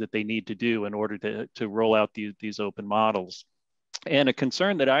the things that they need to do in order to roll out these open models. And a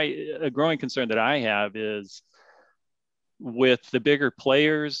growing concern that I have is with the bigger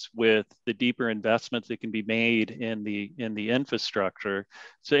players, with the deeper investments that can be made in the infrastructure.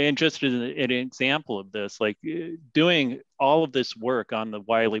 So, and just as an example of this, like doing all of this work on the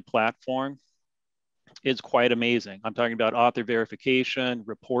Wiley platform is quite amazing. I'm talking about author verification,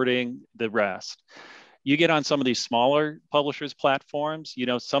 reporting, the rest. You get on some of these smaller publishers' platforms, you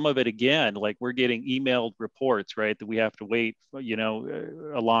know, some of it again, like we're getting emailed reports, right, that we have to wait, you know,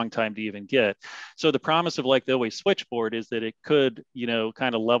 a long time to even get. So the promise of like the OA switchboard is that it could, you know,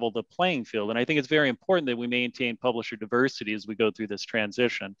 kind of level the playing field. And I think it's very important that we maintain publisher diversity as we go through this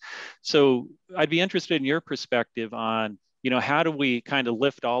transition. So I'd be interested in your perspective on, you know, how do we kind of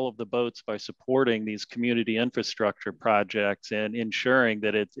lift all of the boats by supporting these community infrastructure projects and ensuring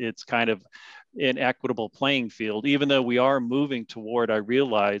that it's kind of an equitable playing field, even though we are moving toward, I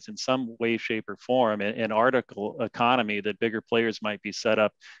realize, in some way, shape, or form, an article economy that bigger players might be set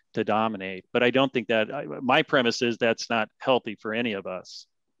up to dominate. But I don't think that, my premise is that's not healthy for any of us.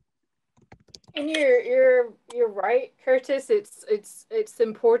 And you're right, Curtis. It's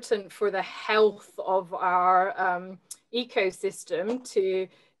important for the health of our ecosystem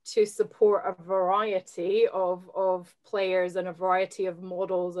to support a variety of players and a variety of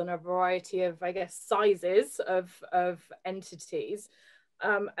models and a variety of, I guess, sizes of entities.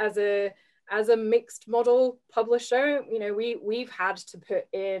 As a mixed model publisher, you know, we've had to put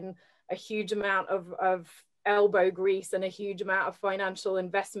in a huge amount of elbow grease and a huge amount of financial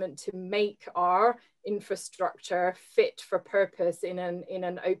investment to make our infrastructure fit for purpose in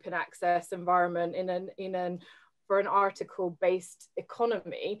an open access environment, for an article-based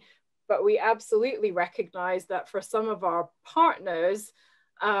economy. But we absolutely recognize that for some of our partners,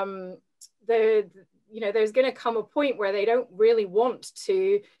 there's going to come a point where they don't really want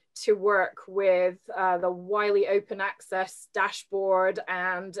to work with the Wiley open access dashboard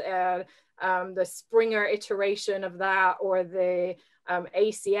and the Springer iteration of that, or the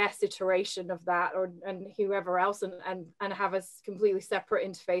ACS iteration of that, and whoever else, and have a completely separate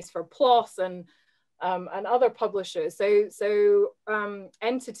interface for PLOS and other publishers. So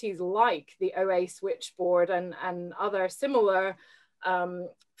entities like the OA switchboard and other similar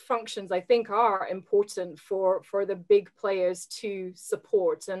functions, I think, are important for the big players to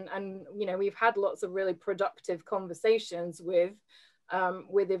support. And you know, we've had lots of really productive conversations with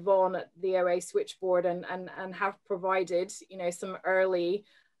Yvonne at the OA switchboard and have provided, you know, some early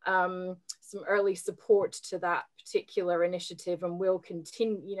support to that particular initiative, and will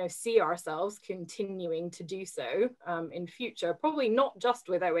continue, you know, see ourselves continuing to do so in future, probably not just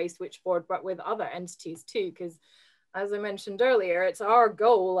with OA switchboard, but with other entities too, because as I mentioned earlier, it's our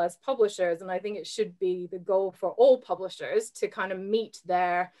goal as publishers, and I think it should be the goal for all publishers, to kind of meet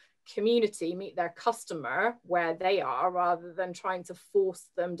their community, meet their customer where they are, rather than trying to force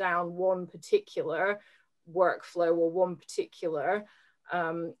them down one particular workflow or one particular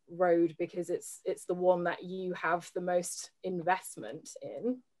road, because it's the one that you have the most investment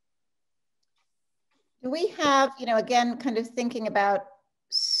in. Do we have, you know, again, kind of thinking about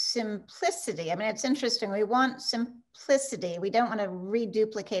simplicity? I mean, it's interesting. We want simplicity. We don't want to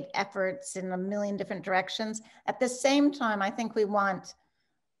reduplicate efforts in a million different directions. At the same time, I think we want,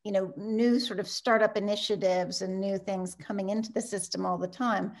 you know, new sort of startup initiatives and new things coming into the system all the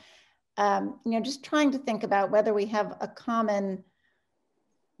time. You know, just trying to think about whether we have a common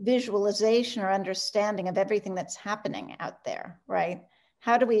visualization or understanding of everything that's happening out there, right?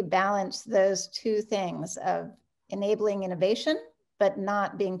 How do we balance those two things of enabling innovation, but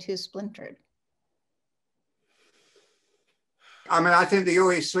not being too splintered? I mean, I think the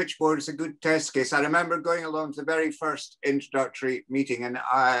OA switchboard is a good test case. I remember going along to the very first introductory meeting, and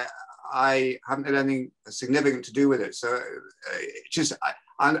I haven't had anything significant to do with it. So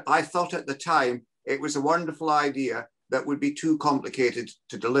I thought at the time it was a wonderful idea that would be too complicated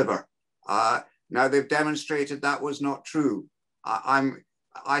to deliver. Now they've demonstrated that was not true.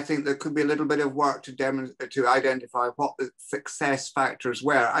 I think there could be a little bit of work to identify what the success factors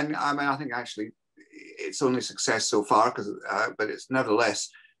were. And I mean, I think actually it's only success so far, but it's nevertheless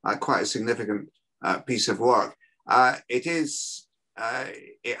quite a significant piece of work. It has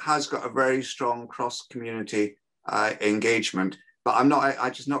got a very strong cross-community engagement, but I'm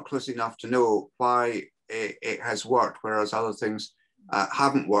just not close enough to know why it has worked, whereas other things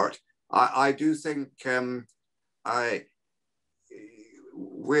haven't worked. I do think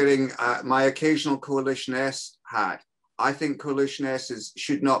wearing my occasional Coalition S hat, I think Coalition S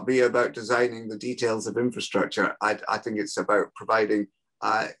should not be about designing the details of infrastructure. I think it's about providing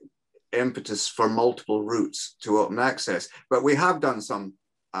impetus for multiple routes to open access. But we have done some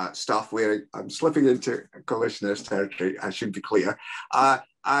stuff where I'm slipping into Coalition S territory, I should be clear. So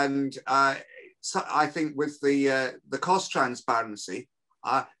I think with the cost transparency,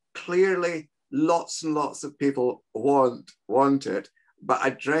 clearly lots and lots of people want it, but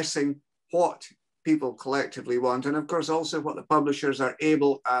addressing what people collectively want, and of course also what the publishers are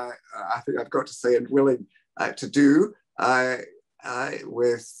able, I think I've got to say, and willing to do,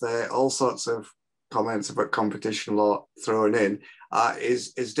 with all sorts of comments about competition law thrown in,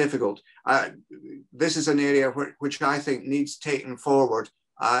 is difficult. This is an area which I think needs taken forward,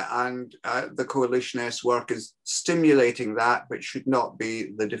 and the Coalition S work is stimulating that, but should not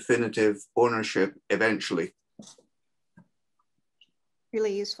be the definitive ownership eventually.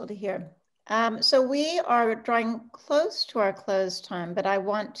 Really useful to hear. So we are drawing close to our close time, but I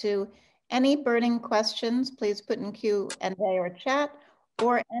want to, any burning questions, please put in Q&A or chat,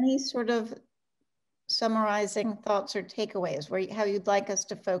 or any sort of summarizing thoughts or takeaways, how you'd like us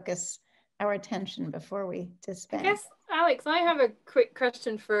to focus our attention before we disband. I guess, Alex, I have a quick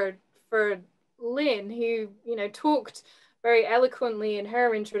question for Lynn, who talked very eloquently in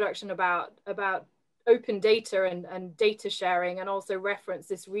her introduction about open data and data sharing, and also referenced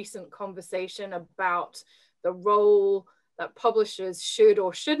this recent conversation about the role that publishers should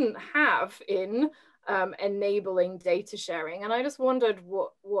or shouldn't have in enabling data sharing. And I just wondered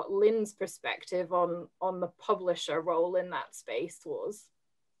what Lynn's perspective on the publisher role in that space was.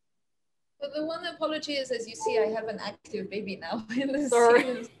 But the one apology is, as you see, I have an active baby now in this Sorry.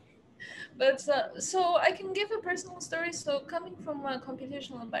 series. But so I can give a personal story. So coming from a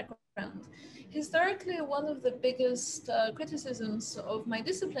computational background, historically, one of the biggest criticisms of my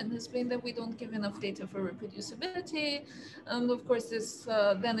discipline has been that we don't give enough data for reproducibility. And of course, this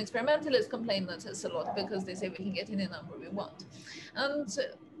then experimentalists complain that it's a lot because they say we can get any number we want. And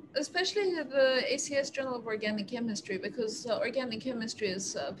especially the ACS Journal of Organic Chemistry, because organic chemistry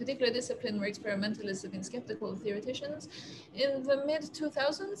is a particular discipline where experimentalists have been skeptical of theoreticians. In the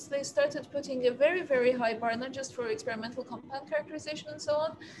mid-2000s, they started putting a very, very high bar, not just for experimental compound characterization and so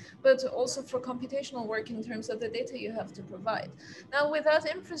on, but also for computational work in terms of the data you have to provide. Now, without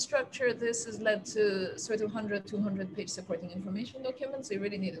infrastructure, this has led to sort of 100, 200-page supporting information documents. They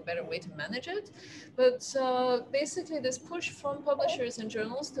really need a better way to manage it. But basically, this push from publishers and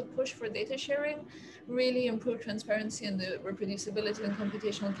journals to push for data sharing really improved transparency and the reproducibility in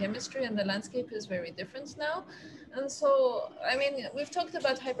computational chemistry, and the landscape is very different now. And so, I mean, we've talked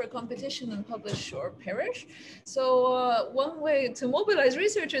about hyper competition and publish or perish. So one way to mobilize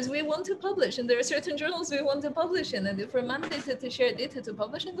researchers, we want to publish, and there are certain journals we want to publish in, and if we're mandated to share data to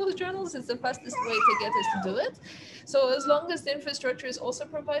publish in those journals, it's the fastest way to get us to do it. So as long as the infrastructure is also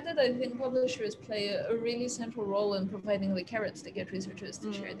provided, I think publishers play a really central role in providing the carrots to get researchers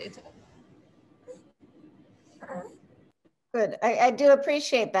to share data. Good. I do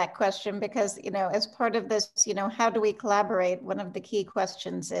appreciate that question because, as part of this, how do we collaborate? One of the key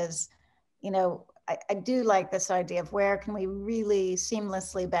questions is, I do like this idea of where can we really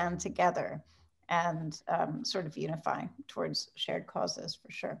seamlessly band together and sort of unify towards shared causes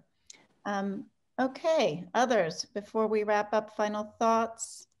for sure. Okay, others, before we wrap up, final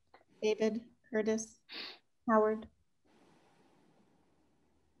thoughts? David, Curtis, Howard?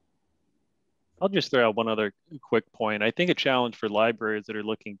 I'll just throw out one other quick point. I think a challenge for libraries that are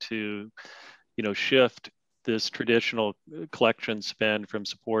looking to, shift this traditional collection spend from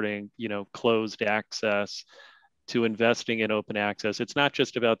supporting, closed access to investing in open access. It's not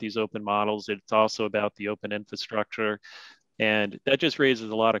just about these open models. It's also about the open infrastructure. And that just raises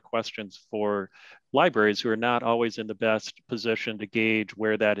a lot of questions for libraries who are not always in the best position to gauge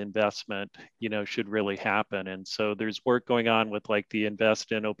where that investment, should really happen. And so there's work going on with like the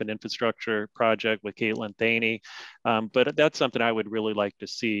Invest in Open Infrastructure project with Caitlin Thaney. But that's something I would really like to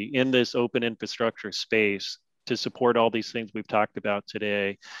see in this open infrastructure space to support all these things we've talked about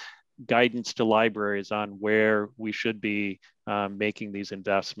today. Guidance to libraries on where we should be making these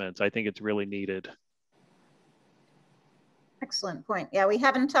investments. I think it's really needed. Excellent point. Yeah, we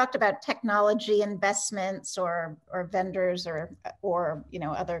haven't talked about technology investments or vendors or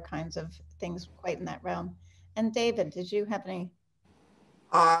other kinds of things quite in that realm. And David, did you have any?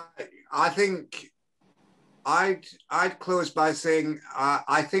 I think I'd close by saying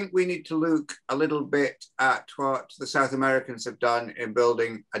I think we need to look a little bit at what the South Americans have done in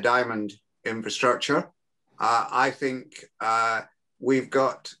building a diamond infrastructure. I think we've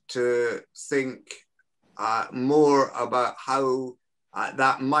got to think more about how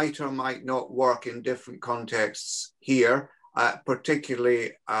that might or might not work in different contexts here,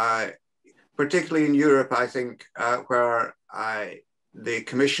 particularly in Europe, I think, where the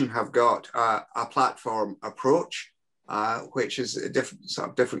Commission have got a platform approach, which is a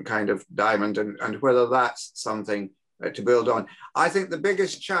different kind of diamond, and whether that's something to build on. I think the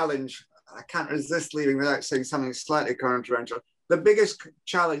biggest challenge, I can't resist leaving without saying something slightly controversial, the biggest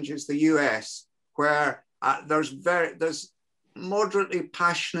challenge is the US, where there's moderately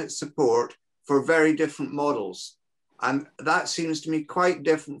passionate support for very different models. And that seems to me quite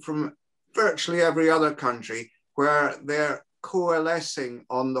different from virtually every other country, where they're coalescing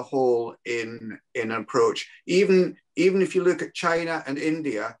on the whole in an approach. Even if you look at China and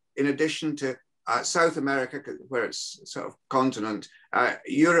India, in addition to South America, where it's sort of continent,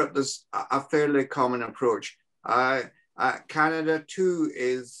 Europe, there's a fairly common approach. Canada too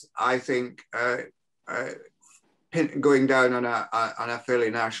is, I think, going down on a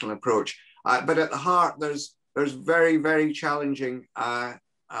fairly national approach. But at the heart, there's very, very challenging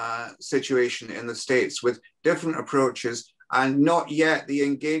situation in the States with different approaches, and not yet the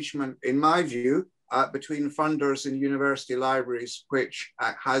engagement, in my view, between funders and university libraries, which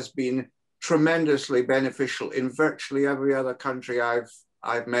has been tremendously beneficial in virtually every other country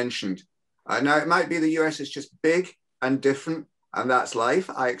I've mentioned. Now, it might be the US is just big and different, and that's life.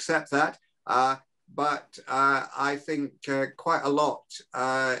 I accept that. But I think quite a lot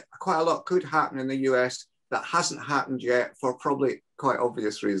could happen in the US that hasn't happened yet for probably quite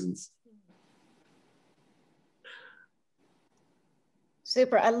obvious reasons.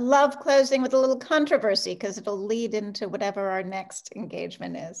 Super. I love closing with a little controversy because it'll lead into whatever our next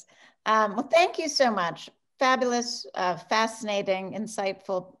engagement is. Well, thank you so much. Fabulous, fascinating,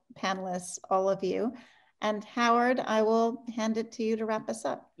 insightful panelists, all of you. And Howard, I will hand it to you to wrap us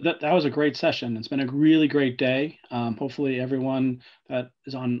up. That was a great session. It's been a really great day. Hopefully everyone that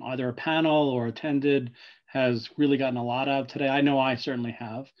is on either a panel or attended has really gotten a lot out of today. I know I certainly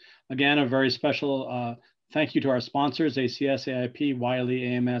have. Again, a very special thank you to our sponsors, ACS, AIP, Wiley,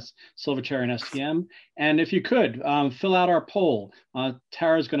 AMS, Silverchair, and STM. And if you could, fill out our poll.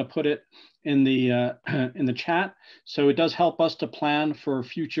 Tara's going to put it in the chat. So it does help us to plan for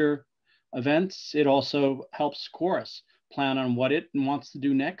future events. It also helps Chorus plan on what it wants to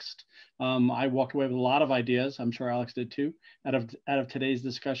do next. I walked away with a lot of ideas. I'm sure Alex did too, out of today's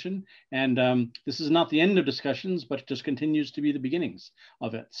discussion. And this is not the end of discussions, but it just continues to be the beginnings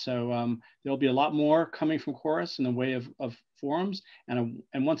of it. So there'll be a lot more coming from Chorus in the way of forums. And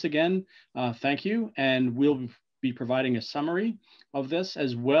once again, thank you. And we'll be providing a summary of this,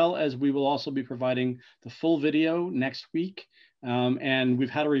 as well as we will also be providing the full video next week. And we've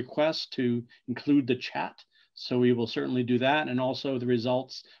had a request to include the chat. So we will certainly do that, and also the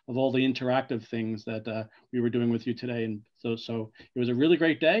results of all the interactive things that we were doing with you today. And so it was a really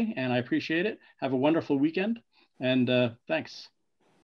great day, and I appreciate it. Have a wonderful weekend, and thanks.